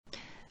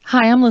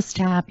Hi, I'm Liz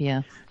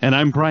Tapia. And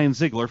I'm Brian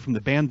Ziegler from the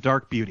band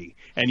Dark Beauty.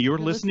 And you're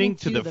listening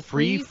to the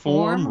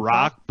Freeform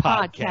Rock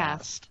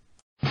Podcast.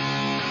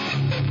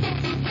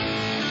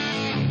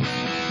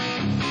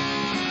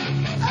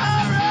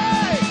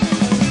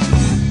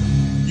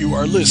 You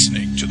are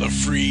listening to the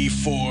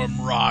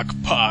Freeform Rock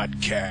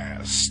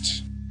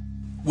Podcast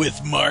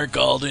with Mark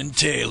Alden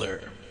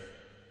Taylor.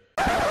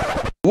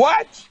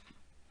 What?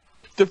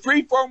 The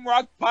Freeform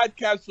Rock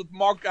Podcast with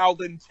Mark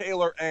Alden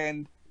Taylor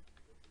and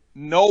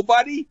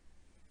nobody?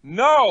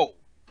 No.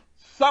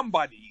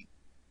 Somebody.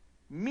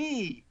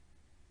 Me.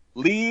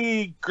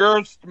 Lee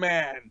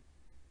Gerstmann.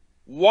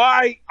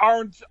 Why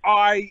aren't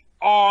I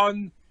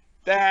on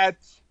that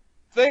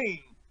thing?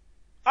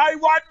 I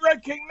want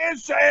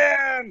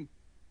recognition!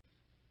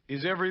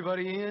 Is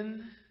everybody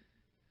in?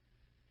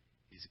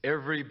 Is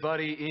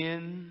everybody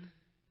in?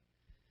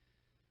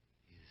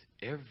 Is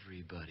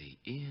everybody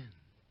in?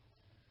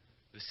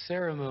 The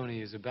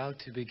ceremony is about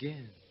to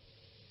begin.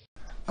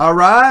 All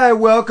right,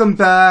 welcome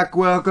back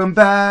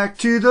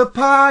to the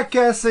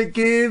podcast that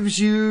gives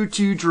you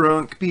two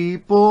drunk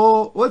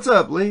people. What's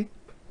up, Lee?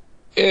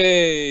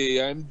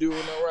 Hey, I'm doing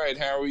all right.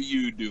 How are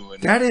you doing?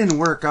 That didn't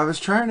work. I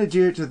was trying to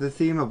do it to the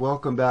theme of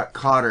Welcome Back,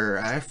 Cotter.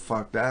 I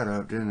fucked that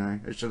up, didn't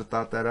I? I should have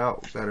thought that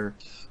out better.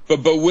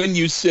 But when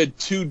you said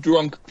two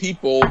drunk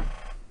people,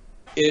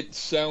 it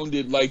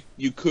sounded like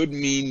you could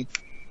mean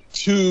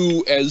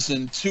two as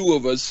in two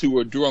of us who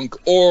are drunk,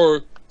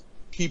 or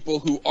people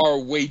who are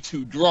way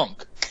too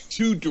drunk.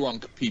 Two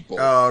drunk people.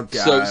 Oh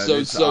god. So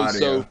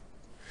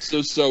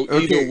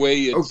either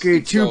way,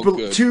 it's all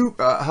good.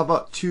 How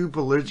about two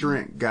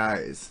belligerent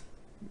guys?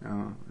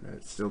 No,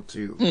 that's still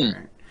two.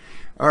 Right?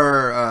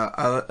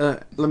 Or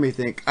let me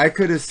think. I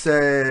could have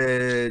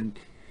said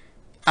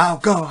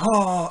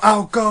alcohol.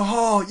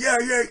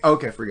 Yeah.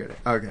 Okay, forget it.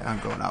 Okay, I'm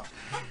going out.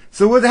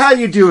 So how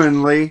you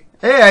doing, Lee?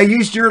 Hey, I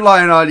used your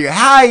line on you.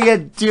 How you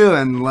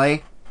doing,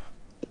 Lee?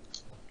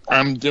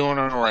 I'm doing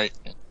all right.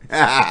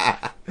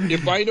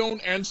 If I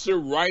don't answer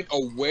right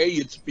away,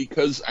 it's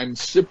because I'm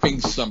sipping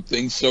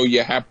something, so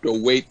you have to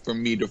wait for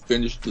me to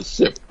finish the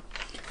sip.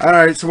 All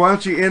right, so why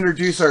don't you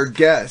introduce our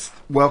guest?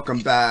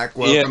 Welcome back.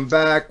 Okay, go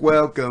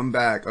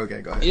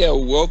ahead. Yeah,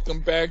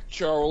 welcome back,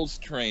 Charles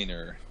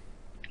Trainer.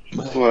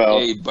 Well,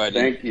 hey, buddy.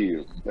 Thank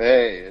you.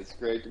 Hey, it's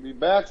great to be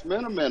back. It's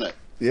been a minute.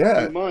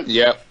 Yeah. 2 months.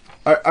 Yep.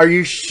 Are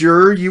you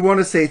sure you want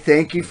to say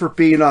thank you for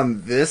being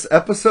on this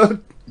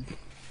episode?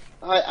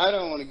 I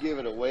don't want to give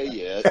it away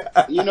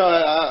yet. You know,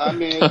 I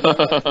may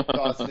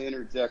toss the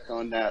interject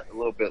on that a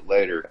little bit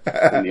later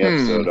in the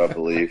episode, I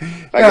believe.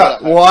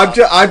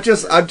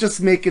 I'm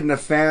just making the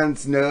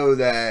fans know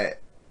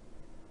that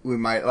we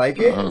might like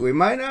it, we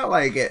might not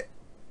like it,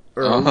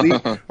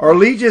 or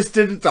Lee just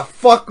did it to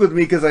fuck with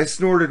me because I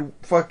snorted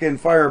fucking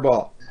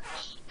Fireball.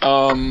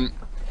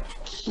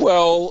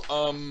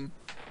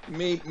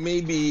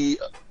 Maybe.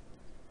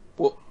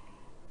 Well,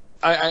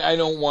 I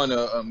don't want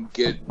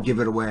to give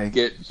it away.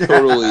 Get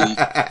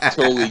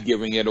totally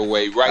giving it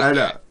away right I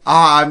know. now.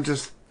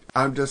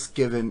 I'm just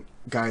giving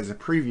guys a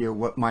preview of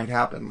what might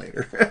happen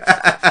later.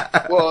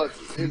 Well,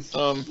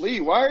 Lee,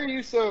 why are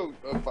you so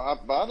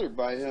bothered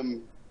by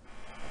him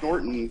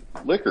snorting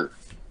liquor?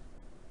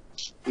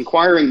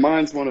 Inquiring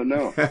minds want to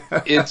know.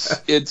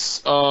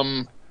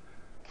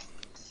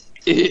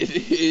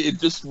 It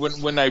just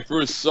when I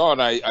first saw it,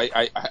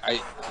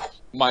 I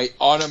my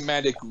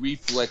automatic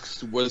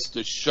reflex was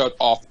to shut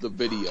off the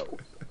video,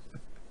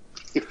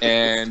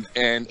 and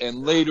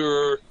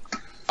later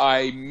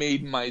I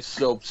made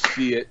myself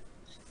see it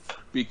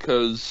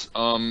because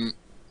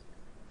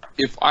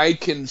if I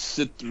can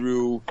sit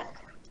through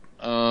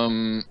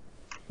some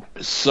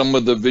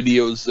of the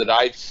videos that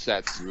I've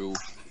sat through,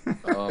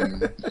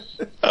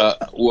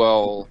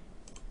 well,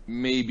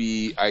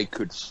 maybe I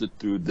could sit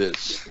through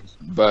this,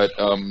 but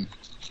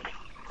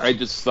I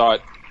just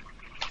thought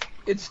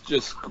it's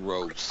just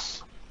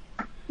gross.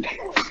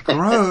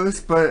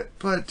 Gross, but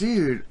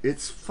dude,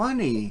 it's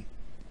funny.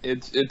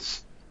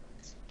 It's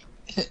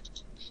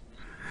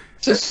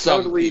just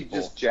totally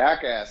just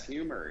jackass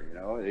humor, you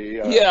know.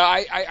 Yeah,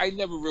 I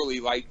never really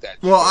liked that.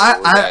 Well,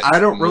 I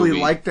don't really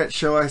like that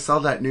show. I saw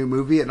that new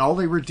movie, and all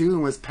they were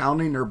doing was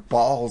pounding their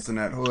balls in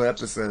that whole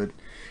episode.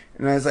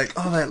 And I was like,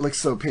 oh, that looks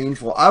so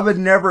painful. I would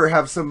never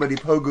have somebody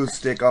pogo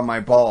stick on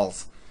my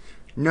balls.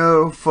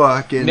 No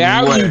fucking way.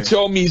 Now you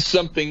told me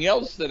something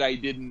else that I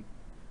didn't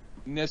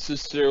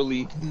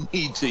necessarily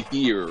need to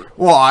hear.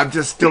 Well,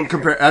 don't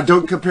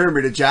compare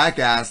me to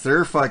Jackass.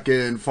 They're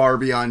fucking far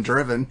beyond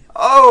driven.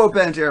 Oh,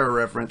 Pantera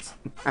reference.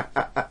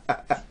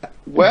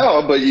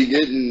 Well, but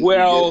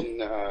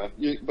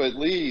but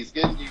Lee's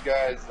getting you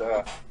guys.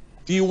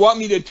 Do you want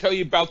me to tell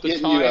you about the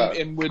time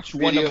in which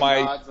one of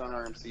my on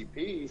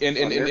RMCP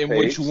in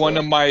which one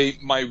of my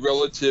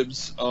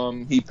relatives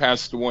he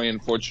passed away,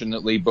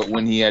 unfortunately, but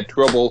when he had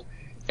trouble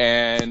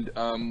and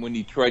when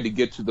he tried to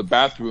get to the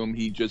bathroom,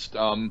 he just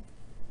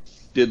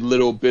did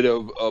little bit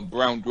of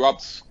brown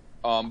drops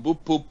boop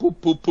boop boop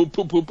boop boop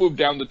boop boop boop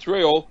down the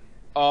trail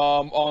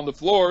on the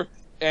floor,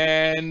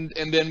 and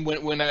then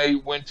when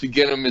I went to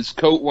get him his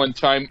coat one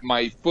time,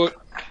 my foot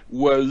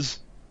was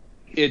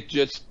it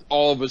just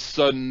all of a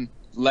sudden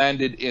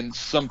landed in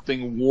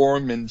something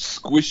warm and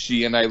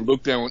squishy, and I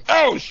looked at it and went,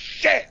 oh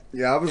shit!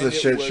 Yeah, it was a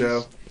shit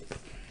show.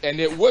 And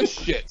it was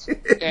shit.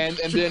 and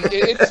then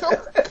it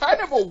took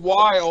kind of a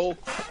while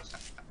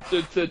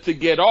to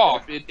get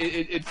off.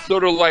 It's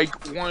sort of like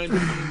wanting to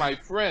be my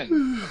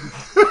friend.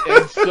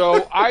 And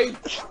so I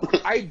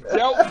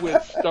dealt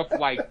with stuff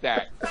like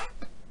that.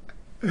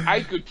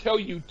 I could tell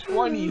you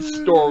 20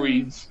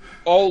 stories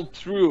all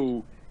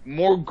through,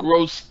 more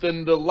gross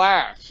than the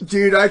last.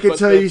 Dude, I could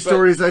tell you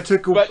stories. I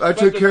took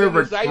care of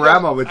a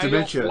grandma with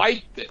dementia. I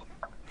liked it.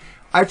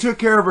 I took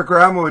care of a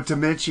grandma with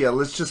dementia.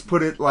 Let's just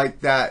put it like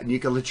that, and you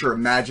can let your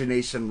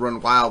imagination run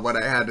wild what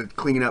I had to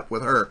clean up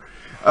with her.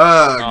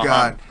 Oh,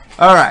 God.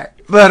 All right.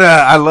 But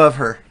I love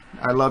her.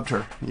 I loved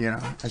her. You know,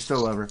 I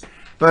still love her.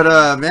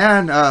 But,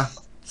 man,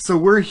 so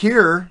we're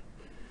here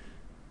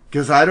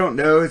because I don't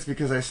know. It's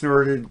because I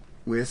snorted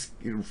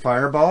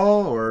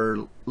Fireball,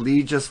 or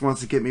Lee just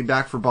wants to get me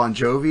back for Bon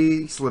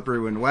Jovi, Slippery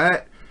When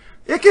Wet.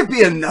 It could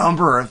be a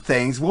number of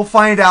things. We'll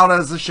find out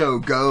as the show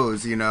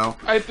goes, you know.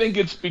 I think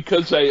it's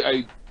because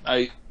I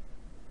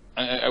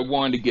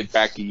wanted to get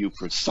back at you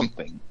for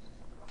something.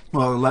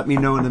 Well, let me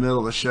know in the middle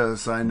of the show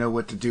so I know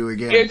what to do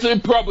again. It's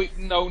probably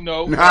no.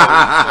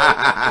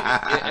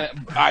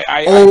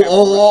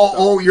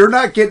 You're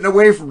not getting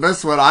away from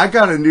this one. I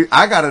got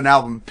an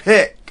album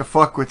picked to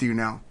fuck with you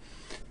now.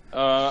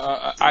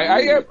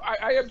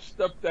 I have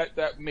stuff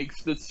that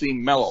makes this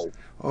seem mellow.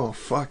 Oh,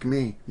 fuck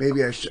me.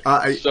 Maybe I should.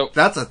 So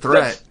that's a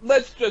threat.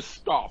 Let's just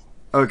stop.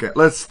 Okay,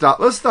 let's stop.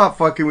 Let's stop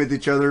fucking with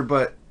each other,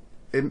 but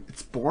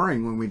it's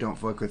boring when we don't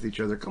fuck with each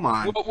other. Come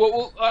on.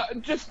 Well,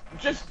 just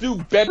do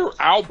better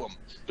albums.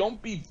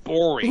 Don't be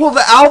boring. Well,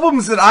 the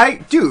albums that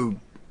I've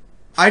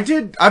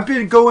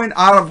been going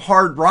out of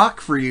hard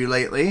rock for you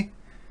lately.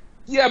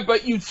 Yeah,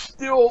 but you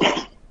still...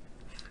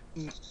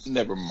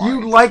 Never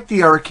mind. You like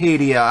the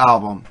Arcadia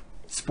album.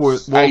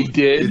 I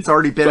did. It's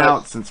already been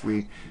out since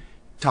we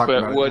talked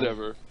about it. But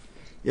whatever.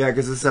 Yeah,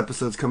 because this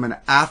episode's coming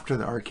after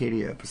the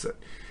Arcadia episode.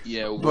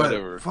 Yeah,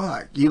 whatever. But,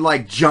 fuck. You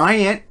like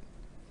Giant?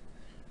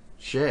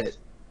 Shit.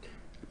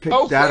 Pick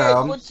that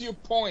album. What's your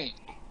point?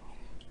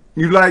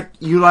 You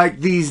like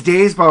These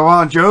Days by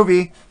Bon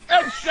Jovi?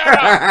 Oh, shut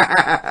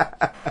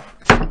up!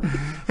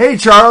 Hey,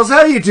 Charles,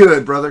 how you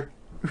doing, brother?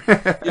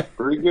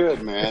 Pretty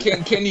good, man.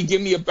 Can you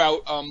give me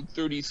about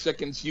 30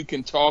 seconds? You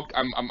can talk.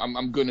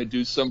 I'm gonna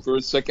do some for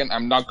a second.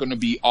 I'm not gonna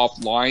be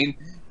offline,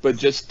 but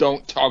just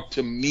don't talk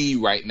to me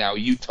right now.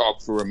 You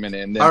talk for a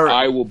minute, and then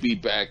I will be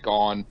back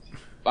on.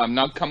 I'm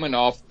not coming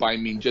off. But I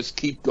mean, just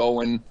keep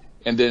going,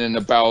 and then in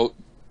about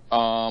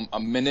a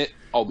minute,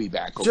 I'll be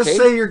back. Okay? Just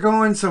say you're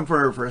going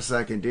somewhere for a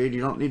second, dude.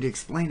 You don't need to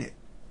explain it.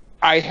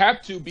 I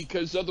have to,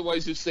 because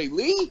otherwise you say,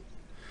 Lee.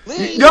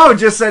 No,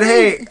 just said,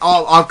 hey.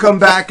 I'll come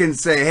back and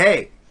say,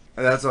 hey.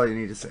 That's all you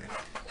need to say.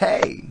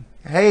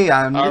 Hey,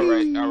 I'm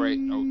Lee. All right.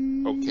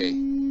 Oh,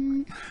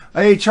 okay.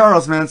 Hey,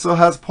 Charles, man. So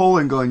how's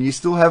Poland going? You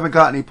still haven't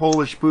got any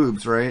Polish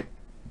boobs, right?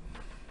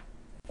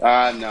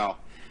 No.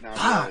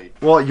 Not really.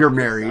 Well, you're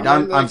married.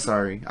 I'm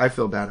sorry. I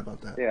feel bad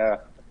about that. Yeah.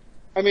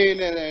 I mean,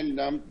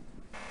 and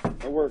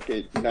I work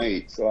at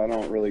night, so I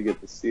don't really get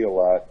to see a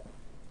lot.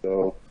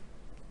 So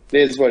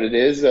it is what it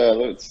is.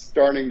 It's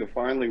starting to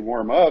finally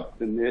warm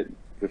up and hit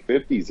the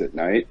 50s at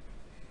night.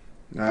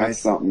 Nice. That's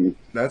something.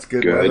 That's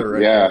good weather right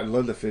there. I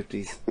love the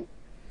 50s.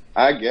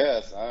 I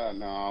guess. I don't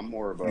know. I'm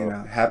more of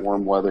a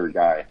warm weather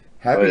guy.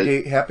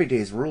 Happy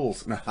days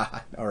rules.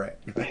 All right.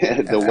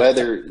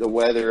 The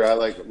weather. I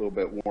like a little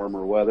bit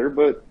warmer weather,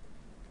 but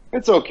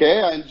it's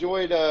okay. I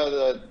enjoyed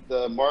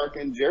the Mark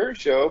and Jerry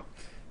show.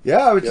 Yeah,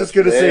 I was just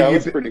gonna say that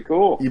was pretty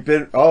cool. You've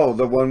been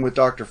the one with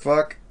Dr.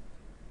 Fuck.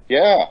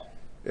 Yeah.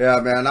 Yeah,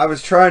 man. I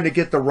was trying to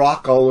get the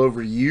Rock All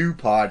Over You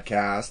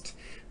podcast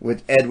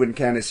with Edwin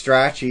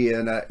Canistracci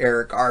and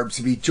Eric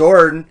Arbsby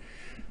Jordan,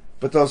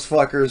 but those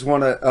fuckers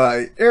want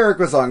to. Eric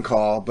was on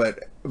call, but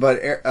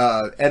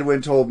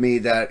Edwin told me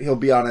that he'll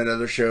be on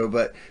another show,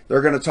 but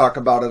they're going to talk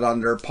about it on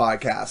their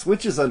podcast,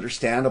 which is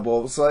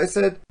understandable. So I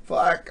said,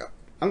 "Fuck,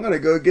 I'm going to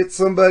go get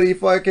somebody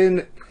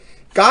fucking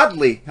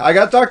godly." I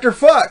got Dr.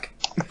 Fuck.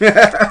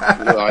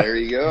 Well, there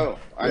you go.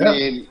 I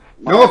mean,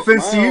 no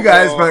offense to you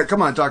guys, but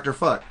come on, Dr.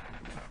 Fuck.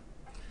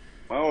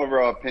 My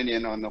overall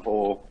opinion on the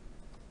whole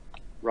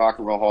Rock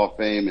and Roll Hall of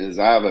Fame is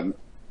I have a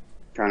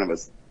kind of a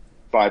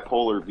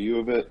bipolar view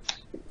of it,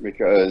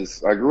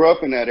 because I grew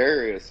up in that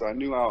area, so I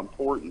knew how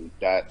important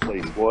that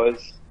place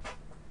was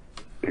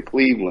to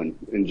Cleveland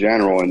in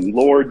general, and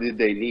Lord, did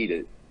they need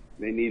it.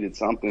 They needed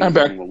something to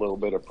give them a little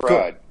bit of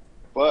pride.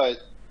 Cool.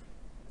 But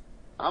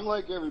I'm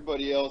like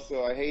everybody else,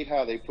 so I hate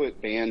how they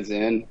put bands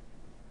in.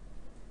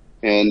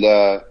 And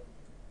as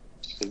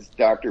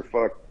Dr.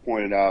 Fuck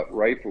pointed out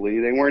rightfully,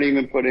 they weren't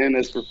even put in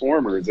as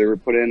performers. They were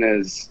put in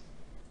as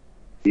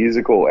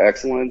musical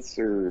excellence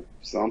or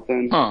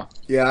something. Huh.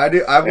 Yeah,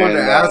 I wanted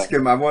to ask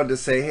him. I wanted to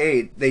say,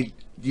 hey, do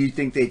you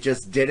think they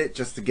just did it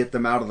just to get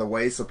them out of the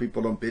way so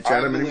people don't bitch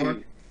at them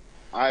anymore?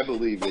 I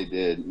believe they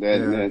did.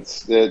 That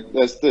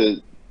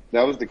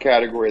was the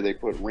category they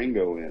put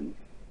Ringo in.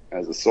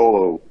 as a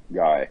solo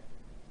guy.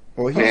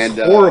 Well, he's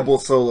horrible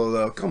solo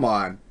though. Come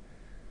on.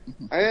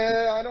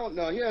 I don't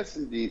know. He has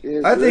some.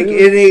 I think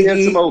he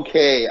has some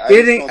okay. I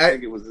don't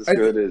think it was as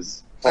good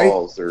as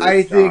Paul's or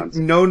I John's.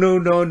 think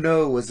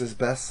No was his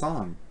best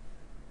song.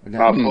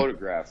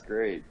 Photographs,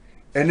 great.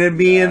 And then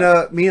me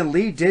and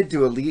Lee did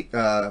do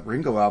a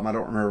Ringo album. I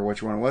don't remember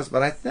which one it was,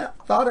 but I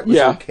thought it was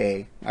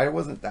okay. I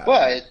wasn't that.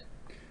 But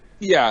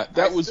yeah,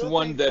 that was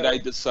one that I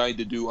decided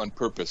to do on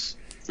purpose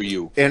for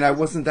you. And I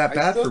wasn't that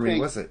bad for me,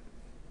 was it?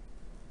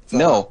 So,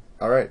 no.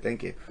 All right,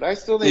 thank you. But I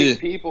still think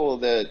people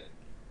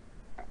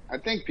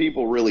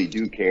really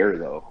do care,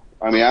 though.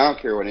 I mean, I don't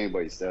care what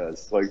anybody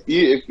says. Like,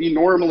 if you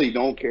normally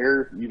don't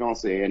care, you don't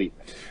say anything.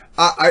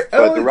 But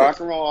the Rock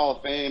and Roll Hall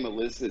of Fame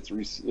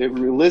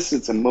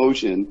elicits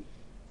emotion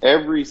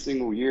every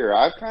single year.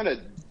 I've kind of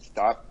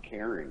stopped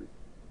caring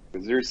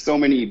because there's so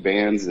many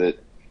bands that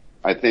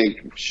I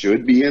think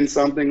should be in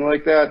something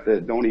like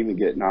that don't even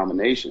get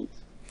nominations.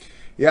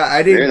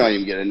 Yeah, They don't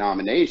even get a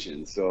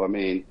nomination. So, I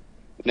mean,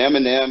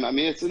 Eminem,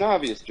 it's an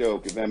obvious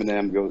joke if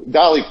Eminem goes.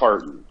 Dolly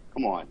Parton,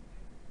 come on.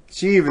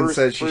 She even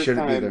said she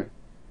shouldn't be there.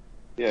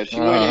 Yeah, she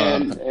went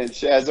in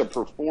and as a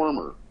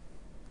performer.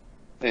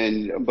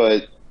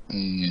 But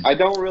I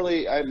don't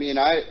really,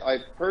 I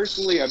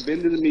personally, I've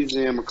been to the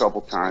museum a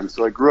couple times,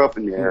 so I grew up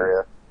in the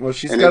area. Well,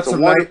 she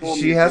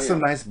has some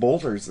nice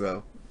boulders,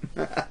 though.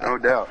 No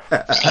doubt.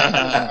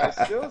 I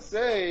still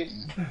say,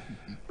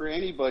 for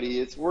anybody,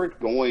 it's worth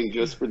going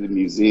just for the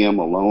museum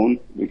alone,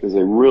 because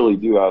they really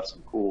do have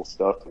some cool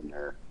stuff in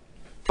there.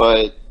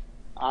 But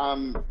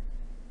I'm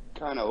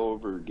kind of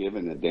over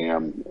giving a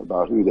damn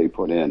about who they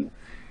put in.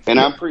 And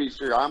I'm pretty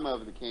sure I'm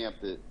of the camp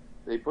that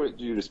they put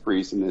Judas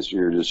Priest in this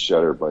year, just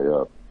shut everybody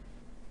up.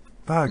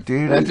 Fuck,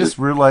 dude, I just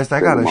realized I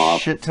got a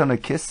shit ton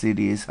of Kiss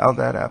CDs. How'd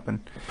that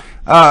happen?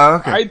 Oh,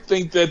 okay. I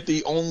think that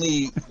the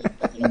only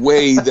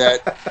way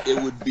that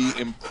it would be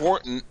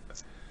important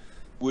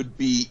would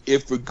be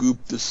if a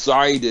group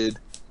decided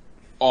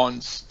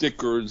on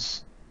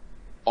stickers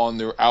on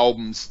their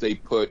albums they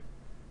put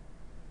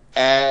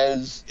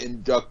as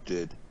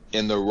inducted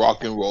in the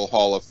Rock and Roll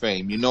Hall of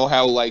Fame. You know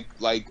how like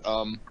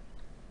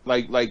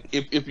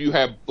if you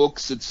have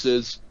books that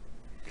says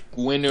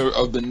winner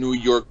of the New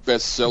York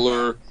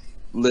bestseller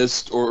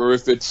list, or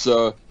if it's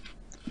a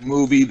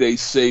movie they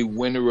say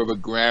winner of a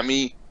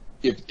Grammy,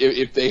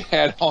 if they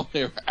had on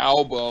their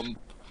album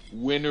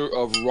winner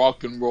of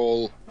Rock and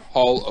Roll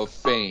Hall of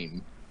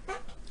Fame,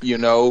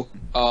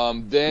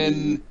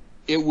 then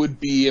it would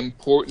be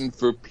important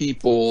for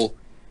people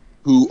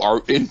who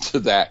are into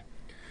that.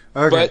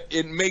 Okay. But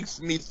it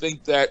makes me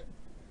think that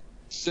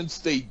since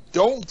they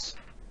don't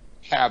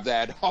have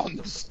that on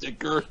the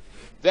sticker,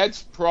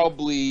 that's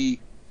probably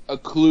a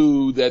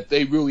clue that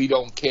they really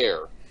don't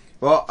care.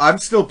 Well, I'm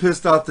still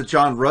pissed off that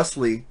John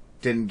Russley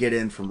didn't get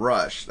in from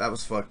Rush. That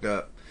was fucked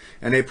up.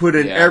 And they put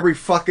in every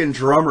fucking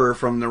drummer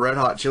from the Red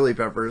Hot Chili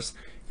Peppers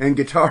and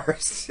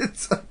guitarists.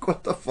 It's like,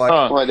 what the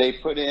fuck? Well, they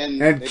put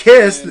in... And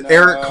Kiss,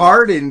 Eric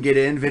Carr didn't get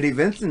in. Vinnie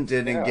Vincent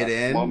didn't get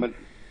in. Well,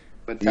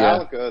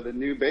 Metallica, the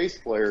new bass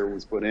player,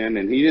 was put in,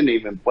 and he didn't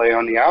even play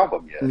on the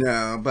album yet.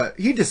 No, but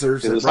he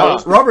deserves it.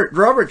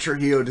 Robert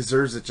Trujillo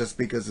deserves it just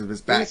because of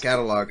his back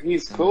catalog.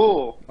 He's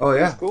cool. Oh,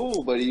 yeah. He's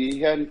cool, but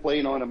he hadn't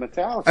played on a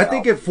Metallica I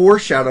think it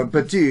foreshadowed,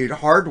 but dude,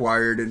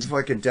 Hardwired and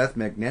fucking Death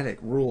Magnetic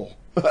rule.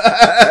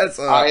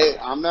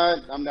 I'm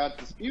not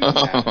disputing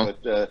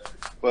that,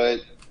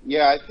 but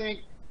yeah, I think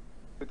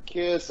with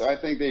Kiss, I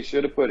think they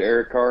should have put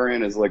Eric Carr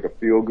in as like a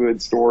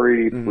feel-good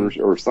story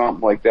or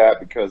something like that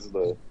because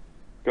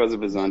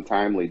of his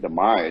untimely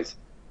demise.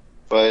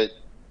 But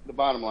the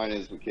bottom line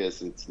is with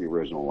Kiss, it's the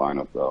original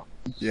lineup, though.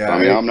 Yeah,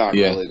 so, I'm not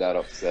really that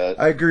upset.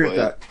 I agree with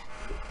that.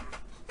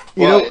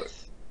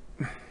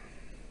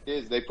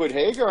 They put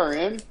Hagar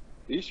in.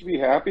 You should be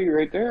happy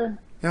right there.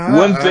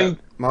 One thing.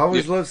 I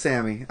always love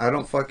Sammy. I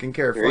don't fucking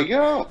care. There you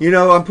go.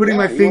 I'm putting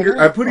my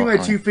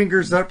two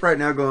fingers up right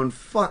now, going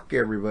fuck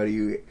everybody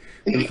who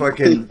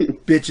fucking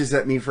bitches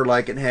at me for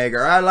liking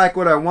Hagar. I like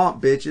what I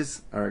want,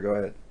 bitches. All right, go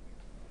ahead.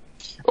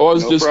 Oh, I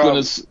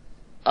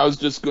was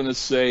just gonna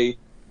say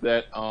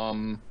that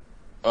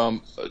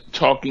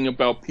talking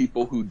about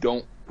people who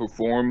don't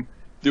perform,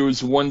 there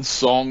was one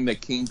song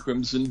that King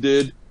Crimson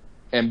did,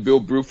 and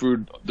Bill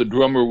Bruford, the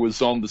drummer,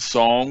 was on the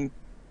song,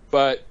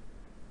 but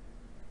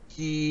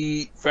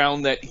he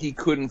found that he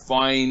couldn't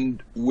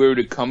find where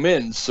to come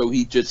in, so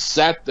he just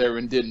sat there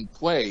and didn't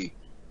play.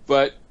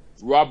 But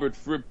Robert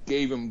Fripp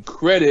gave him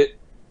credit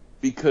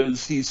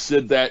because he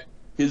said that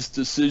his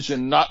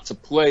decision not to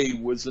play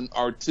was an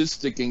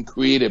artistic and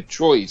creative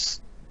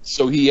choice.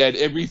 So he had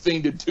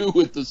everything to do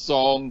with the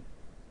song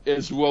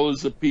as well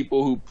as the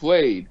people who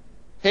played.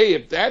 Hey,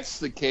 if that's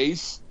the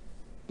case,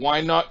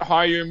 why not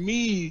hire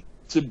me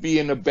to be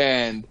in a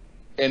band?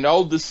 And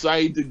I'll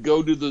decide to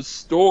go to the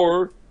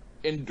store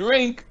and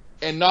drink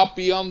and not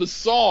be on the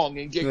song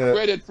and get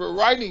credit for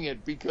writing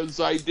it because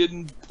I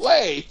didn't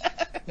play.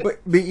 but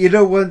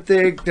one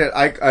thing that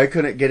I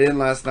couldn't get in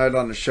last night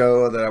on the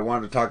show that I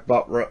wanted to talk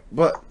about,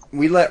 but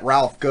we let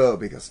Ralph go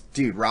because,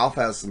 dude, Ralph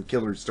has some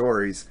killer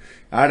stories.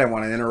 I didn't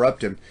want to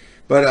interrupt him.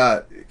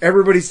 But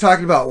everybody's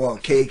talking about, well,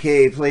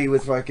 KK played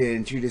with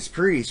fucking Judas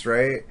Priest,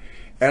 right?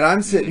 And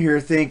I'm sitting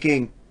here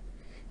thinking,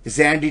 is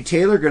Andy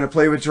Taylor going to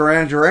play with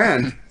Duran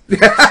Duran?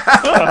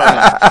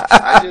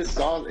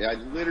 I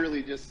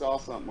literally just saw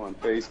something on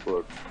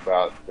Facebook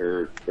about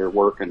they're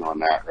working on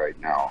that right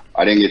now.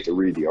 I didn't get to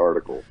read the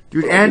article.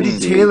 Dude, Andy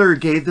Taylor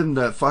gave them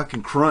the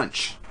fucking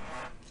crunch.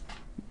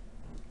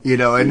 You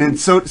know, and then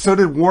so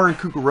did Warren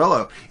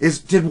Cucurullo.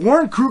 Did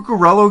Warren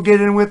Cucurullo get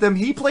in with them?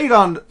 He played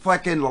on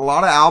fucking a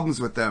lot of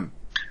albums with them.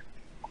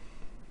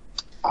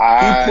 He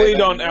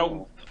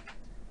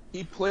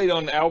played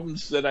on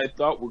albums that I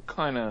thought were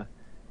kind of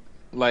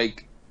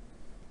like,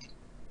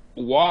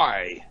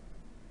 why?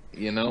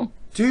 You know?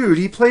 Dude,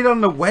 he played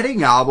on the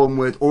Wedding album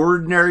with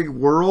Ordinary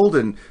World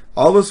and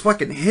all those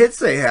fucking hits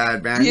they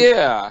had, man.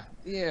 Yeah.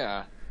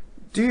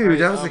 Dude,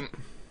 that was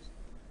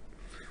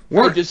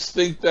I just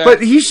think that...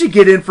 But he should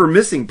get in for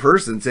Missing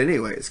Persons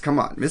anyways. Come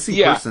on,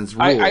 Missing Persons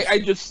rules. I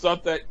just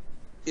thought that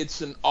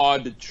it's an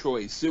odd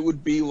choice. It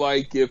would be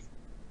like if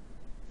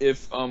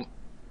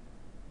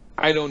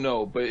I don't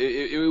know, but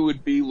it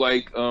would be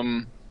like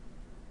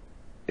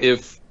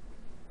if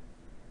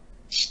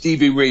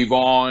Stevie Ray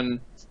Vaughan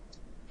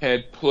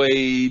had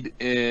played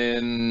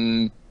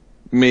in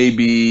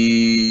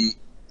maybe,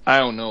 I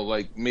don't know,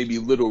 like maybe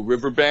Little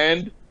River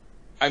Band.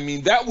 I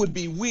mean, that would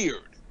be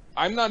weird.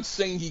 I'm not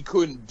saying he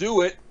couldn't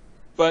do it,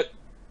 but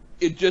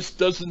it just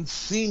doesn't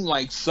seem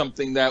like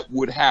something that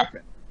would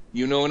happen.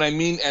 You know what I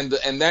mean? And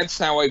that's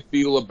how I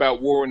feel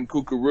about Warren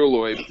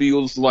Cucurullo. It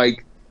feels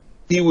like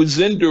he was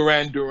in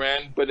Duran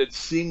Duran, but it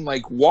seemed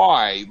like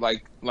why?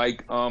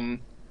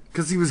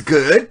 Because he was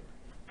good?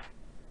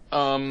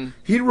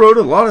 He wrote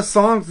a lot of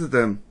songs with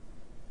them.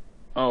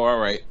 Oh, all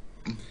right.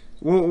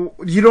 Well,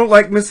 you don't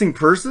like Missing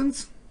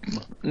Persons?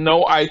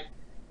 No,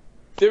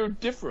 they're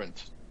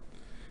different.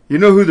 You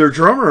know who their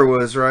drummer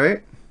was,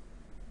 right?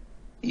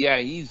 Yeah,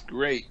 he's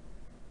great.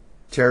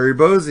 Terry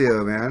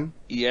Bozzio, man.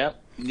 Yep.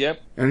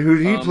 And who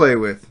did he play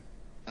with?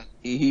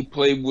 He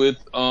played with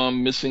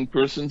Missing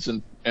Persons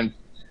and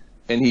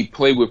he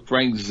played with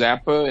Frank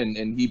Zappa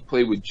and he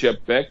played with Jeff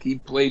Beck. He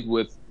played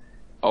with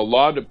a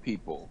lot of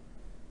people.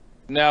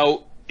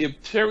 Now,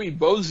 if Terry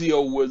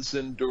Bozzio was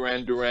in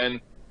Duran Duran,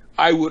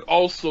 I would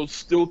also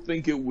still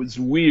think it was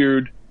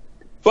weird,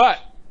 but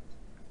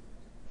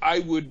I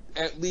would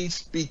at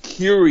least be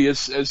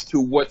curious as to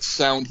what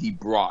sound he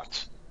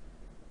brought.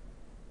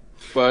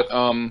 But,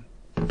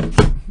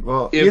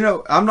 well, you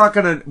know, I'm not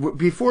going to...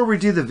 Before we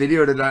do the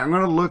video tonight, I'm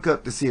going to look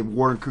up to see if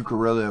Warren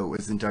Cucurullo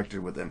was inducted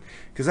with him.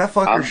 Because that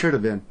fucker should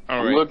have been.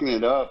 I'm looking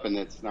it up, and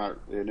it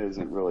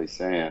isn't really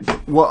saying.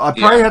 Well, I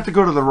probably have to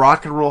go to the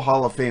Rock and Roll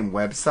Hall of Fame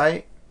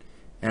website,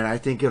 and I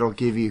think it'll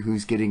give you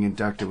who's getting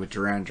inducted with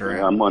Duran Duran.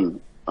 Yeah, I'm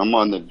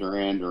on the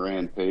Duran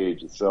Duran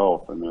page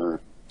itself, and they're...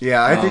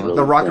 Yeah, I think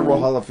the Rock and Roll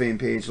Hall of Fame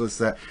page lists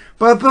that.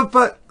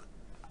 But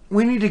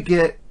we need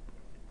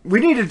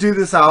to do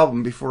this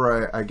album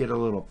before I get a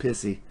little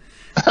pissy.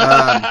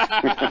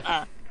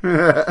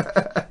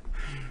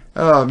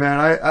 Oh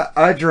man,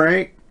 I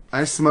drank,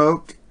 I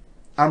smoked,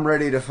 I'm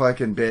ready to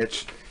fucking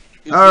bitch.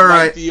 Is All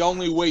right, like the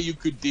only way you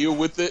could deal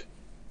with it,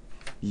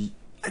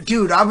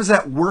 dude. I was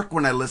at work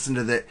when I listened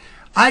to that.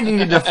 I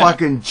needed a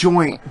fucking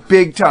joint,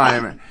 big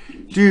time.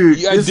 Dude,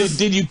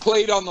 did you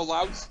play it on the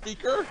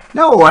loudspeaker?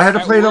 No, I had to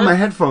play it on my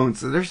headphones.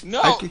 So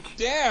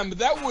damn,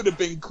 that would have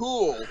been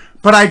cool.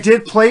 But I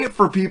did play it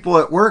for people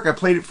at work. I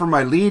played it for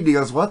my lead. He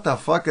goes, "What the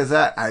fuck is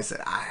that?" I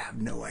said, "I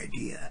have no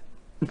idea."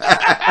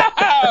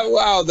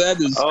 Wow, that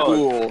is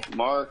cool.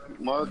 Mark,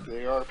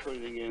 they are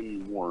putting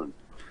in Warren.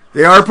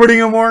 They are putting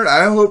in Warren?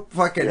 I hope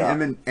fucking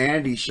him and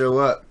Andy show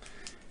up.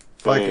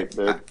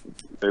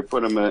 They're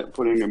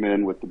putting him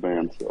in with the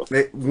band. So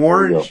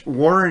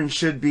Warren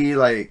should be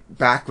like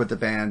back with the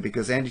band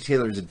because Andy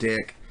Taylor's a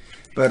dick.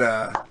 But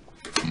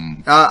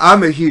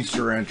I'm a huge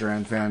Duran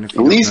Duran fan. At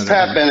least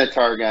Pat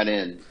Benatar got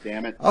in.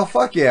 Damn it! Oh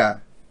fuck yeah!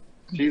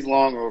 She's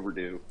long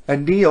overdue.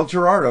 And Neil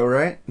Girardo,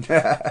 right?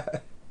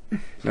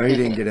 No, he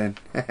didn't get in.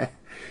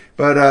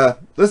 But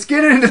let's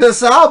get into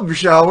this album,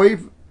 shall we?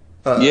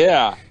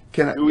 Yeah.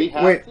 Do we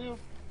have to?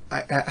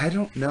 I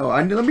don't know.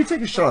 Let me take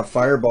a shot of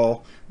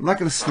Fireball. I'm not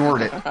going to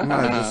snort it. I'm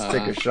going to just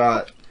take a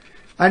shot.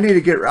 I need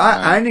to get.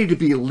 I need to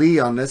be Lee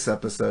on this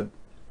episode.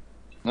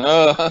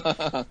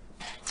 I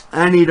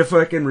need to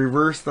fucking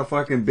reverse the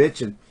fucking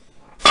bitching.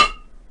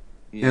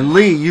 Yeah. And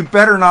Lee, you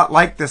better not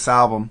like this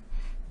album.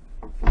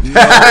 No,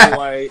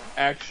 I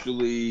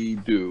actually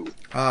do.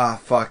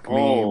 Fuck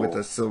me with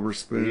a silver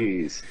spoon.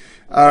 Geez.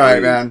 All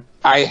right, man.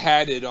 I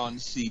had it on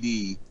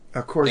CD.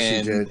 Of course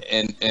you did.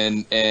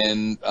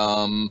 And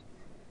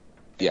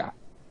yeah.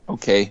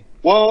 Okay.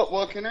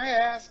 Well, can I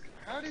ask,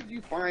 how did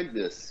you find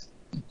this?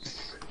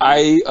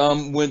 I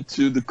went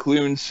to the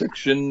clearance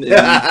section in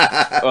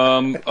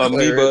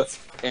Amoeba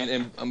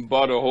and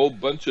bought a whole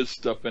bunch of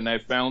stuff, and I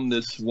found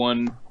this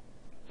one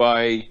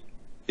by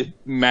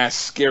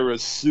Mascara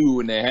Sue,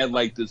 and it had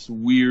like this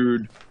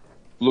weird,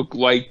 looked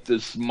like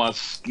this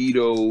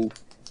mosquito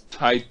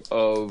type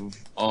of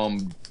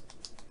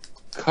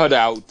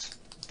cutout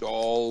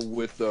doll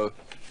with a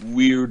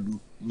weird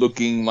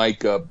looking,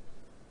 like a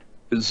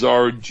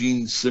bizarre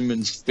Gene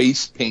Simmons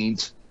face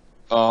paint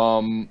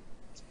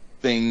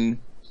thing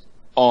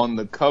on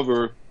the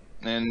cover,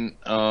 and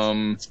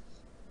I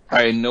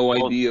had no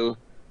idea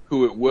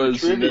who it was.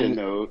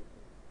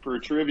 For a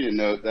trivia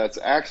note, that's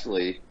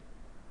actually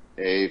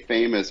a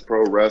famous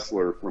pro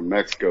wrestler from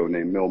Mexico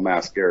named Mil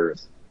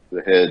Mascaras,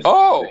 the head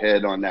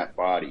on that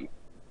body.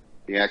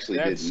 He actually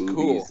did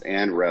movies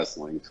and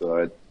wrestling, so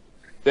that's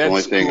the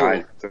only thing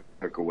I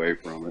took away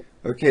from it.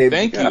 Okay,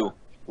 thank you.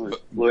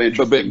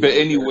 But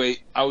anyway,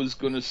 I was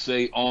going to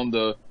say on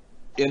the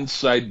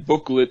inside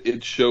booklet,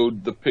 it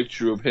showed the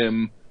picture of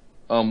him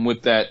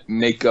with that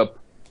makeup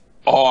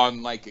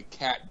on, like a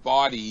cat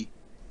body,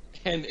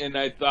 and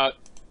I thought,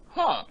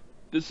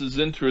 this is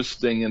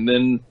interesting. And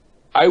then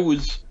I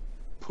was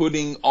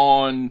putting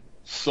on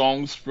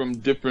songs from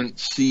different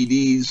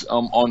CDs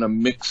on a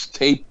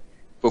mixtape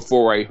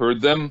before I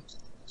heard them,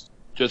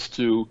 just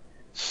to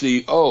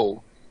see,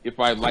 if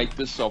I like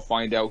this, I'll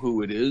find out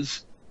who it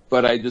is.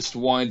 But I just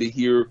wanted to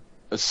hear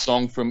a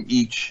song from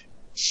each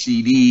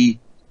CD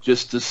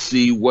just to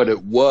see what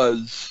it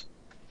was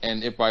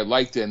and if I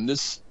liked it.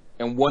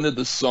 And one of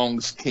the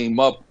songs came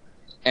up,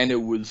 and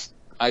it was,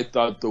 I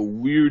thought, the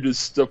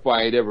weirdest stuff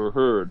I had ever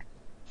heard.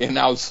 And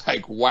I was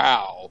like,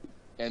 wow.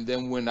 And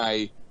then when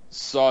I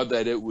saw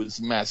that it was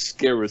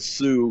Mascara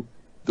Sue,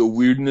 the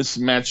weirdness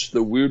matched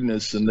the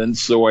weirdness. And then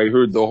so I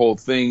heard the whole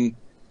thing.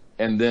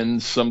 And then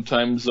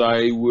sometimes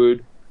I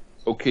would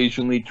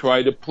occasionally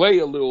try to play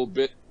a little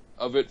bit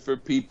of it for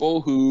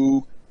people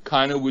who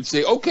kind of would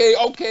say, okay,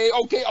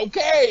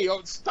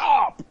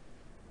 stop.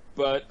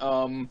 But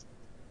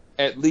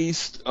at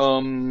least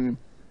then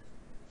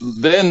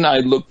I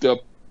looked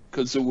up,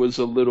 because it was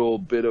a little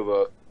bit of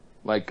a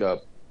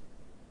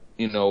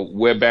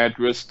web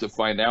address to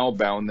find out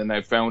about, and then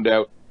I found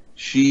out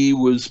she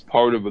was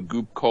part of a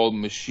group called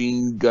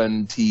Machine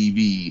Gun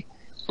TV,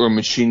 or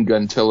Machine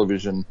Gun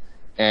Television,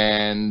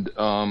 and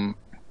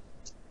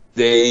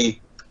they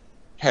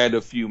had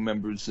a few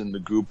members in the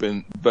group,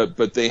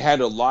 but they had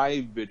a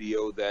live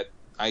video that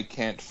I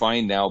can't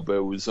find now, but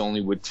it was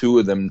only with two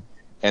of them,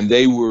 and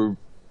they were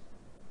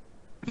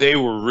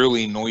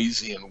really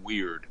noisy and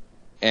weird,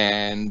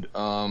 and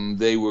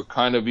they were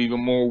kind of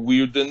even more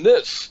weird than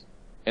this.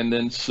 And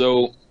then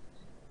so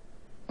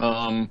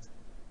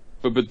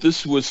but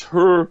this was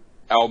her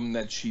album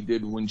that she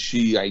did when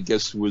she, I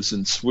guess, was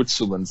in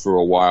Switzerland for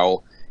a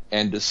while,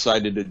 and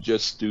decided to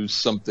just do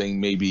something,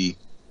 maybe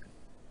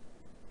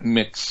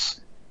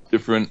mix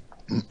different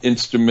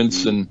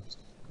instruments and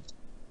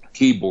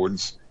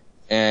keyboards.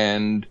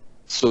 And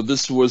so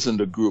this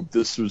wasn't a group,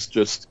 this was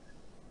just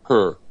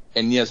her.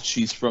 And yes,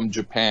 she's from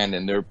Japan,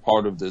 and they're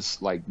part of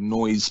this like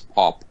noise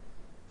pop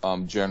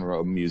genre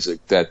of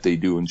music that they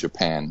do in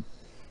Japan.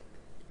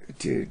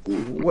 Dude,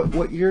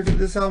 what year did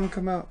this album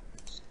come out?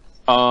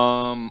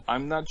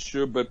 I'm not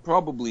sure, but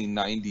probably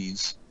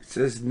 90s. It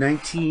says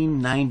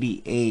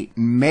 1998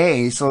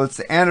 May, so it's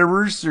the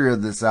anniversary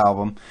of this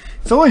album.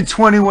 It's only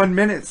 21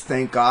 minutes,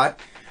 thank God.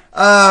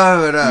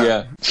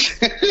 Yeah.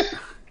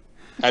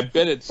 I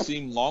bet it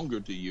seemed longer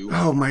to you.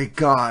 Oh my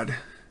God.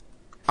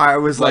 I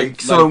was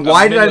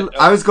why did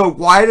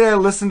I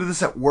listen to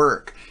this at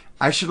work?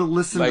 I should have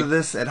listened to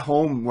this at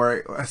home,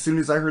 where as soon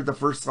as I heard the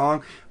first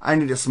song, I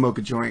need to smoke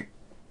a joint.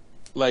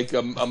 Like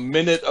a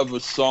minute of a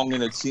song,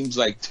 and it seems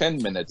like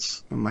 10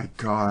 minutes. Oh my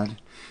God.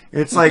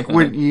 It's like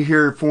when you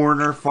hear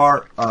Foreigner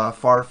far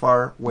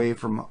away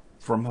from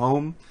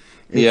home.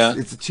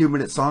 It's a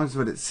 2-minute song,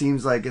 but it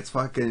seems like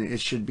it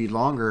should be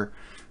longer.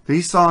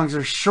 These songs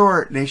are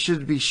short, and they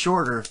should be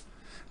shorter.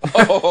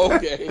 Oh,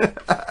 okay.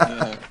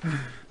 Yeah.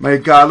 My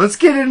God, let's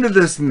get into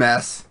this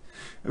mess.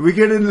 We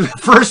get into the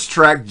first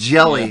track,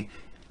 Jelly.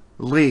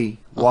 Yeah. Lee,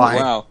 why?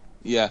 Oh, wow.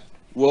 Yeah.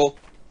 Well,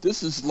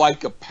 this is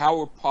like a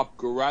power pop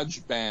garage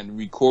band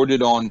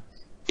recorded on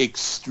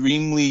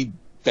extremely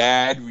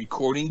bad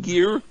recording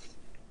gear.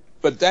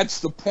 But that's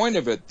the point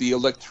of it. The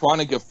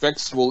electronic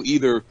effects will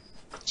either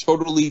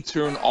totally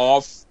turn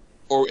off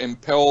or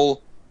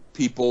impel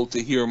people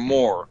to hear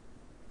more.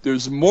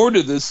 There's more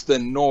to this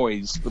than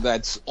noise, but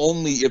that's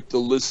only if the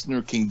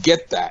listener can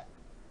get that.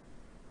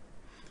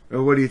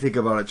 Well, what do you think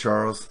about it,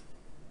 Charles?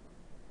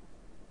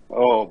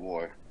 Oh,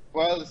 boy.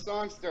 Well, the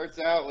song starts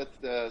out with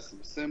some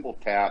cymbal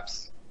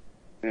taps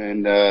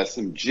and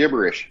some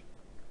gibberish,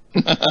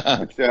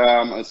 which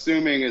I'm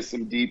assuming is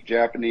some deep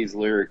Japanese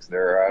lyrics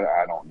there.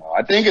 I don't know.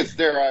 I think it's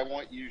there, I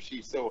want you,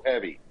 she's so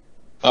heavy.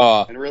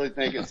 I really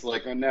think it's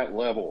like on that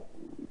level,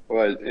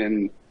 but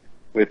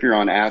if you're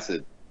on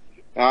acid.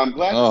 I'm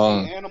glad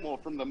to see Animal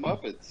from the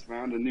Muppets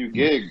found a new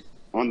gig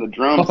on the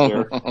drums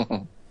there.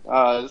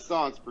 This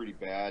song's pretty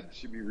bad. It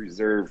should be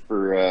reserved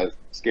for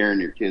scaring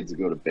your kids to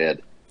go to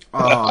bed.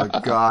 Oh,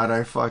 God,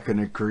 I fucking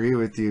agree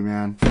with you,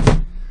 man.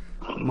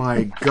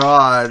 My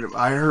God,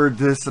 I heard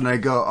this and I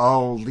go,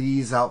 oh,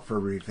 Lee's out for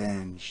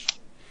revenge.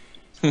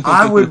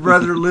 I would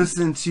rather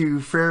listen to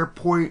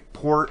Fairport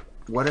Port,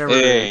 whatever,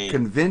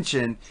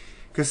 convention,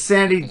 Because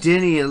Sandy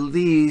Denny at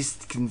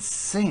least can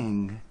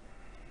sing.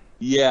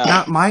 Yeah.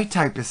 Not my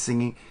type of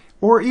singing.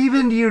 Or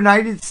even the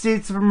United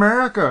States of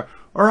America.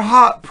 Or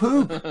Hot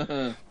Poop.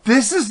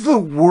 This is the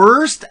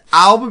worst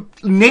album.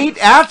 Nate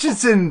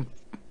Atchison,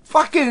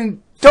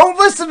 fucking don't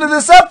listen to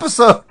this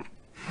episode.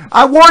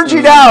 I warned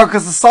you now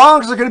because the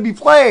songs are going to be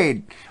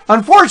played.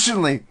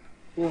 Unfortunately.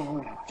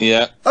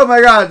 Yeah. Oh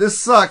my god,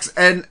 this sucks.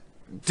 And,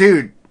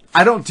 dude,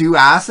 I don't do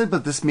acid,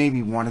 but this made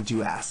me want to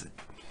do acid.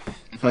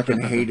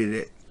 Fucking hated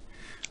it.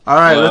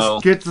 Alright,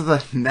 let's get to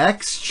the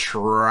next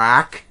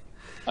track.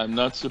 I'm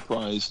not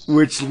surprised.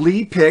 Which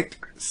Lee picked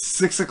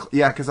 6 o'clock.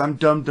 Yeah, because I'm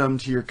dumb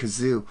to your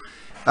kazoo.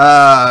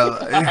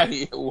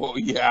 Well,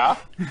 yeah.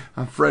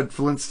 I'm Fred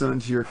Flintstone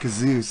to your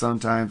kazoo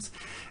sometimes.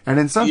 And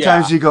then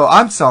sometimes you go,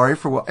 I'm sorry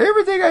for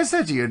everything I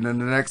said to you. And then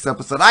the next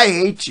episode, I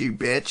hate you,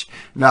 bitch.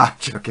 No, I'm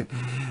joking.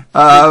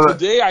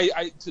 Today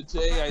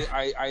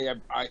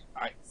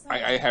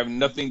I have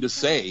nothing to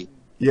say.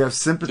 You have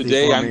sympathy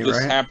today, for I'm me, just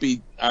right?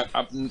 happy.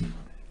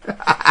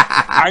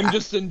 I'm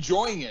just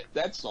enjoying it.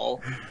 That's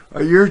all.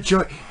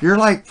 You're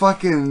like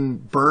fucking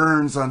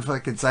Burns on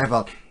fucking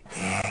Seinfeld.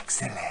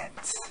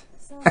 Excellent.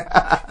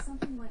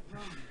 Something went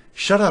wrong.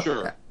 Shut up,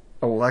 Sure.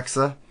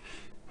 Alexa.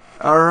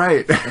 All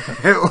right.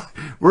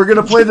 We're going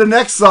to play the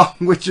next song,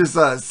 which is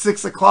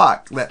 6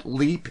 o'clock that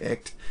Lee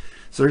picked.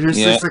 So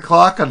here's 6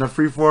 o'clock on the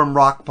Freeform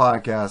Rock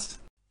Podcast.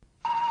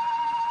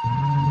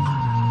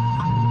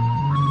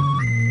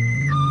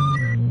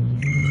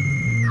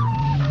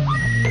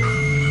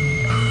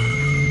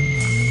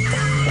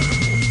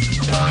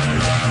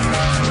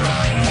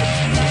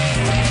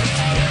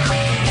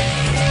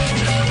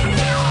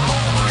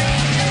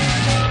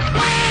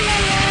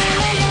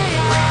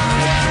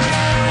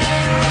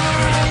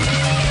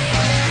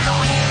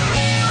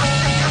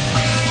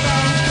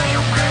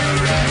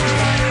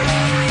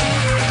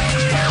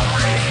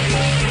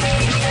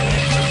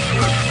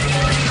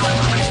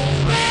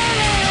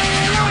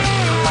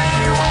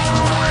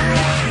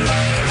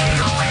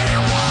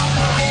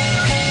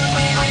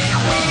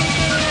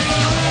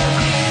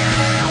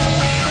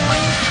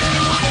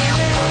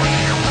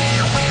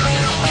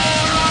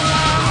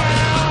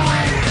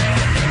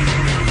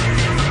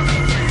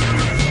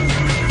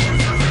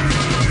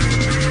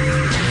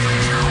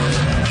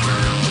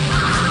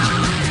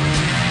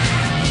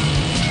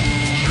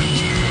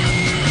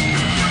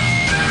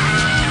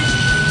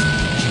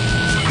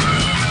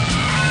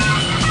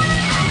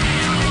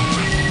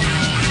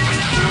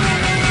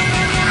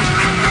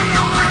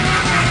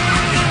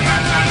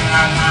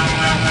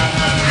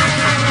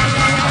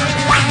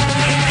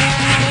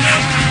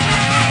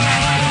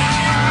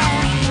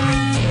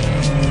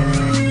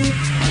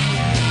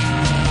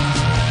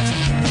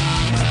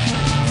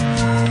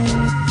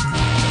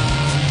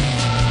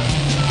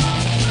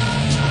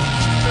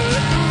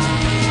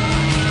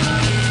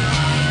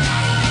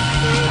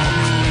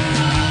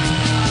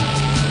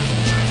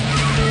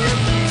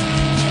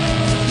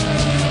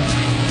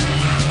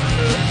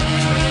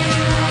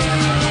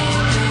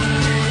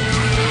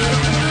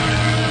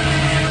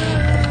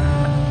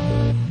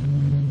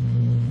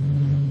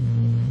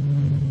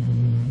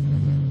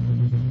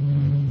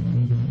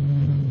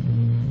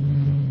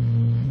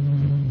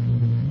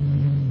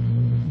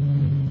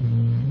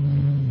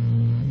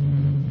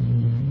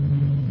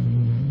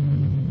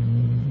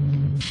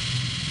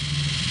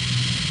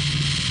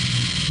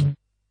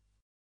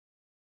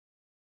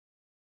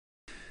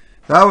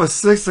 That was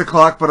 6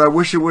 o'clock, but I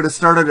wish it would have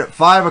started at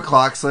 5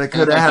 o'clock so I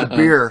could have had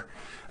beer.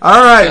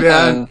 All right,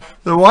 man.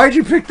 So why'd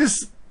you pick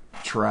this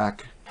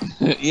track?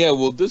 Yeah,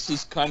 well, this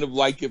is kind of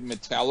like if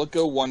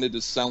Metallica wanted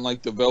to sound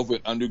like the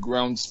Velvet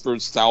Underground's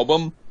first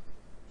album.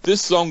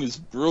 This song is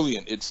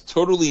brilliant. It's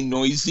totally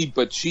noisy,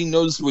 but she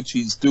knows what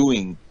she's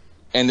doing,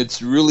 and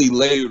it's really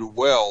layered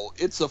well.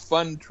 It's a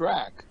fun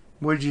track.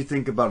 What did you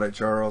think about it,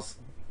 Charles?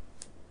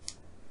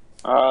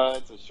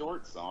 It's a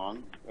short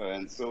song,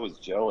 and so is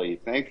Jelly.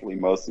 Thankfully,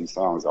 most of these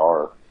songs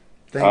are.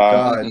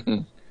 Thank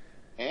God.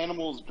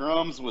 Animals'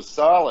 drums was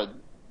solid,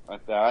 I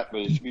thought,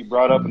 but it should be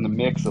brought up in the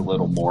mix a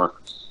little more.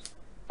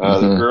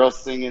 The girls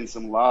singing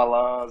some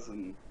la-las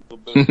and a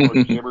little bit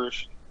more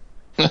gibberish.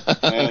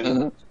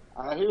 And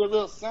I hear a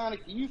little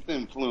Sonic Youth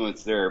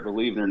influence there,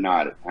 believe it or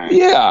not, at times.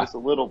 Yeah. Just a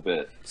little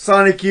bit.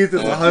 Sonic Youth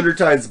is 100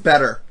 times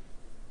better.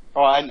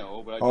 Oh, I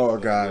know, but I just Oh,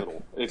 said God. a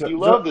little. If you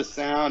love the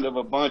sound of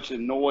a bunch of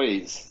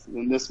noise,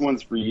 then this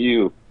one's for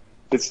you.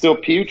 It's still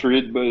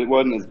putrid, but it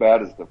wasn't as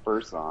bad as the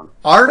first song.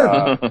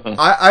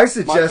 I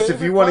suggest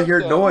if you want to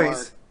hear favorite part,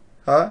 noise.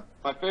 Huh?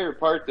 My favorite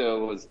part,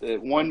 though, was at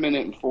 1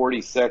 minute and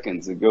 40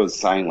 seconds, it goes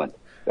silent.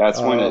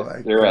 That's when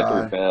they're at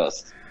their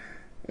best.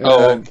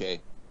 Oh,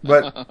 okay.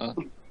 But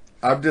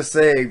I'm just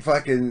saying,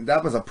 fucking,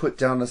 that was a put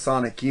down to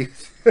Sonic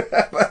Youth.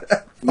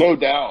 No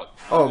doubt.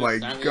 Oh my I'm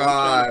trying to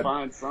God.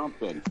 find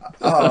something.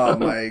 Oh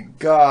my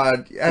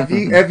God. Have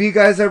you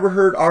guys ever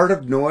heard Art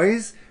of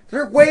Noise?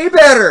 They're way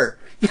better.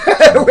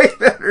 Way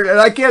better. And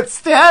I can't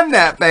stand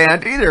that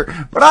band either.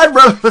 But I'd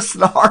rather listen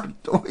to Art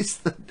of Noise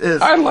than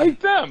this. I like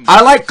them.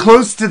 I like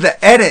Close to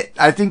the Edit.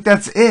 I think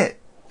that's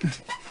it.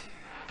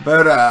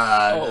 But,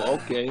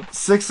 okay.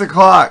 6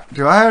 o'clock.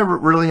 Do I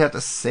really have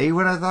to say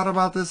what I thought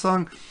about this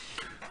song?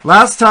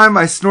 Last time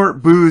I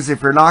snort booze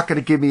if you're not going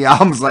to give me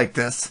albums like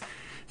this.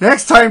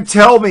 Next time,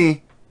 tell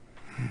me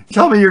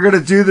you're going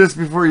to do this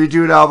before you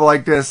do an album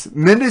like this.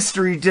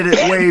 Ministry did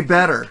it way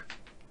better.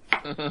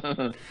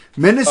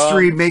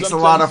 Ministry makes a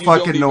lot of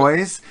fucking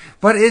noise,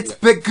 but it's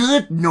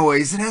good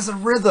noise. It has a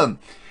rhythm.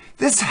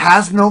 This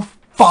has no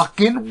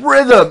fucking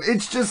rhythm.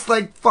 It's just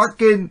like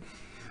fucking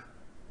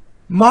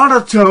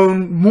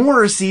monotone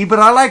Morrissey, but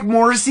I like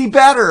Morrissey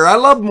better. I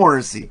love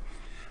Morrissey.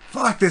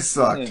 Fuck, this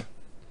sucked. Yeah.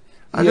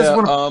 I just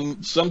want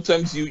to...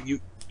 Sometimes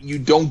you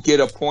don't get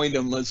a point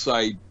unless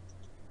I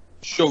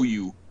show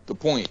you the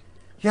point.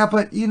 Yeah,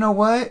 but you know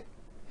what?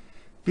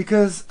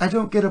 Because I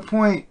don't get a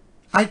point,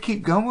 I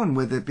keep going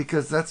with it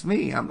because that's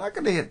me. I'm not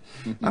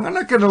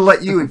gonna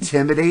let you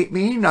intimidate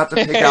me not to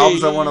pick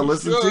albums I want to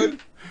listen to.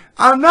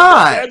 I'm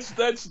not.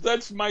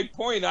 That's my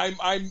point. I'm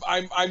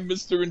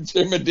Mr.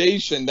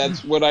 Intimidation.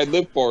 That's what I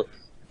live for.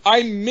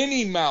 I'm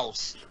Minnie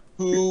Mouse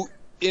who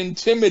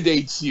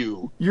intimidates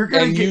you,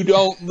 you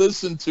don't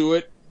listen to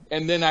it,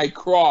 and then I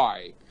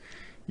cry.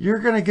 You're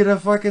gonna get a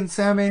fucking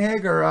Sammy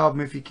Hagar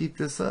album if you keep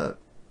this up.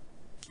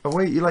 Oh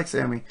wait, you like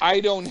Sammy? I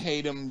don't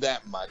hate him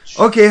that much.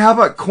 Okay, how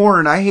about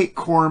Korn? I hate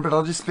Korn, but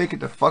I'll just pick it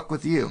to fuck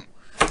with you.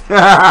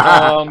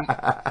 I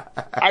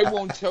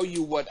won't tell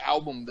you what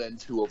album then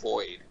to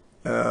avoid.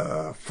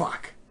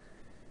 Fuck.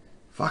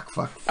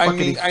 I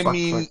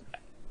mean.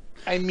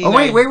 Oh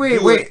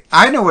wait!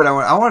 I know what I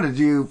want. I want to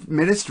do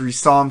Ministry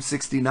Psalm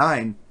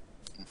 69.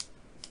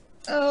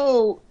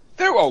 Oh,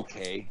 they're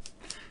okay.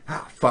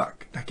 Ah,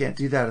 fuck! I can't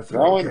do that if they're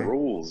Following okay.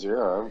 rules,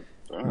 yeah.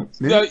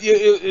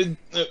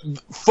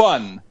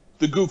 Fun.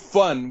 The group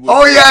Fun.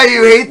 Oh yeah,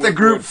 you hate the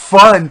group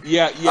Fun.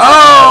 Yeah.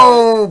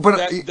 Oh, but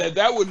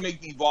that would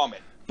make me vomit.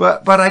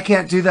 But I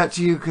can't do that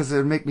to you because it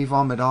would make me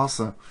vomit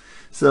also.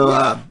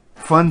 So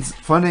fun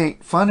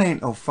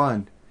ain't no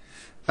fun.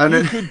 And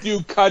you could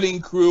do Cutting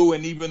Crew,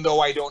 and even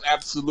though I don't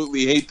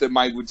absolutely hate them,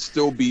 I would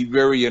still be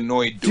very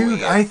annoyed doing it.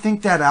 Dude, I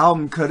think that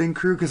album, Cutting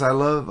Crew, because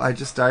I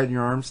Just Died in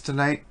Your Arms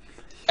Tonight.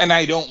 And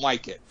I don't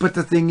like it. But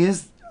the thing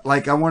is,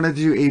 like, I wanted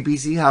to do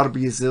ABC, How to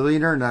Be a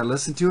Zillionaire, and I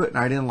listened to it, and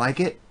I didn't like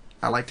it.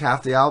 I liked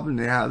half the album, and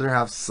the other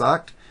half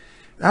sucked.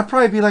 That'd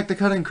probably be like the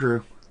Cutting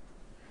Crew.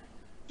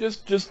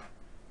 Just.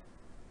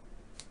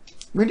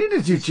 We need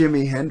to do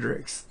Jimi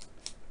Hendrix.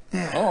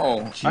 Yeah,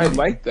 oh, I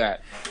like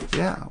that.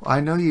 Yeah, I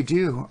know you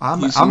do.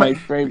 He's my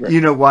favorite. You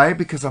know why?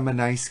 Because I'm a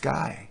nice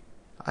guy.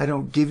 I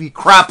don't give you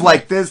crap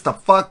like this to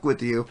fuck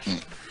with you.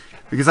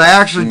 Because I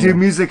actually do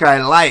music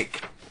I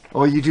like.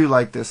 Oh, you do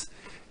like this.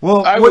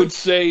 Well, I would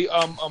say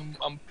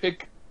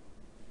pick.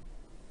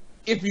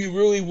 If you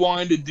really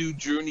wanted to do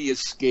Journey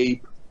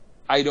Escape,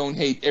 I don't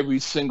hate every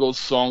single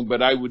song,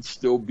 but I would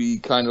still be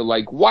kind of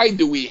like, why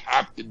do we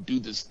have to do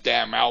this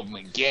damn album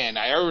again?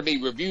 I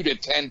already reviewed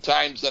it 10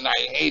 times and I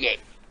hate it.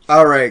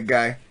 All right,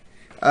 guy.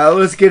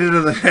 Let's get into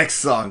the next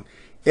song.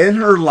 In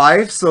Her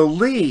Life. So,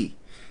 Lee,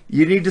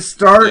 you need to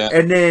start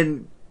and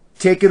then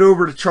take it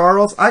over to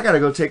Charles. I got to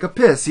go take a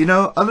piss. You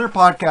know, other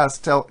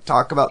podcasts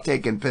talk about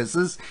taking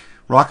pisses.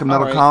 Rock and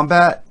Metal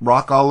Combat,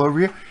 Rock All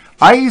Over You.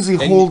 I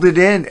usually hold it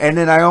in, and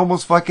then I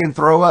almost fucking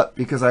throw up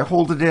because I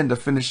hold it in to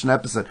finish an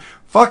episode.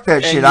 Fuck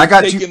that shit. I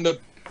got you.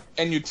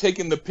 And you're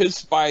taking the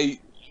piss by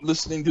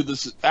listening to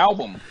this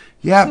album.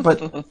 Yeah,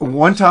 but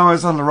one time I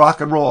was on the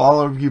Rock and Roll All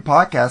Over You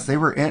podcast. They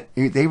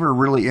were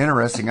really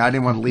interesting. I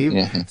didn't want to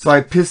leave, so I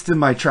pissed in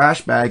my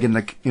trash bag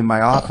in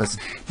my office.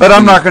 But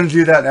I'm not going to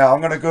do that now. I'm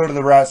going to go to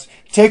the rest.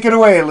 Take it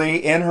away, Lee.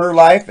 In Her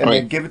Life, and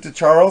then give it to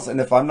Charles. And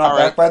if I'm not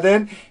back by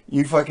then,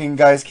 you fucking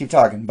guys keep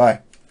talking.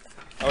 Bye.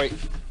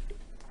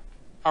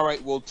 All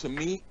right. Well, to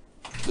me,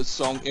 the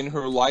song In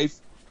Her Life,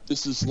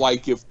 this is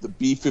like if the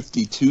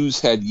B-52s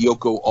had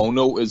Yoko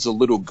Ono as a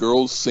little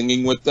girl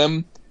singing with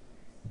them.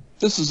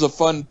 This is a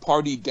fun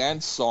party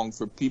dance song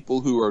for people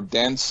who are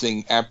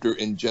dancing after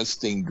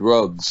ingesting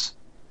drugs.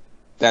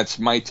 That's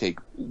my take.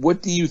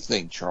 What do you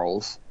think,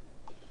 Charles?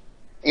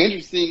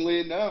 Interestingly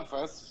enough,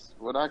 that's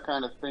what I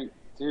kind of think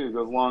too. It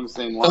goes along the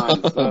same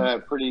lines.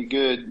 Have pretty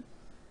good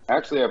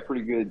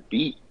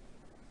beat.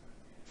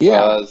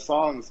 Yeah. The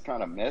song's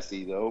kind of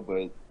messy though,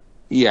 but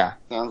yeah,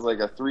 sounds like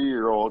a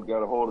 3-year-old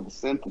got a hold of the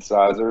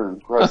synthesizer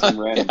and pressing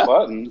random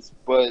buttons.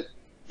 But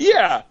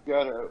yeah,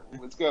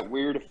 it's got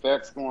weird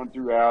effects going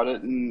throughout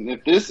it. And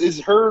if this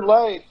is her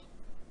life,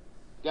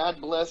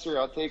 God bless her.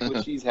 I'll take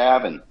what she's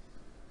having.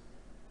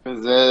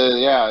 Because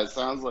it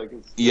sounds like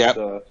it's just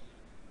a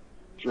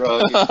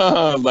drug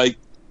like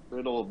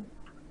riddled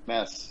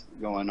mess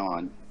going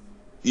on.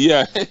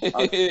 Yeah,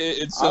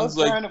 it sounds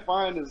like. I was trying to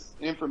find this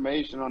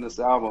information on this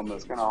album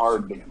that's kind of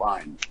hard to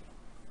find.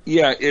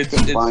 Yeah, it's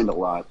find a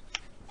lot.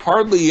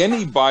 Hardly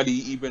anybody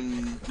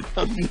even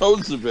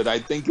knows of it. I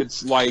think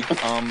it's like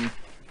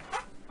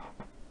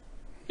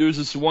there's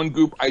this one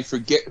group, I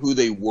forget who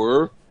they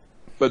were,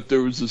 but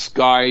there was this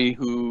guy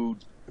who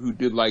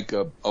did like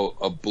a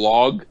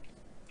blog,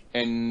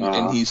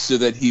 and he said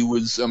that he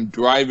was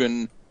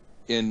driving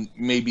in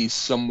maybe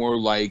somewhere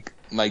like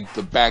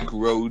the back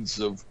roads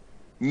of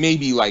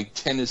maybe like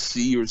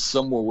Tennessee or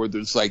somewhere where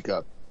there's like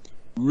a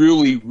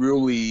really,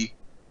 really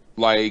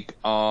like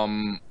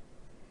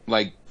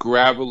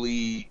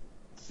gravelly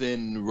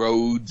thin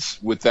roads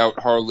without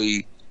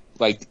hardly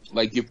like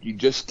if you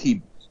just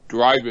keep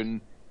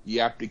driving,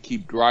 you have to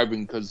keep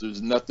driving because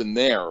there's nothing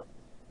there.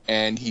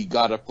 And he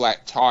got a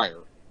flat tire.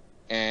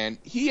 And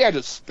he had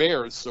a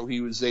spare, so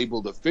he was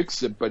able to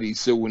fix it. But he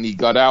said when he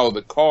got out of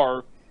the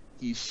car,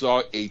 he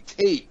saw a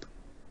tape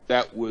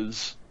that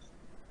was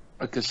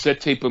a cassette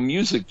tape of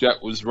music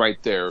that was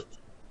right there.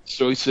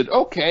 So he said,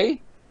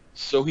 okay.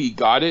 So he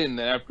got it, and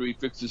then after he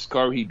fixed his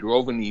car, he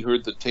drove and he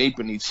heard the tape,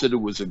 and he said it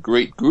was a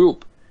great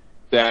group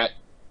that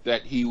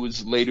he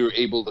was later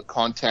able to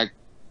contact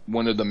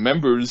one of the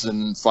members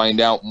and find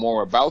out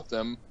more about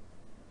them.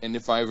 And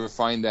if I ever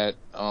find that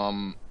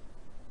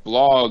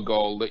blog,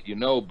 I'll let you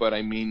know. But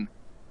I mean,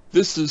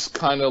 this is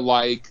kind of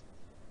like,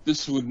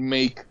 this would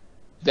make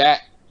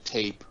that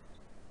tape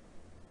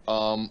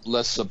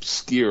less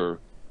obscure,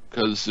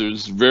 because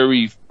there's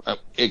very,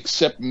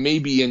 except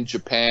maybe in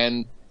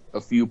Japan, a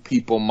few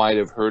people might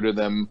have heard of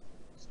them,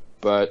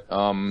 but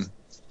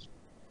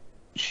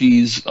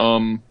she's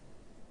not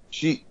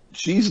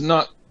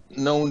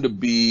known to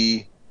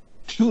be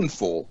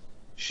tuneful.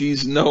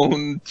 She's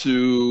known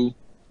to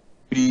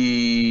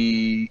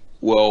be,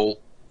 well,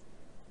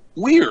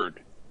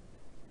 weird.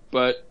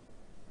 But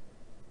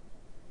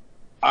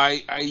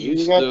I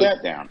used got to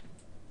that down.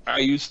 I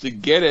used to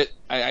get it.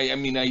 I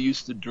mean, I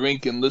used to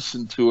drink and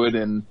listen to it,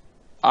 and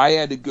I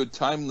had a good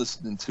time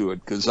listening to it,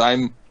 because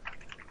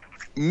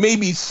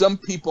maybe some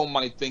people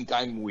might think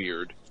I'm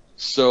weird.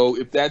 So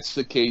if that's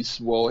the case,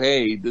 well,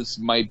 hey, this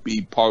might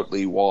be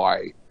partly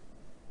why.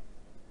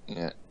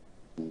 Yeah.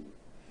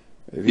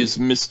 Is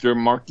Mr.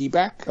 Markey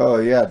back? Oh,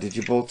 yeah. Did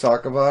you both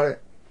talk about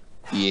it?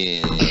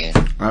 Yeah.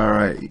 All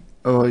right.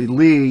 Oh,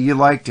 Lee, you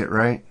liked it,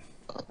 right?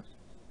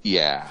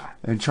 Yeah.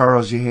 And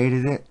Charles, you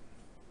hated it?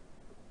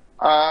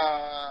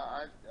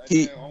 I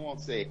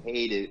won't say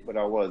hate it, but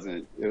I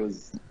wasn't. It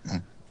was.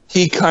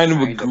 He kind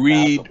of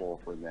agreed.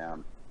 Passable for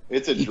them.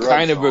 It's a. He drug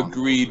kind of song,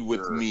 agreed for with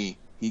sure. me.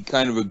 He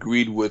kind of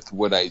agreed with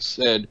what I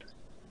said.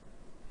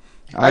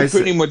 I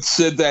pretty much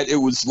said that it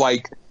was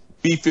like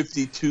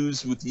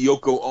B-52s with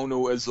Yoko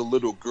Ono as a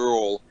little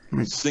girl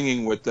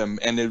singing with them,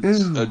 and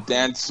it's a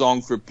dance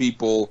song for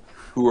people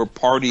who are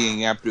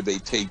partying after they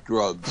take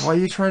drugs. Why are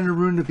you trying to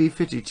ruin the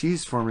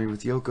B-52s for me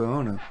with Yoko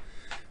Ono?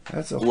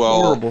 That's a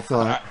horrible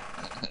thought.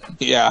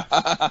 Yeah.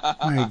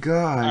 My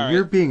God, All right.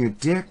 you're being a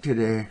dick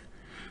today.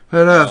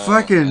 But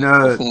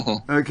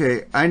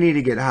okay, I need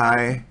to get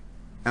high.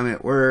 I'm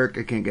at work,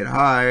 I can't get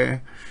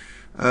high.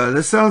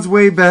 This sounds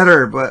way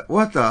better, but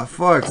what the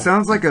fuck?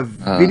 Sounds like a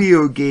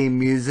video game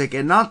music,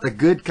 and not the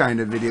good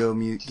kind of video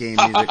game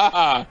music.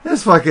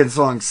 This fucking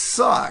song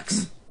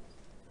sucks.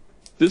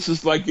 This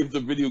is like if the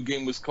video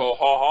game was called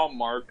Ha Ha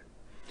Mark,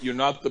 you're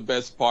not the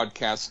best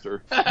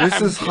podcaster.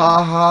 This is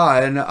Ha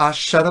Ha and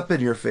Shut Up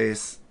in Your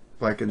Face.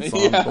 Fucking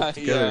song put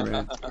together,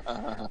 man.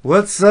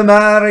 What's the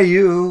matter,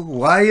 you?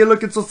 Why are you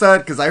looking so sad?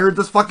 Because I heard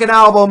this fucking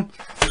album.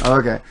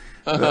 Okay.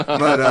 But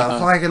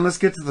fucking, let's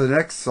get to the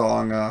next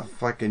song.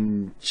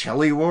 Fucking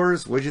Chelly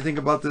Wars. What'd you think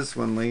about this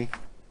one, Lee?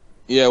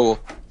 Yeah, well,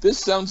 this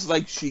sounds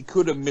like she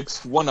could have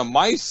mixed one of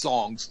my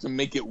songs to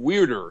make it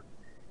weirder.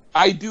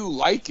 I do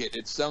like it.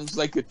 It sounds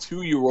like a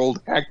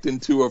 2-year-old hacked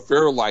into a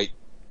Fairlight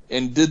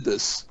and did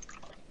this.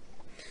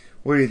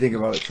 What do you think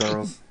about it,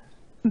 Charles?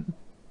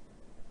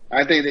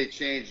 I think they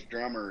changed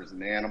drummers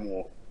and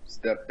Animal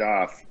stepped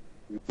off.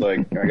 Like,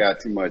 I got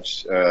too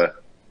much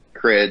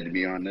cred to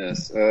be on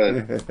this. We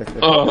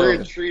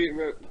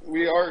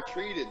are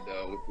treated,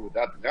 though.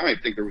 Without, I don't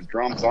even think there was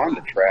drums on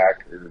the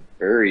track, or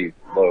very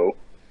low.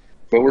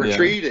 But we're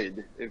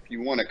treated, if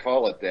you want to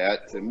call it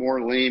that, to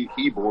more lame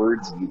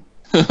keyboards and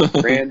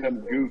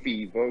random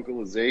goofy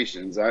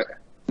vocalizations. I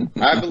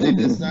believe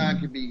this song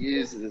could be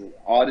used as an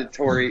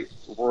auditory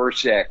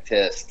Rorschach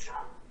test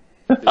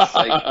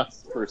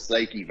for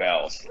psyche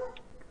valves.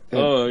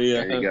 Oh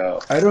yeah, there you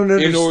go. I don't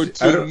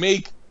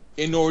understand.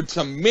 In order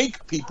to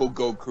make people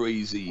go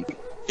crazy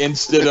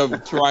instead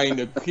of trying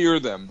to cure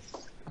them.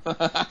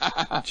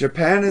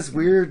 Japan is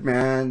weird,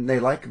 man. They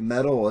like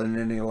metal and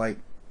then they like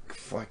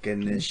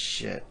fucking this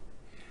shit.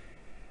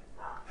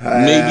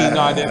 Maybe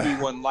not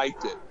everyone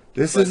liked it.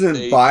 This isn't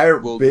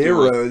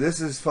Bayro. This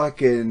is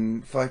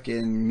fucking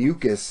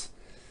mucus.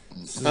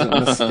 This isn't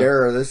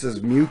mascara. This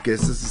is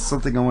mucus. This is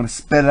something I want to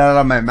spit out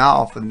of my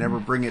mouth and never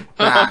bring it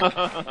back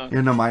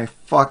into my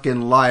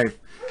fucking life.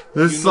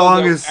 This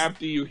song is.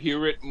 After you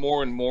hear it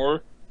more and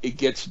more, it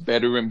gets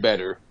better and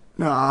better.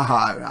 No,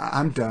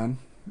 I'm done.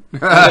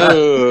 I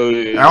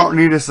don't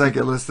need a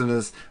second listen to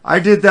this. I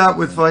did that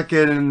with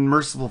fucking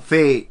Merciful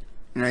Fate,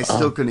 and I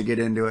still couldn't get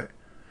into it.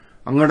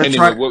 I'm gonna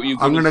try.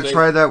 I'm gonna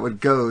try that with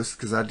Ghost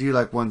because I do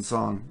like one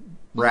song,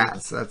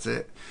 Rats. That's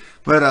it.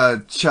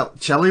 But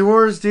Chelly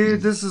Wars,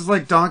 dude, this is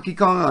like Donkey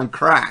Kong on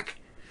crack.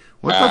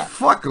 What the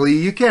fuck,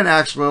 Lee? You can't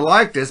actually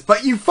like this,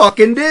 but you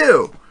fucking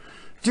do,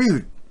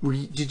 dude.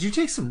 Did you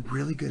take some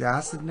really good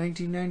acid in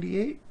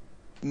 1998?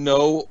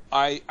 No,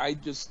 I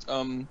just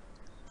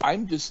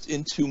I'm just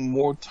into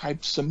more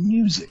types of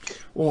music.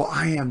 Well,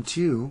 I am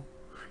too.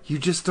 You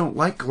just don't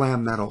like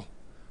glam metal.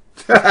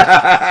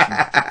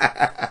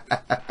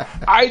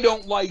 I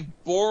don't like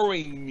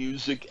boring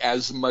music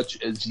as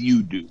much as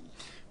you do.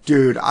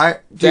 Dude,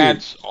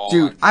 That's all.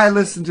 Dude, I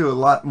listen to a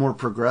lot more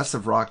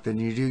progressive rock than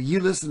you do. You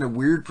listen to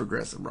weird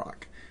progressive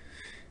rock.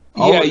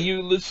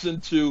 You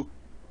listen to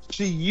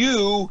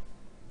you,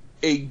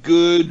 a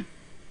good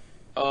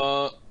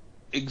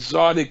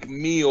exotic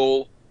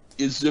meal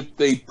is if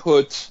they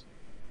put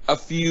a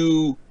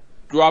few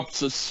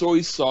drops of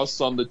soy sauce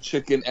on the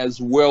chicken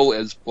as well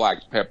as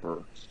black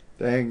pepper.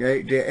 Dang,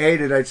 hey,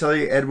 did I tell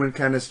you Edwin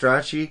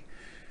Canestracci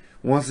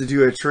wants to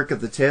do a trick of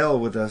the tail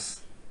with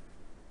us?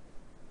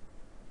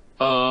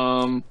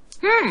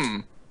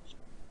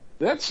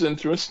 That's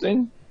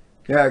interesting.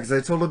 Yeah, because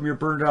I told him you're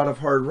burned out of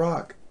hard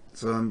rock.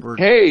 So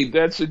Hey,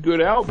 that's a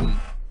good album.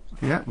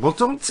 Yeah, well,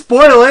 don't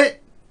spoil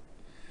it.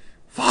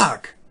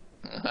 Fuck.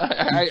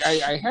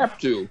 I have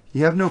to.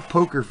 You have no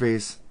poker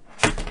face.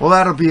 Well,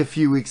 that'll be a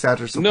few weeks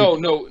after. No.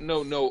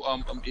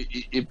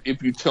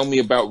 If you tell me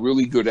about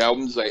really good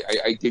albums,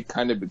 I get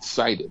kind of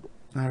excited.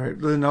 All right,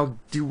 then we'll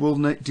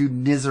do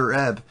Nizar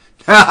Ebb.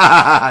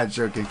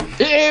 Joking.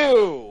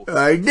 Ew!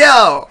 I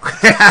know.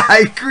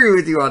 I agree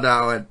with you on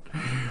that one.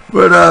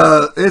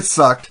 But it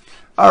sucked.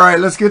 All right,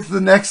 let's get to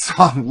the next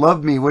song.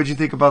 Love Me. What'd you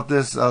think about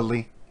this,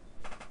 Lee?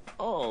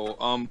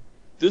 Oh,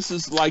 this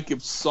is like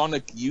if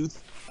Sonic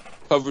Youth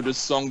covered a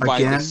song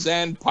by the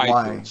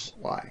Sandpipers.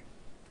 Why?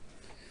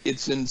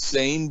 It's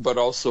insane, but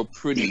also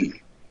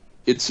pretty.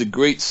 It's a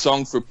great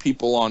song for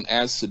people on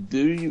acid.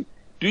 Do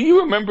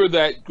you remember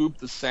that group,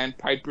 the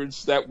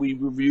Sandpipers, that we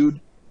reviewed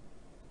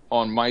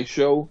on my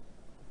show?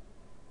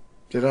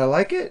 Did I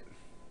like it?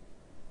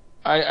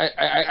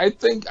 I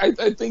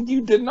think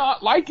you did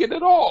not like it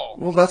at all.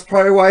 Well, that's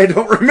probably why I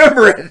don't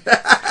remember it.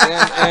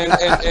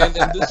 and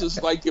this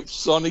is like if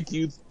Sonic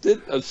Youth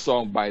did a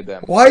song by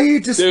them. Why are you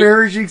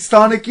disparaging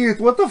Sonic Youth?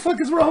 What the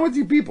fuck is wrong with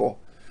you people?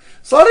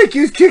 Sonic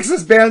Youth kicks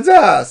this band's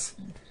ass.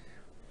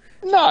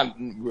 Not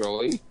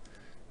really.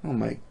 Oh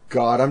my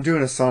god, I'm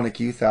doing a Sonic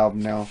Youth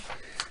album now.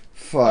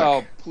 Fuck.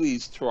 Oh,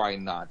 please try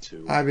not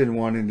to. I've been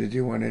wanting to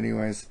do one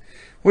anyways.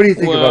 What do you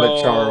think about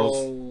it, Charles?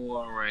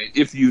 All right.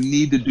 If you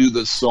need to do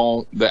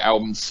the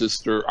album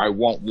Sister, I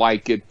won't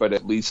like it, but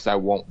at least I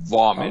won't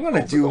vomit. I'm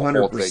gonna do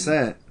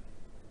 100%.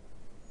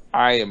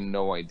 I have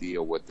no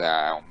idea what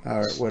that album is. All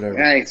right,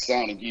 whatever. I think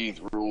Sonic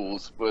Youth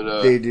rules,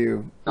 but they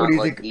do. What do you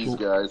like think? These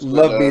guys,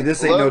 Love Me.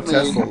 This ain't no Love Me.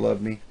 Tesla.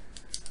 Love Me.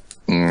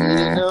 You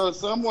know,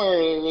 somewhere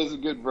there was a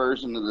good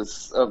version of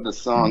the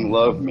song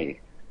 "Love Me."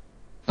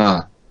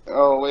 Huh.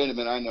 Oh, wait a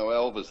minute! I know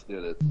Elvis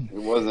did it.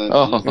 It wasn't.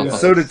 Oh. And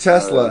so did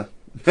Tesla.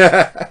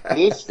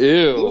 This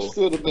Ew.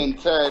 should have been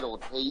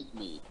titled "Hate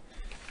Me."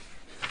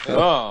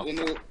 Oh.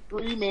 In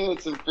 3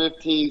 minutes and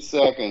 15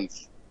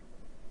 seconds,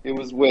 it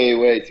was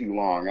way too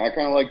long. I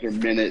kind of like their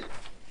minute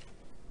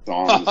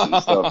songs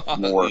and stuff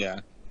more.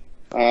 Yeah.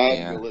 I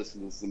have to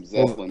listen to some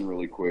Zeppelin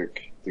really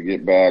quick to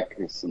get back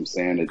some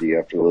sanity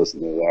after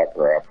listening to that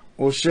crap.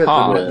 Well, shit,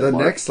 Huh. the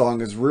next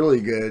song is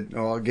really good.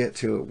 Oh, I'll get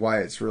to it, why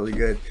it's really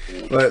good.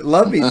 But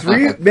Love Me,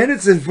 3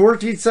 minutes and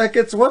 14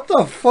 seconds. What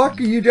the fuck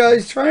are you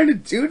guys trying to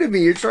do to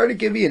me? You're trying to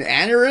give me an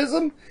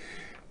aneurysm?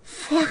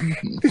 Fuck,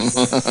 this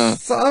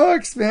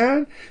sucks,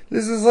 man.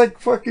 This is like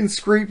fucking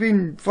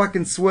scraping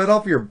fucking sweat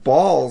off your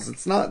balls.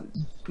 It's not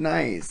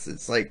nice.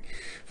 It's like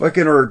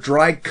fucking or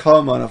dry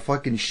cum on a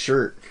fucking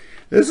shirt.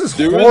 This is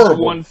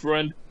horrible.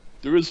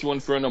 There is one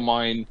friend of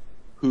mine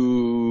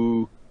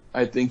who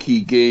I think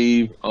he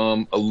gave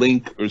a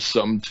link or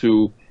something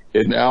to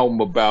an album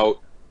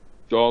about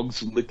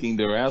dogs licking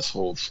their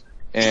assholes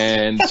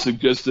and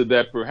suggested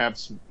that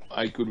perhaps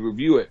I could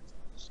review it.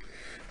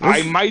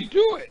 I might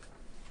do it.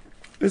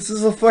 This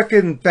is a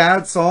fucking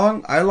bad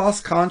song. I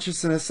lost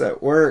consciousness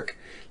at work.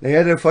 They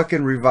had to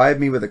fucking revive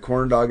me with a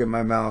corn dog in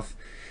my mouth.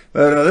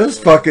 But this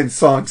fucking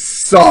song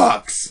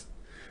sucks.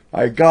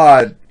 My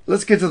God.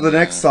 Let's get to the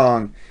next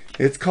song.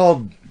 It's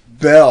called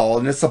Belle,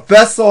 and it's the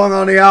best song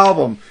on the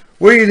album.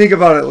 What do you think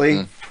about it,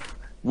 Lee?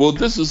 Well,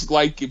 this is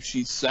like if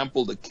she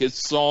sampled a Kiss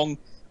song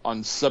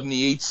on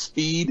 78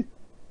 speed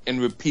and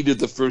repeated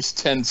the first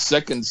 10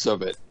 seconds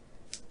of it.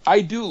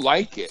 I do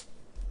like it.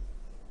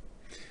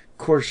 Of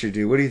course you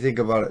do. What do you think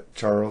about it,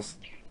 Charles?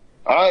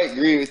 I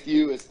agree with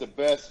you. It's the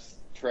best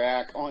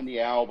track on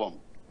the album.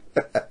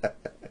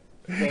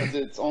 Because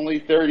it's only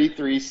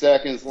 33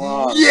 seconds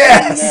long.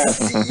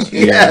 Yes!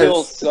 It Yes!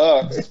 still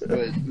sucks,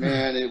 but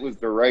man, it was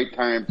the right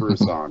time for a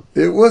song.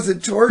 It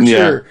wasn't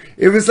torture.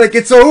 It was like,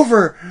 it's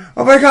over.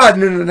 Oh my God.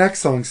 And then the next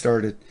song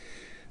started.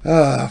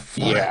 Ah,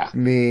 fuck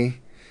me.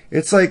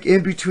 It's like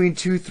in between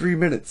 2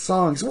 3-minute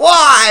songs.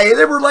 Why?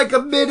 They were like a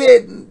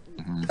minute and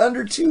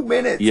under 2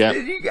 minutes. Yeah.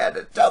 And you got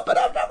to dump it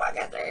up to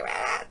fucking 3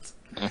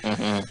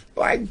 minutes.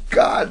 My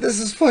God,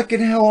 this is fucking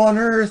hell on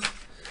earth.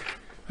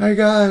 My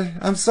God,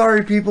 I'm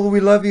sorry, people. We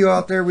love you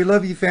out there. We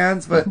love you,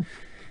 fans. But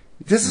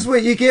this is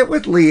what you get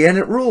with Lee, and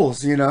it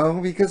rules, you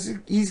know, because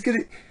he's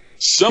gonna.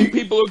 Some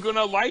people are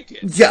gonna like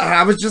it. Yeah,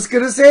 I was just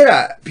gonna say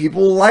that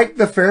people like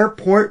the fair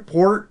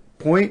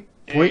whatever.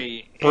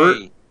 Hey.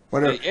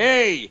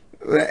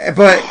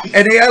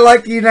 And I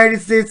like the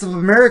United States of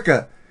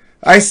America.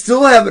 I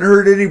still haven't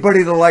heard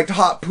anybody that liked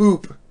hot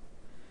poop.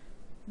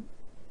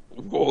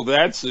 Well,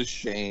 that's a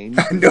shame.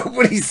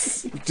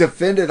 Nobody's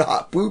defended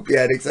hot poop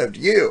yet except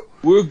you.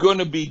 We're going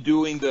to be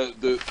doing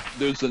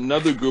there's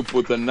another group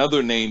with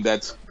another name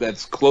that's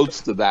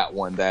close to that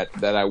one that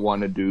I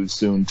want to do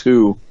soon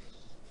too.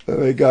 Oh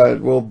my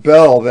god. Well,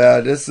 Belle,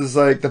 man, this is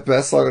like the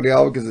best song on the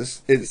album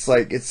because it's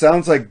like, it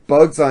sounds like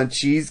bugs on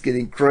cheese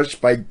getting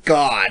crushed by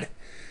God.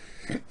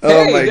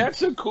 Hey,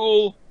 that's a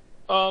cool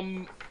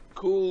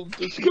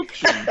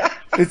description.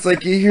 It's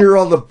like you hear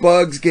all the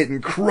bugs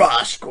getting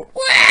crushed. Go,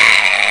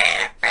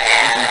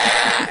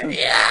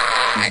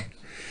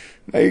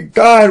 my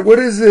God, what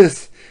is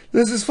this?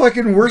 This is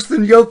fucking worse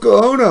than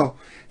Yoko Ono.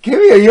 Give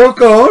me a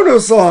Yoko Ono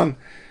song.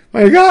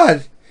 My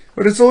God.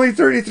 But it's only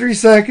 33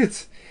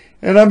 seconds.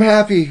 And I'm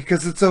happy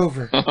because it's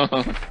over.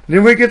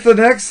 Then we get to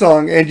the next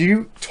song, and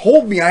you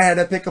told me I had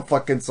to pick a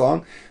fucking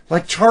song.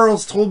 Like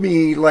Charles told me,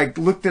 he like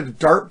looked at a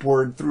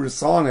dartboard and threw a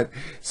song at.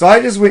 So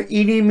I just went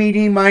eeny,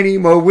 meeny, miny,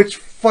 mo. Which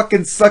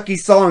fucking sucky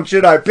song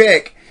should I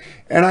pick?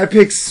 And I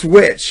picked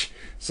Switch.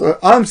 So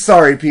I'm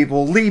sorry,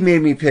 people. Lee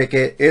made me pick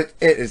it.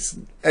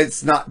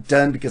 It's not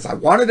done because I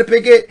wanted to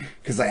pick it,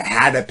 because I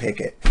had to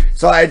pick it.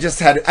 So I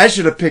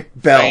should have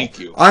picked Belle. Thank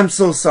you. I'm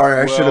so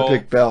sorry. I should have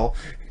picked Belle.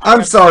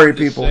 I'm sorry,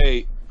 people.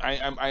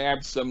 I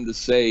have something to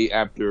say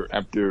after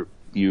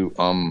you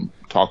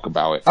talk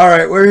about it. All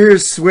right, we're here.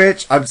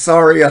 Switch. I'm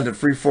sorry on the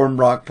Freeform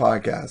Rock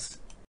Podcast.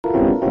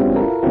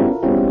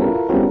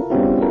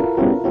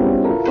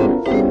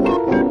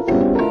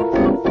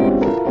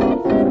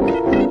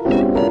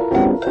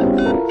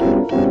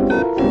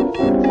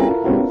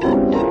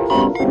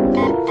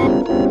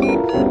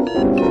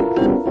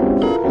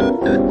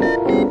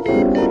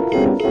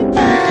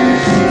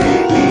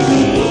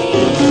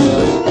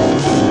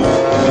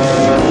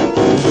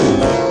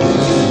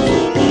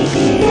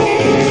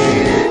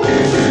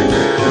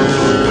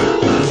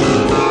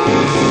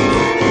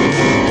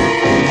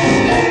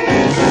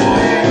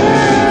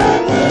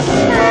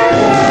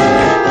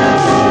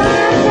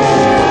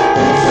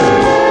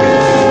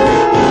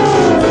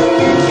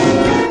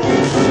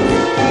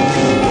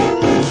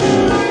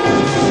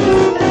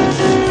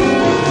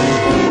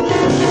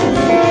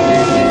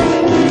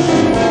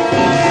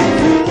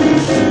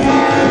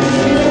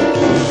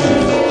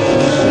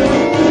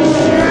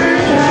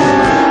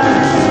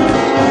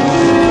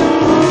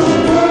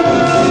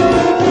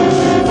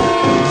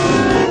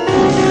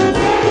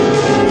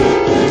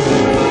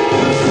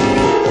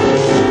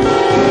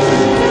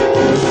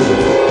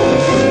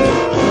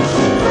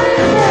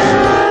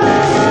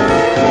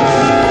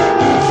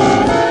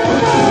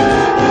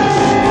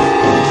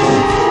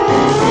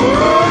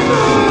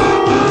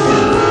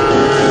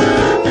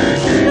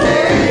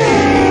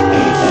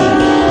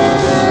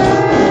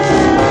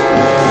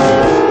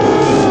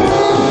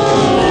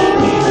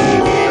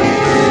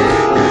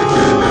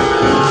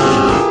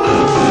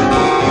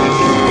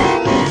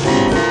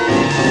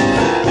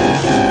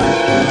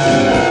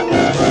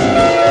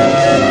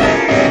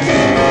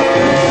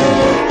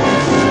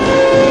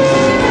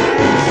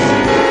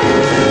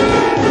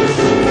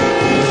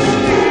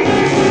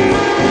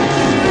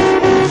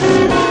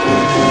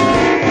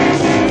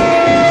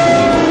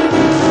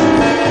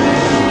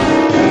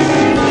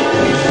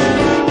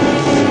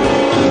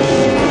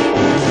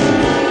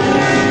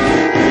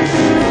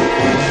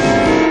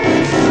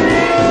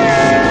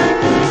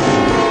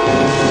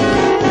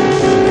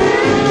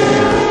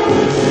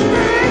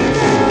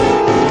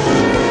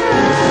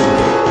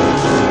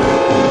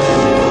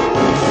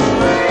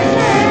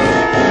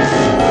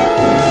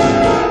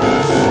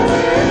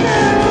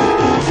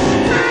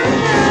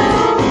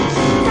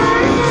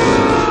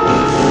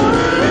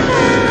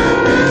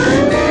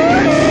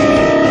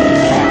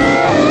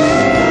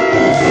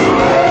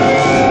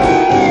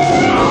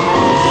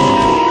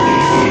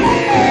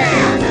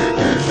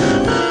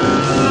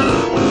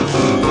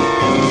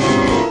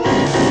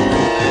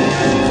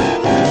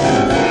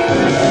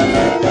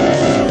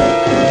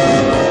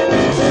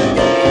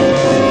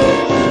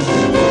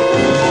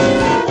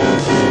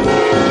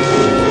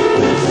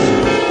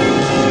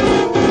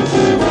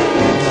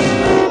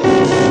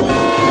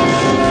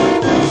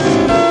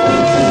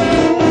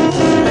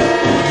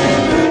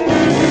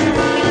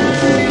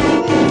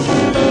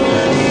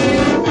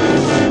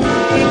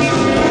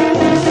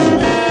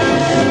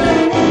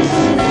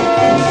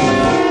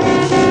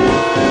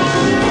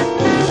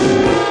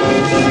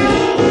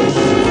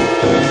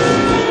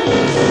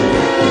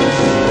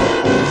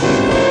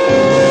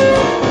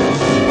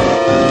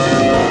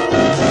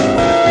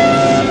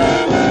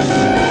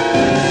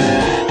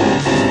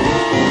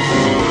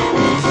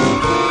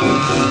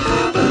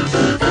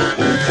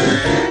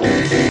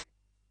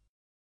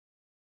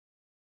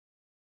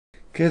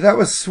 Okay, that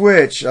was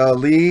Switch.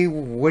 Lee,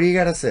 what do you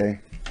got to say?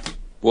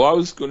 Well, I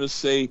was going to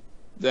say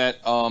that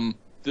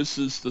this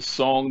is the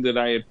song that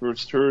I had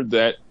first heard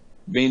that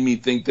made me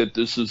think that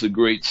this is a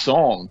great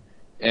song.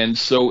 And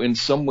so in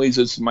some ways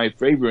it's my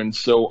favorite. And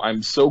so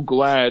I'm so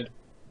glad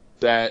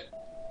that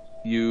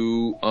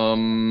you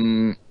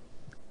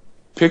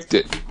picked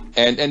it.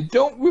 And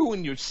don't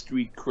ruin your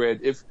street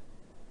cred.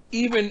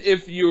 Even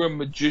if you're a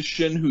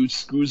magician who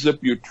screws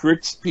up your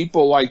tricks,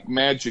 people like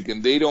magic,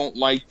 and they don't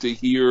like to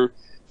hear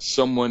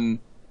someone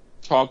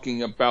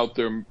talking about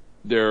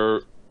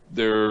their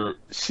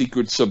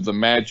secrets of the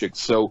magic.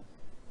 So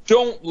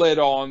don't let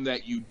on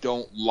that you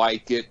don't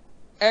like it.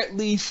 At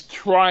least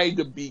try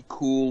to be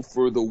cool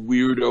for the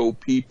weirdo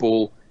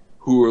people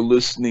who are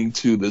listening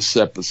to this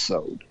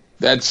episode.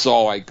 That's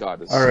all I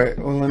gotta say. All right,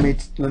 well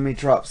let me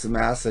drop some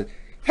acid.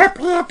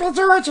 Happy, happy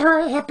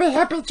Georgia, happy,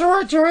 happy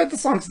Georgia. The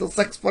song still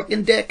sucks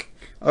fucking dick.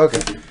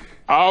 Okay.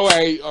 All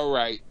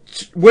right.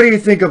 What do you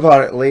think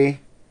about it, Lee?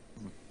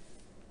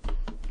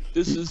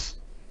 This is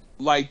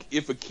like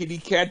if a kitty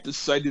cat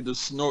decided to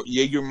snort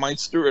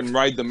Jägermeister and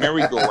ride the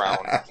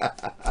merry-go-round.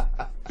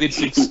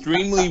 It's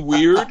extremely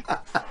weird,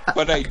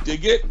 but I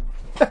dig it.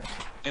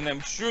 And I'm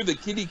sure the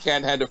kitty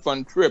cat had a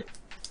fun trip.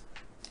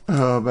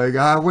 Oh my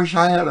God, I wish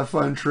I had a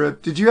fun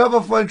trip. Did you have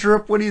a fun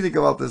trip? What do you think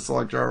about this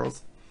song,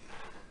 Charles?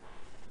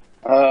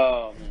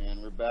 Oh man,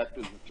 we're back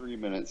to the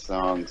 3-minute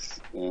songs,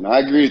 and I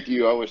agree with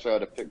you. I wish I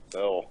had picked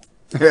Bell.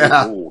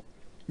 Yeah, Cool.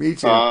 Me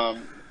too.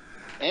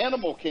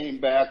 Animal came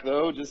back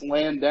though, just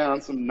laying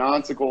down some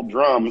nonsensical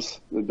drums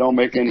that don't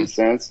make any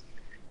sense.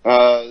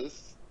 I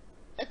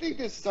think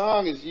this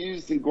song is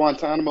used in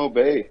Guantanamo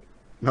Bay.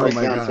 Oh Break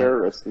my down God.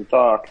 terrorists and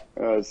talk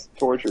as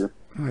torture.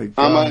 Oh my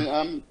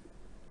God.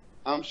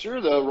 I'm sure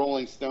the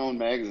Rolling Stone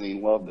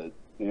magazine loved it,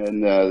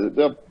 and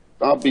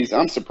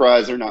I'm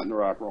surprised they're not in the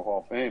Rock and Roll Hall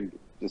of Fame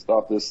just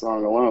off this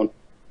song alone.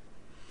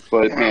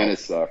 But man, it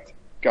sucked.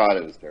 God,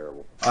 it was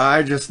terrible.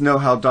 I just know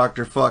how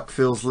Dr. Fuck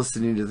feels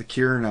listening to The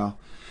Cure now.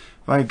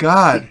 My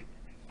God,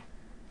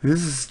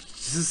 this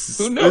is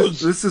Who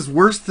knows? This is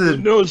worse Who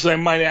than. knows? I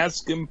might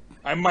ask him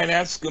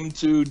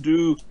to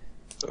do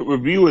a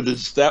review of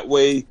this. That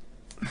way.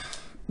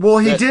 Well,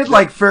 he did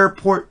like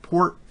Fairport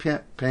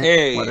Pant,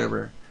 Hey.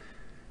 whatever.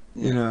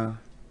 You know,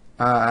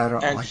 I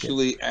don't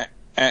Actually, like it.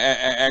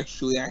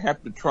 Actually, I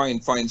have to try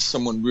and find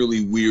someone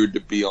really weird to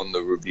be on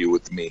the review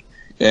with me,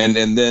 and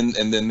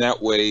then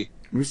that way.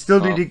 We still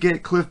need to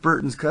get Cliff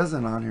Burton's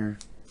cousin on here.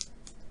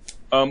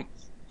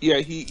 Yeah,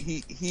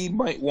 he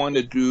might want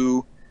to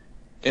do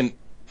an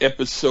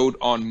episode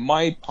on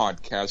my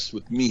podcast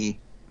with me.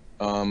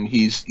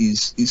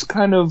 He's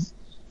kind of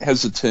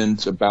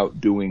hesitant about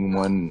doing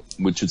one,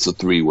 which is a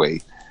 3-way.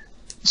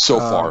 So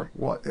far.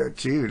 What,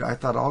 dude? I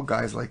thought all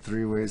guys like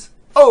 3-ways.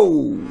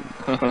 Oh,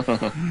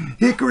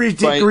 hickory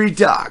dickory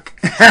dock.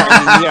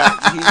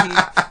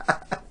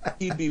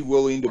 He'd be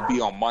willing to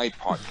be on my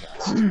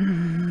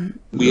podcast.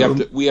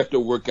 We have to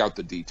work out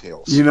the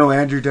details. You know,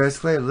 Andrew Dice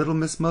Clay, little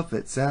Miss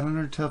Muffet sat on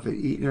her tuffet,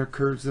 eating her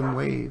curves and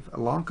wave.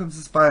 Along comes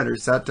the spider,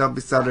 sat down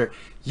beside her.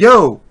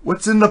 Yo,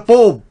 what's in the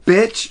bowl,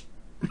 bitch?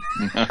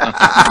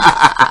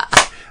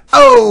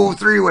 Oh,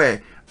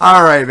 3-way.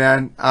 All right,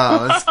 man.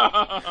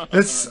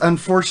 Let's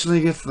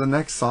unfortunately get to the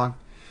next song.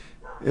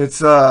 It's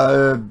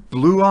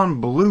Blue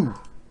on Blue.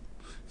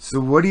 So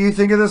what do you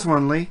think of this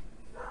one, Lee?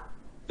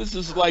 This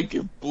is like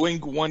if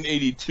Blink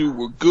 182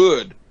 were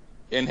good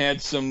and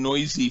had some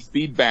noisy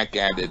feedback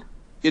added.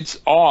 It's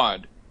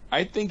odd.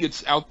 I think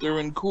it's out there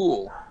and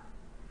cool.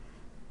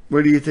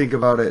 What do you think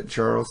about it,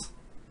 Charles?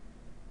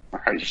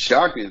 Are you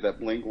shocked me at that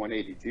Blink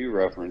 182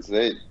 reference?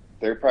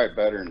 They're probably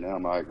better than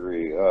them. I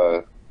agree.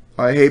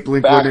 I hate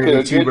Blink Back to a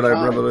 182, good but I'd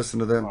time. rather listen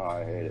to them. Oh,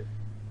 I hate it.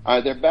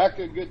 They're back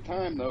to a good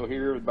time though.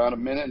 Here, about a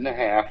minute and a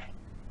half.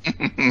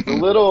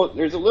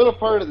 There's a little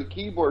part of the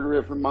keyboard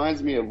riff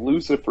reminds me of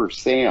Lucifer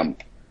Sam.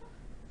 I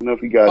don't know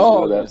if you guys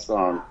know that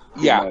song.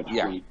 Yeah.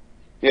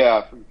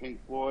 From Pink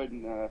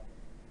Floyd,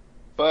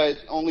 but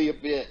only a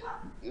bit,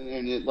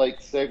 and it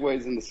like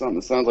segues into something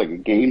that sounds like a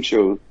game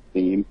show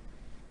theme.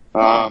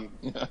 I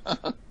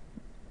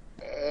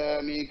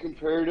mean,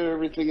 compared to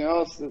everything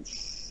else,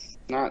 it's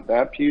not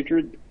that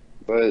putrid.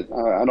 But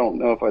I don't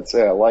know if I'd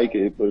say I like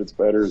it, but it's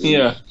better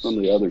than some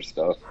of the other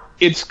stuff.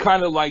 It's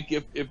kind of like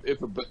if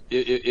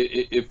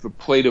a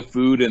plate of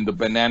food and the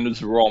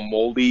bananas were all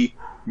moldy,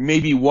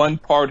 maybe one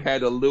part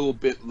had a little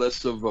bit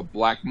less of a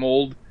black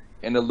mold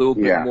and a little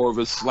bit more of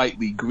a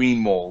slightly green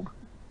mold,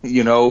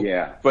 you know?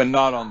 Yeah. But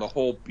not on the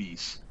whole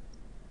piece.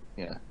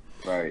 Yeah.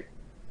 Right.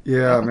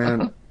 Yeah,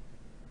 man.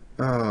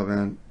 Oh,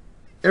 man.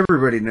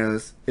 Everybody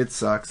knows it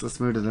sucks. Let's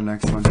move to the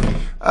next one.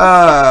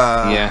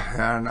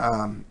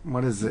 And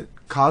what is it?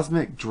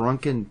 Cosmic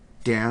Drunken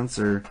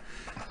Dancer,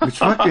 which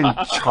fucking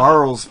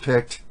Charles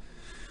picked.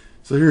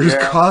 So here's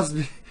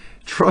Cosmic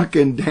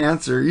Drunken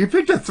Dancer. You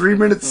picked a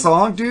 3-minute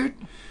song, dude?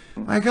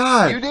 My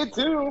God. You did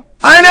too.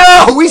 I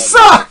know! We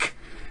suck!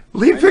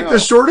 Lee picked the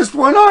shortest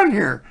one on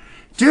here.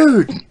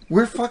 Dude,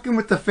 we're fucking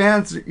with the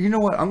fans. You know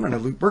what?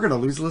 We're gonna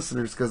lose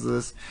listeners because of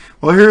this.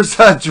 Well, here's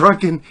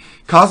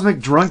Cosmic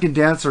Drunken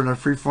Dancer on a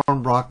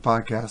Freeform Rock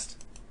podcast.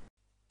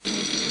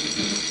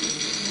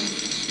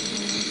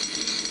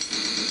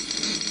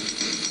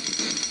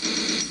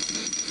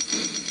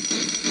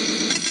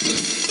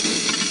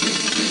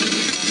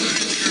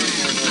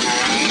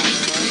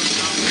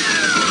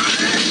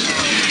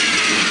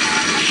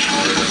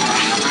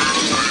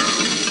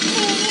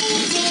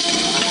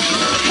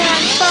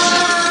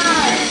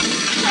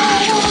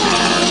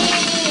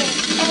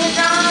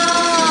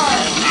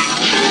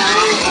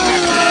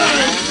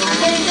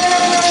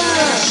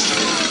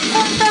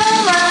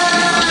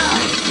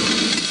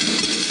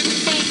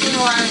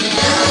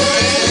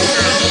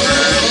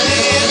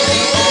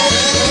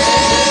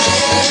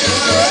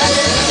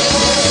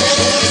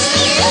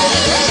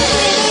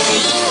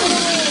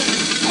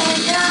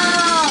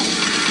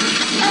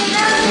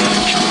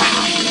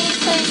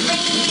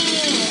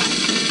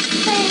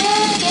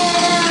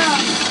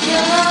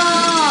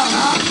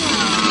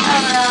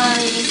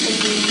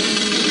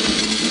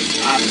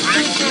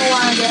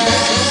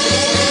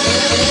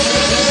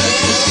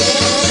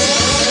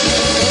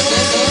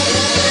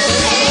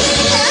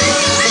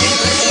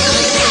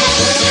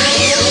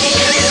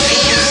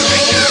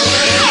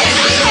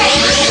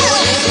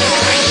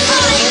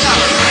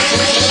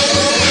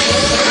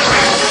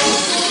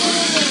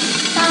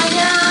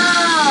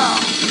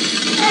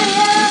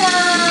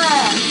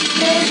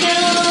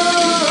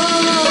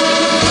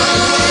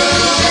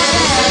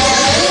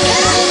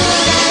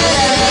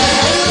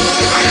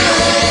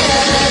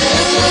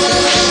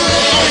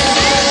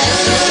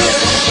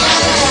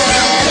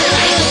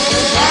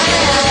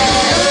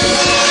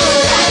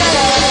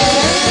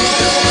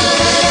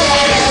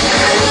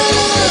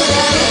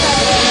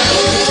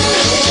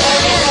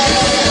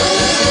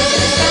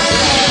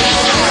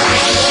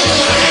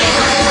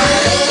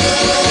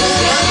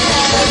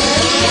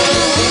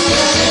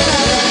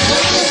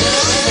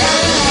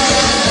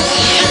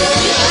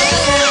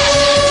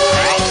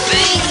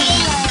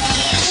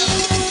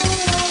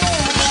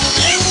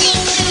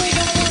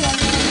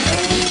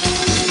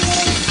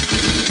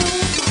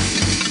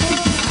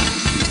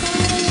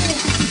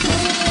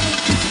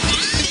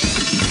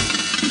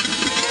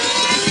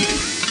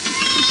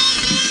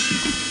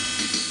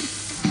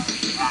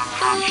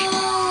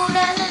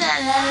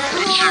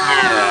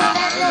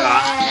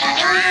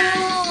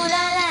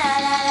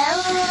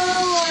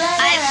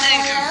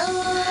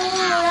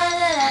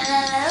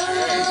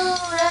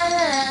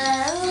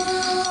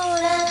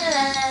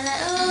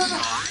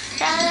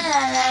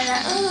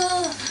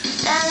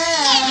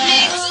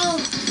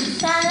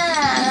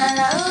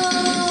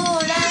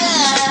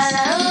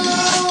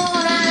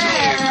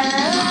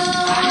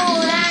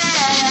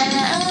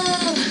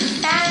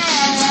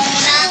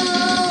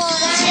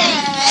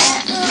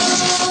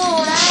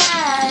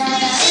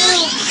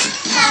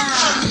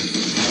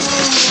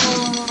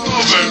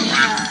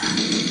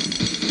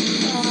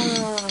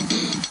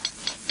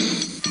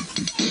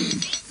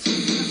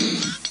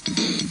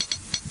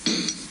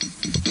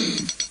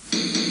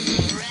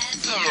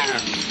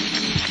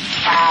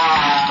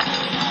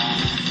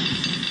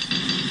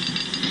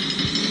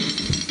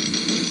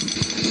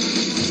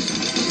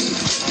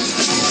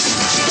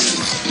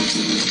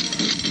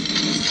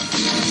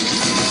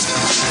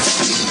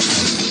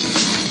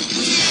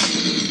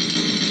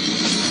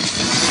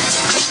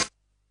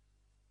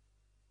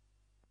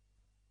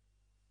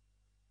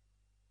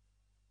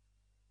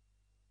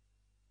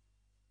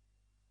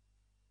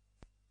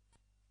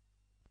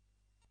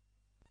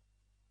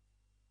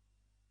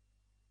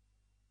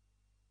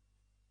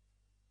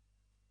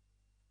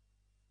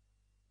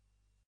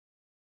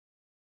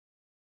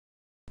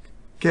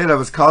 Okay, that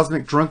was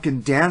Cosmic Drunken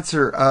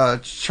Dancer.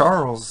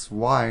 Charles,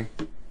 why?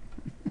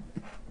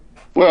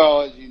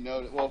 Well, as you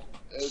know,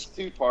 it's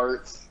two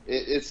parts.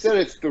 It said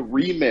it's the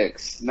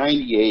remix,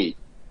 98.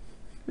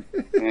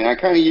 And I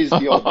kind of used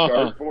the old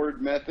dartboard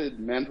method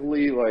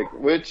mentally, like,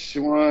 which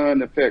one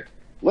to pick?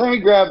 Let me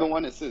grab the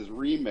one that says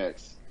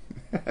remix.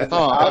 It's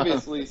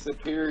obviously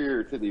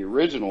superior to the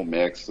original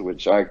mix,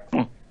 which I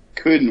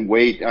couldn't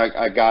wait.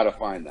 I gotta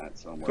find that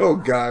somewhere. Oh,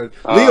 God.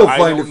 Lee will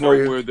find it for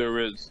you. I don't know where there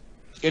is.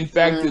 In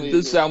fact,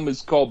 this album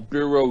is called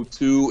Bureau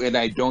 2, and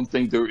I don't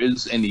think there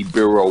is any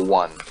Bureau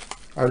 1.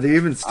 Are they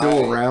even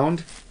still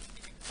around?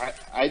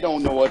 I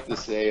don't know what to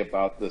say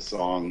about the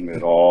song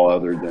at all,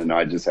 other than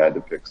I just had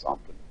to pick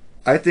something.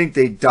 I think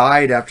they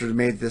died after they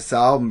made this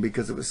album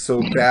because it was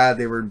so bad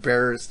they were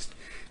embarrassed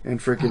and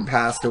freaking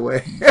passed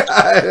away.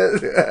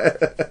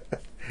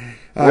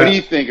 What do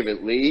you think of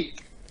it, Lee?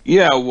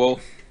 Yeah, well,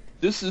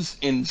 this is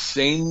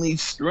insanely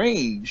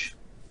strange.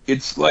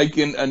 It's like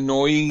an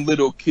annoying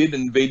little kid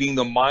invading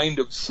the mind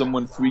of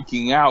someone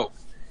freaking out.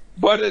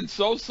 But it's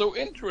also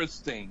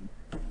interesting.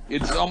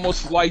 It's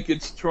almost like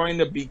it's trying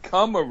to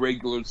become a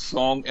regular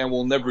song and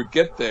will never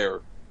get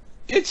there.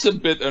 It's a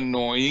bit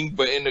annoying,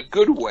 but in a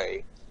good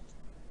way.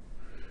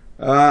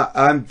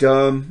 I'm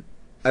dumb.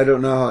 I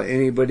don't know how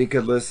anybody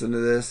could listen to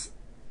this.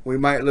 We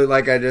might lose,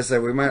 like I just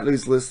said, we might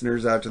lose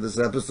listeners after this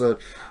episode.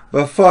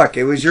 But fuck,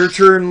 it was your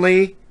turn,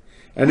 Lee.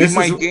 And we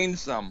might gain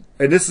some.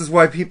 And this is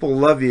why people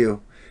love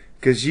you.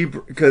 Because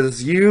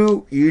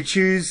you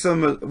choose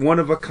some one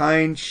of a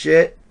kind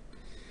shit.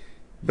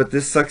 But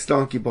this sucks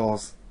donkey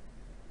balls.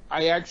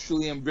 I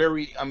actually am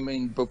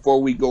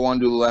before we go on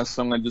to the last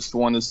song, I just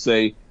want to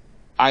say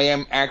I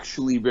am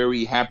actually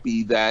very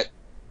happy that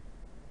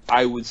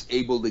I was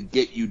able to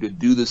get you to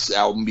do this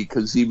album,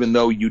 because even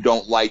though you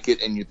don't like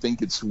it and you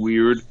think it's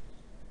weird,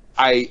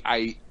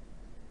 I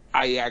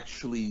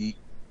actually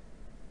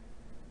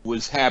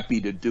was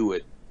happy to do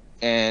it.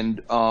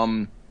 And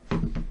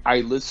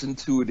I listened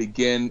to it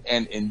again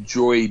and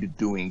enjoyed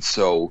doing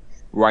so,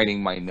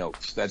 writing my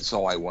notes. That's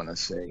all I want to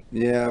say.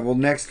 Yeah, well,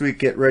 next week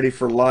get ready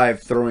for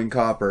live Throwing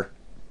Copper.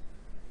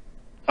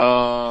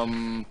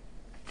 Yeah.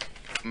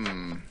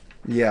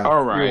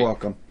 All right. You're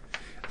welcome.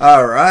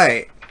 All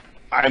right.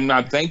 I'm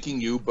not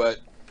thanking you, but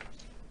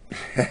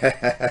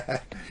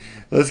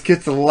let's get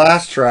to the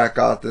last track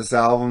off this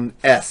album,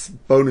 S,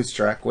 bonus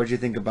track. What'd you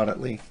think about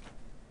it, Lee?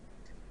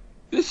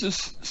 This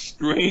is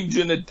strange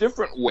in a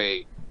different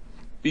way,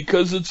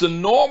 because it's a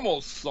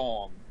normal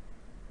song,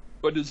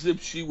 but as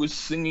if she was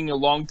singing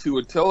along to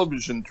a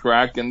television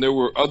track and there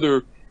were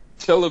other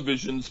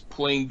televisions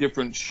playing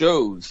different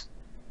shows.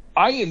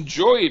 I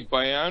enjoy it, but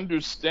I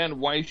understand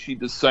why she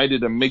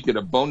decided to make it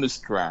a bonus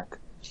track.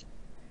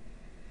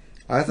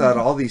 I thought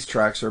all these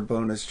tracks are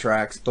bonus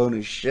tracks,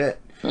 bonus shit.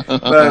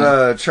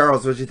 But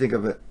Charles, what'd you think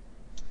of it?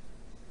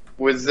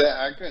 Was that,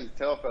 I couldn't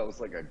tell if that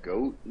was like a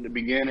goat in the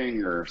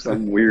beginning or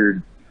some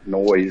weird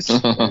noise.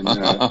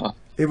 And,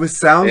 it was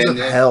sounds of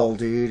hell,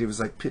 dude. It was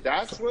like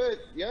that's what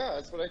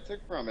I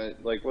took from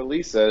it. Like what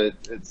Lee said,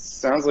 it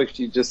sounds like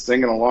she's just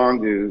singing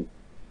along to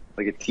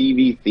like a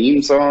TV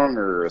theme song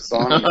or a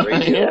song on the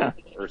radio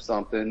or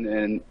something,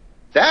 and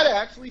that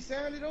actually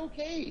sounded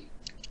okay.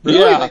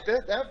 Really, like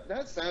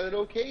that sounded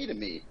okay to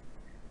me.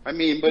 I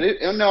mean, but it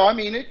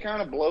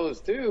kind of blows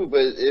too.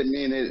 But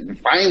it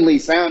finally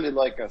sounded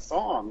like a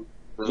song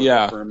for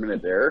a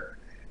minute there,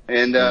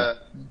 and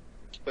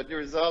but there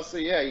was also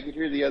you could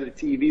hear the other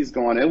TVs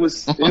going. It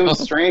was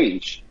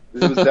strange.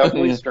 It was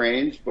definitely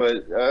strange,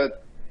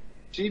 but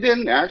she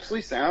didn't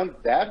actually sound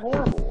that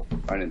horrible.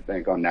 I didn't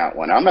think on that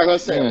one. I'm not gonna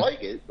say I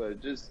like it, but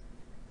it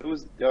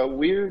was a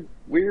weird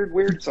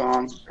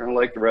song, kind of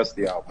like the rest of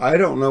the album. I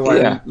don't know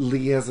why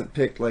Lee hasn't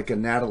picked like a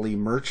Natalie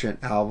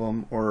Merchant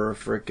album or a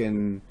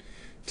frickin'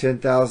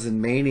 10,000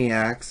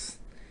 Maniacs.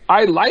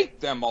 I like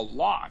them a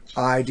lot.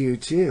 I do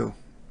too.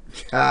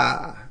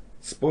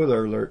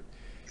 Spoiler alert.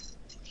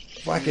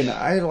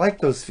 I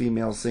like those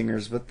female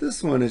singers, but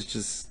this one is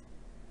just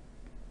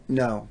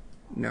no.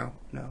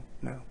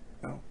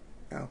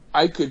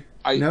 I could.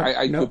 No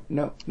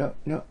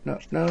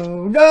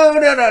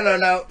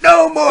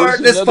more.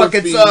 This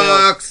fucking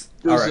sucks.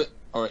 All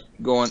right.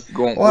 Go on.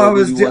 Well,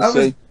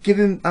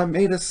 I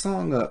made a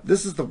song up.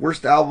 This is the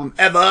worst album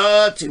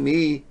ever to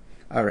me.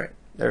 All right,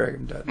 there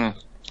I'm done.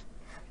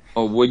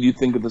 Oh, what do you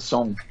think of the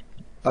song?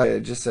 I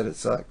just said it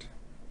sucked.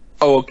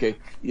 Oh, okay.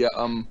 Yeah.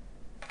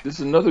 This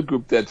is another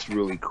group that's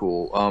really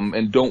cool.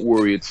 And don't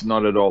worry, it's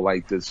not at all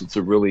like this. It's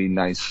a really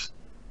nice,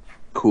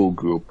 cool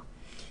group.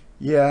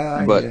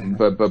 Yeah, but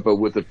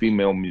with a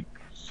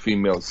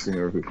female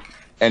singer,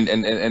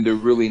 and they're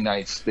really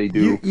nice. They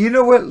do. You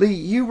know what, Lee?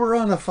 You were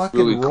on a fucking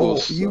really roll.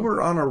 Cool you were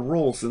on a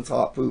roll since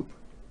Hot Poop.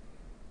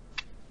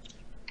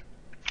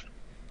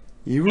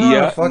 You were on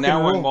a fucking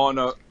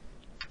roll.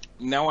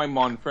 Now I'm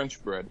on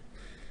French bread.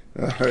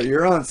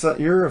 You're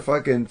a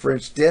fucking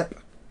French dip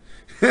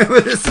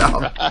with this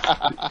album.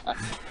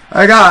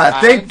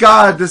 Thank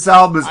God this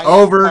album is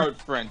over.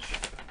 Part French.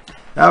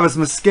 That was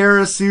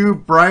Mascara Sue,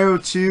 Brio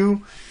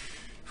 2.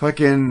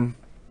 Fucking,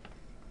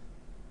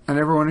 I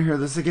never want to hear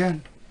this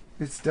again.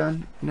 It's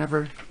done.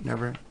 Never,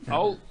 ever.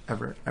 I'll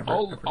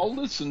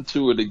listen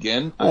to it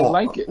again. I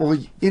like it. Well,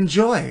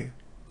 enjoy.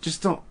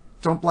 Just don't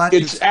blast.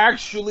 It's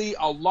actually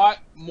a lot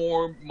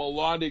more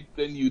melodic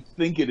than you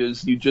think it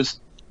is. You just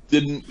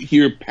didn't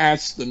hear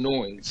past the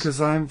noise. Because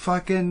I'm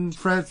fucking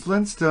Fred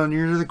Flintstone.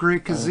 You're the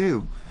Great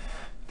Kazoo.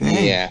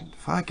 Dang, yeah.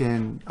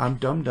 Fucking, I'm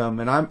dum-dum,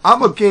 and I'm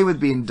okay with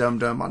being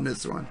dum-dum on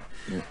this one.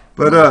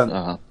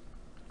 But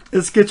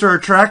let's get to our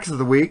tracks of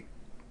the week.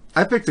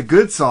 I picked a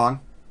good song.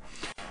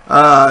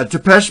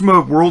 Depeche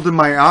Mode, World in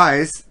My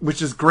Eyes,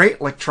 which is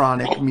great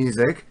electronic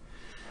music.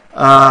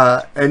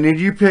 And then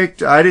you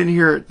picked, I didn't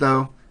hear it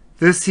though,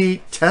 This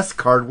Heat Test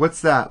Card. What's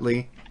that,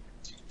 Lee?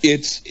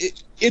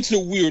 It's a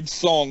weird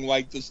song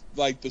like the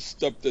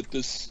stuff that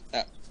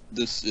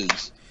this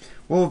is.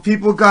 Well, if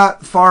people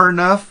got far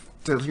enough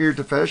to hear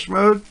Depeche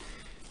Mode,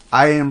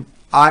 I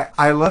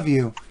love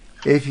you.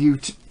 If you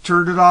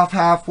turned it off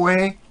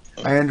halfway,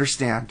 I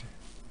understand.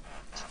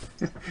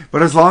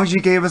 But as long as you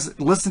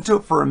listen to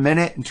it for a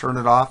minute and turn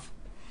it off,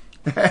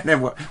 and then,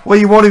 well,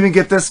 you won't even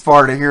get this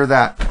far to hear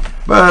that.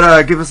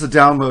 But give us a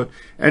download.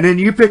 And then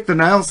you picked the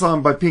Nile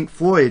song by Pink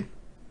Floyd.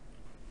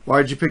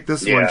 Why did you pick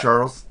this one,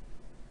 Charles?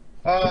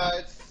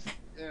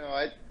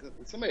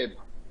 Somebody had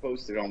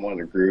posted on one of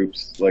the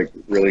groups like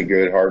really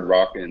good hard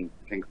rockin'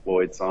 Pink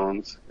Floyd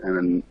songs,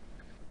 and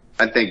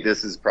I think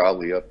this is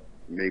probably up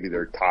maybe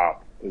their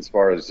top as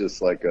far as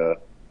just like a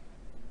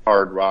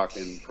hard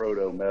rockin'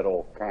 proto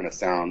metal kind of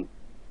sound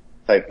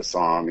type of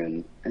song,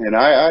 and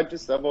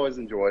I've always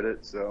enjoyed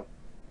it, so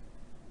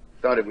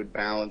thought it would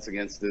balance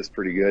against this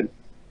pretty good.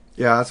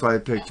 Yeah, that's why I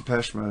picked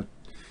Depeche Mode.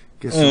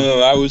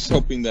 I was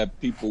hoping that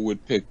people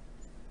would pick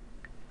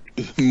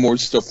more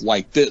stuff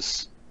like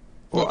this.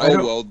 Well, I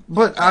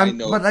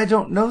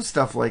don't know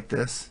stuff like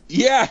this.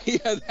 Yeah,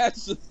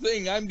 that's the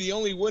thing. I'm the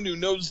only one who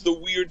knows the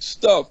weird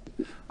stuff.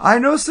 I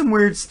know some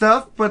weird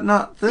stuff, but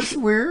not this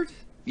weird.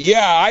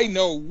 Yeah, I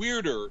know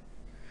weirder.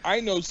 I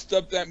know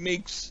stuff that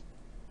makes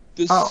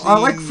this I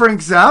like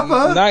Frank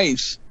Zappa.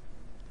 Nice.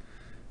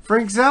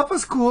 Frank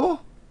Zappa's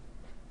cool.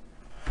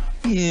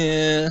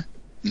 Yeah.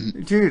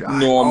 Dude,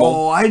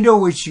 normal. I know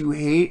what you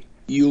hate.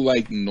 You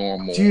like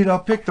normal. Dude, I'll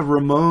pick the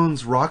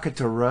Ramones' Rocket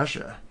to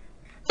Russia.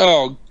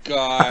 Oh,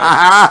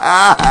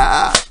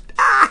 God.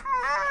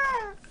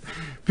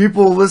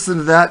 People listen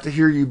to that to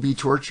hear you be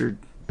tortured.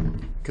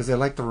 Because they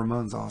like the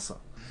Ramones also.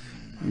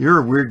 You're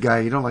a weird guy.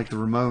 You don't like the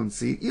Ramones.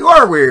 See? You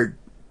are weird.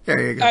 There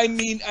you go. I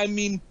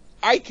mean,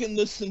 I can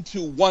listen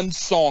to one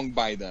song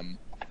by them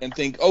and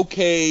think,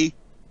 okay,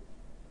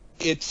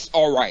 it's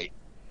all right.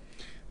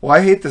 Well,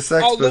 I hate the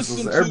Sex I'll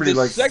Pistols. listen Everybody to the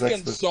likes the Sex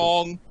second Pistols.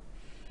 song,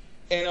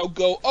 and I'll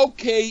go,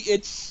 okay,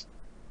 it's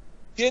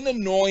getting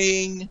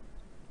annoying,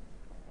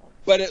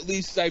 but at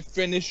least I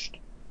finished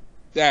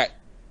that.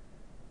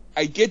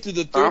 I get to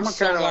the third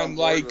song, I'm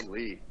like,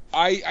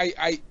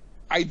 I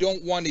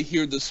don't want to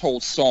hear this whole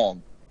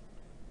song.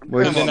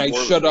 And then I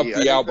shut up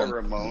the album.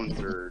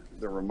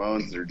 The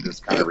Ramones are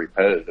just kind of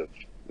repetitive.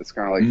 It's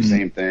kind of like the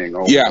same thing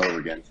over and over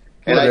again.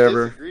 And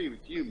Whatever. I disagree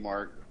with you,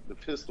 Mark. The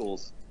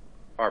Pistols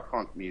are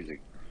punk music.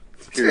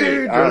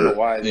 Period. I don't know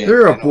why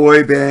they're a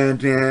boy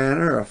band, man.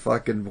 They're a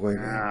fucking boy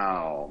band.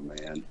 Oh,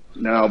 man.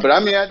 No, but I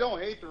mean, I don't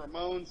hate the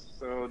Ramones,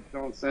 so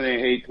don't send any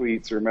hate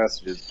tweets or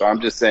messages. But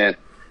I'm just saying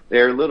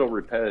they're a little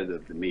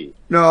repetitive to me.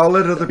 No, I'll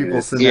let other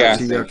people send that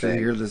to you after they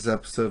hear this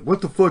episode.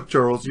 What the fuck,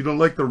 Charles? You don't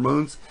like the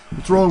Ramones?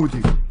 What's wrong with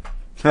you?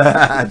 No,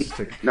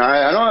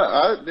 I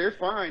don't. They're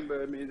fine,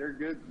 but I mean, they're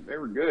good. They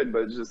were good,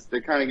 but it's just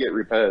they kind of get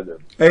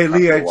repetitive. Hey,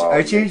 Lee,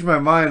 I changed my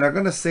mind. I'm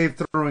gonna save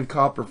Throwing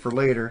Copper for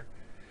later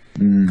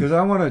because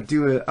I want to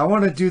do it. I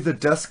want to do the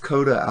Dust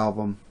Coda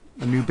album,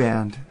 a new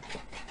band.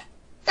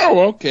 Oh,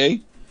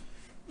 okay.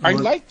 I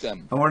like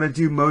them. I want to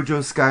do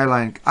Mojo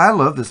Skyline. I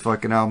love this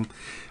fucking album.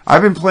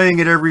 I've been playing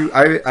it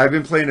I've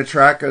been playing a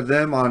track of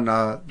them on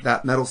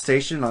that metal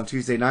station on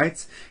Tuesday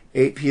nights,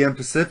 8 p.m.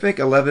 Pacific,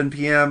 11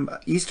 p.m.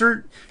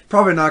 Eastern.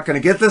 Probably not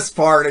going to get this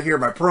far to hear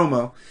my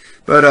promo,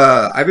 but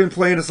I've been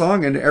playing a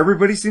song and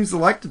everybody seems to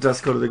like the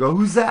Dust Coda. They go,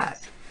 "Who's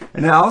that?"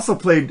 And I also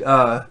played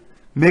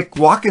Mick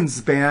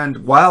Watkins'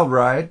 band Wild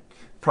Ride.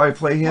 Probably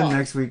play him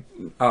next week.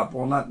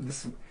 Well, not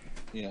this.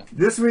 Yeah.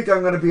 This week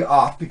I'm going to be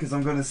off because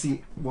I'm going to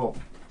see. Well,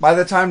 by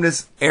the time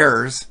this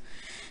airs,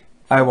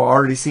 I will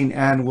already seen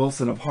Ann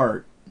Wilson of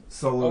Heart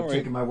solo,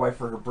 taking my wife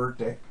for her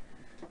birthday.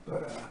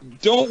 But,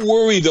 don't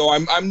worry though,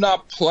 I'm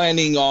not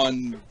planning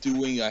on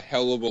doing a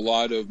hell of a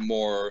lot of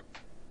more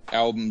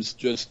albums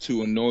just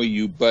to annoy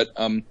you. But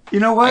you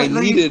know what?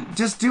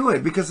 Just do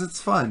it because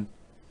it's fun.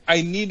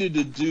 I needed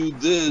to do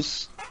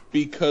this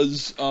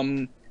because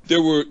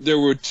there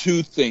were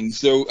two things.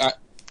 So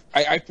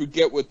I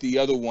forget what the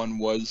other one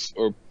was,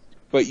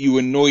 but you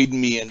annoyed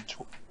me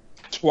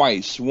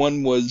twice.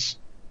 One was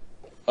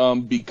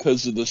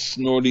because of the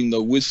snorting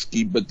the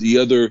whiskey, but the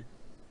other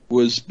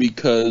was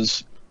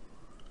because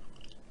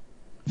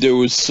there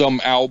was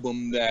some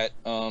album that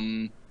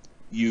I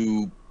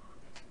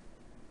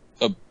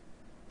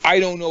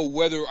don't know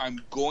whether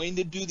I'm going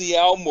to do the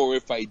album or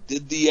if I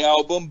did the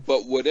album,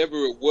 but whatever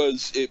it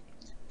was,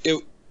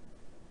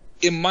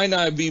 it might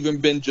not have even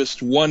been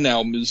just one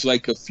album. It's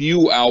like a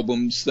few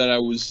albums that I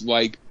was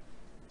like,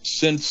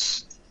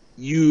 since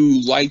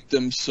you liked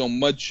them so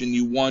much and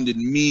you wanted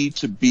me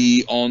to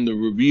be on the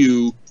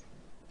review,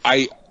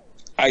 I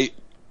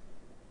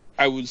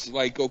was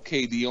like,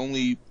 okay, the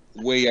only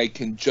way I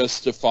can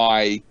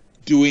justify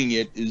doing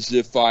it is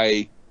if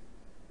I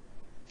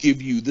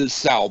give you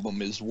this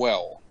album as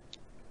well.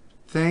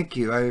 Thank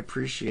you. I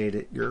appreciate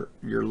it. Your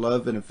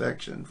love and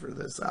affection for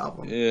this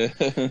album. Yeah.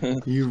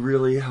 You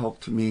really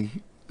helped me.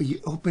 You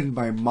opened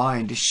my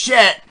mind to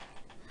shit.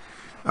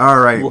 All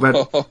right, but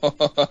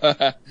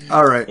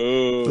all right.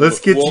 Let's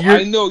get to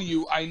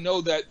your. I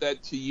know that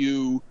to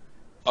you,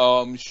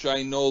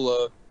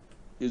 Shinola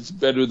is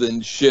better than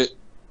shit.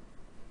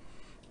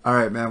 All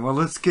right, man. Well,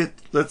 let's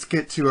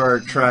get to our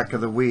track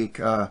of the week.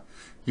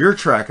 Your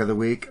track of the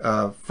week,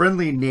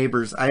 Friendly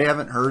Neighbors. I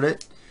haven't heard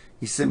it.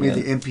 He sent me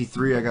the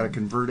MP3. I got to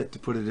convert it to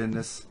put it in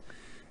this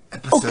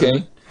episode.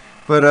 Okay.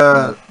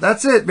 But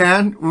that's it,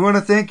 man. We want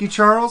to thank you,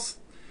 Charles.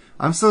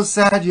 I'm so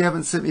sad you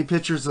haven't sent me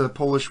pictures of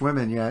Polish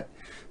women yet.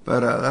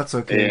 But that's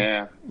okay.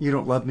 Yeah. You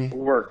don't love me?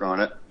 We'll work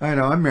on it. I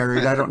know. I'm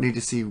married. I don't need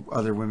to see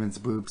other women's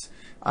boobs.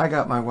 I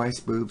got my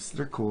wife's boobs.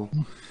 They're cool.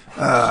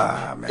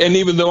 Man. And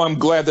even though I'm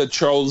glad that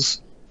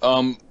Charles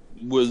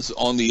was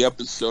on the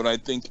episode, I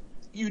think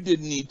you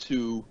didn't need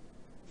to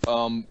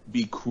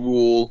be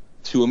cruel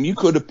to him. You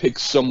could have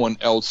picked someone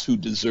else who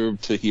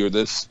deserved to hear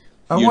this.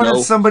 I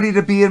wanted somebody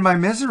to be in my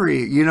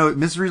misery.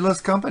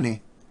 Miseryless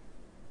company.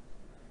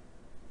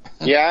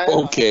 Yeah.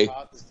 Okay.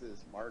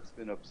 Mark's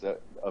been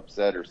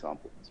upset or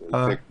something, so he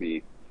picked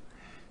me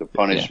to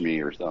punish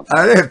me or something.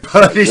 I didn't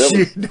punish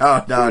you.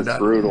 No. It's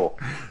brutal.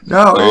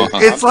 No,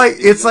 it's like.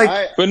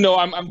 But no,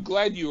 I'm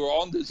glad you were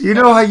on this. You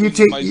know how you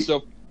take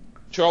myself,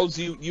 Charles.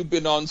 You've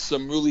been on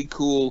some really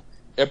cool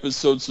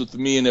episodes with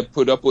me, and have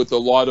put up with a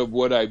lot of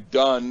what I've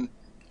done.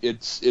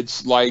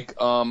 It's like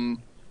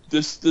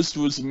this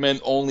was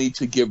meant only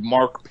to give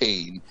Mark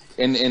pain,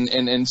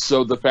 and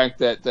so the fact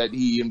that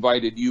he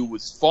invited you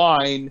was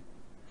fine,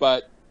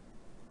 but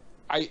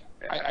I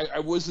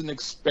wasn't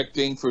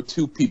expecting for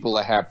two people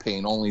to have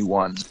pain, only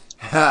one.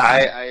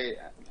 I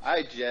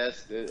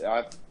jest.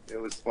 It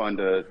was fun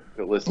to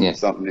listen to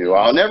something new.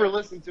 I'll never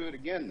listen to it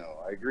again, though.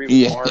 I agree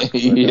with Mark. But,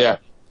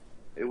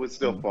 it was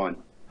still fun.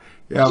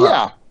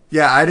 Yeah,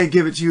 I didn't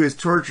give it to you as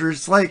torture.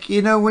 It's like,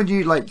 when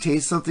you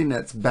taste something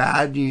that's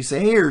bad, and you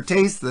say, "Here,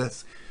 taste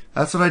this."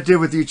 That's what I did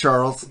with you,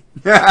 Charles.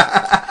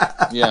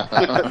 Yeah.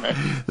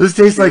 This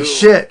tastes like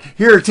shit.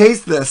 Here,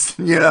 taste this.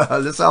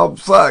 This album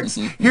sucks.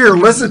 Here,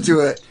 listen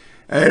to it.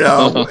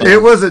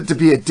 It wasn't to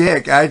be a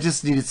dick. I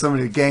just needed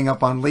somebody to gang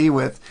up on Lee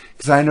with,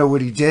 because I know what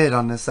he did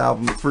on this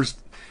album. First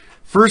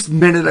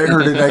minute I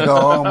heard it, I go,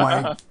 "Oh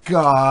my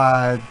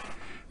God.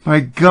 My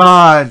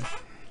God.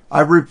 I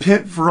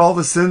repent for all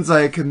the sins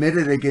I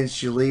committed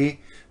against you,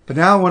 Lee. But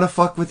now I want to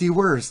fuck with you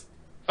worse."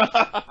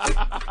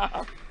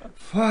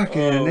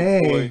 Fucking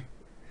A. Boy.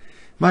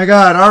 My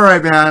God. All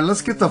right, man.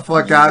 Let's get the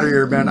fuck out of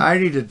here, man. I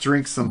need to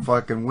drink some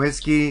fucking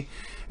whiskey,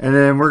 and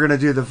then we're going to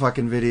do the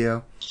fucking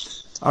video.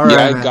 All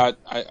right,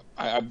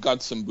 I've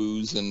got some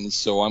booze, and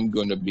so I'm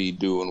going to be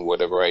doing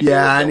whatever I do.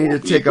 Yeah, I need to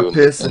take a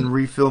piss and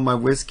refill my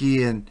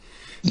whiskey. And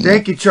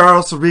thank you,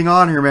 Charles, for being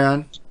on here,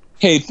 man.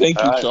 Hey,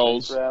 thank you,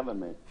 Charles. Thanks for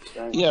having me.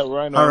 Thanks. Yeah,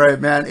 right on. All right,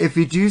 man. If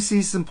you do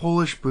see some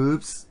Polish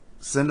boobs,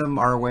 send them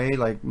our way,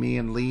 like me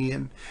and Lee,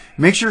 and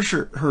make sure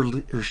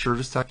her shirt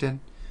is tucked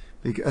in,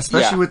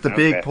 especially with the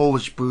big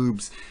Polish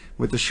boobs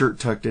with the shirt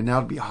tucked in.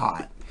 That'd be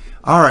hot.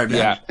 All right,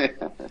 man. Yeah.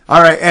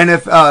 All right, and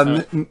if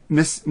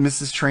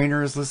Mrs.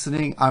 Trainer is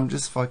listening, I'm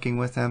just fucking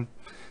with him.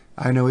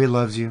 I know he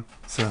loves you,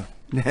 so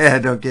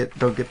don't get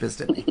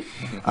pissed at me.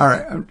 All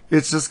right,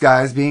 it's just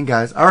guys being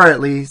guys. All right,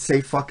 Lee,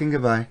 say fucking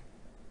goodbye.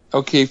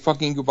 Okay,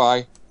 fucking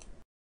goodbye.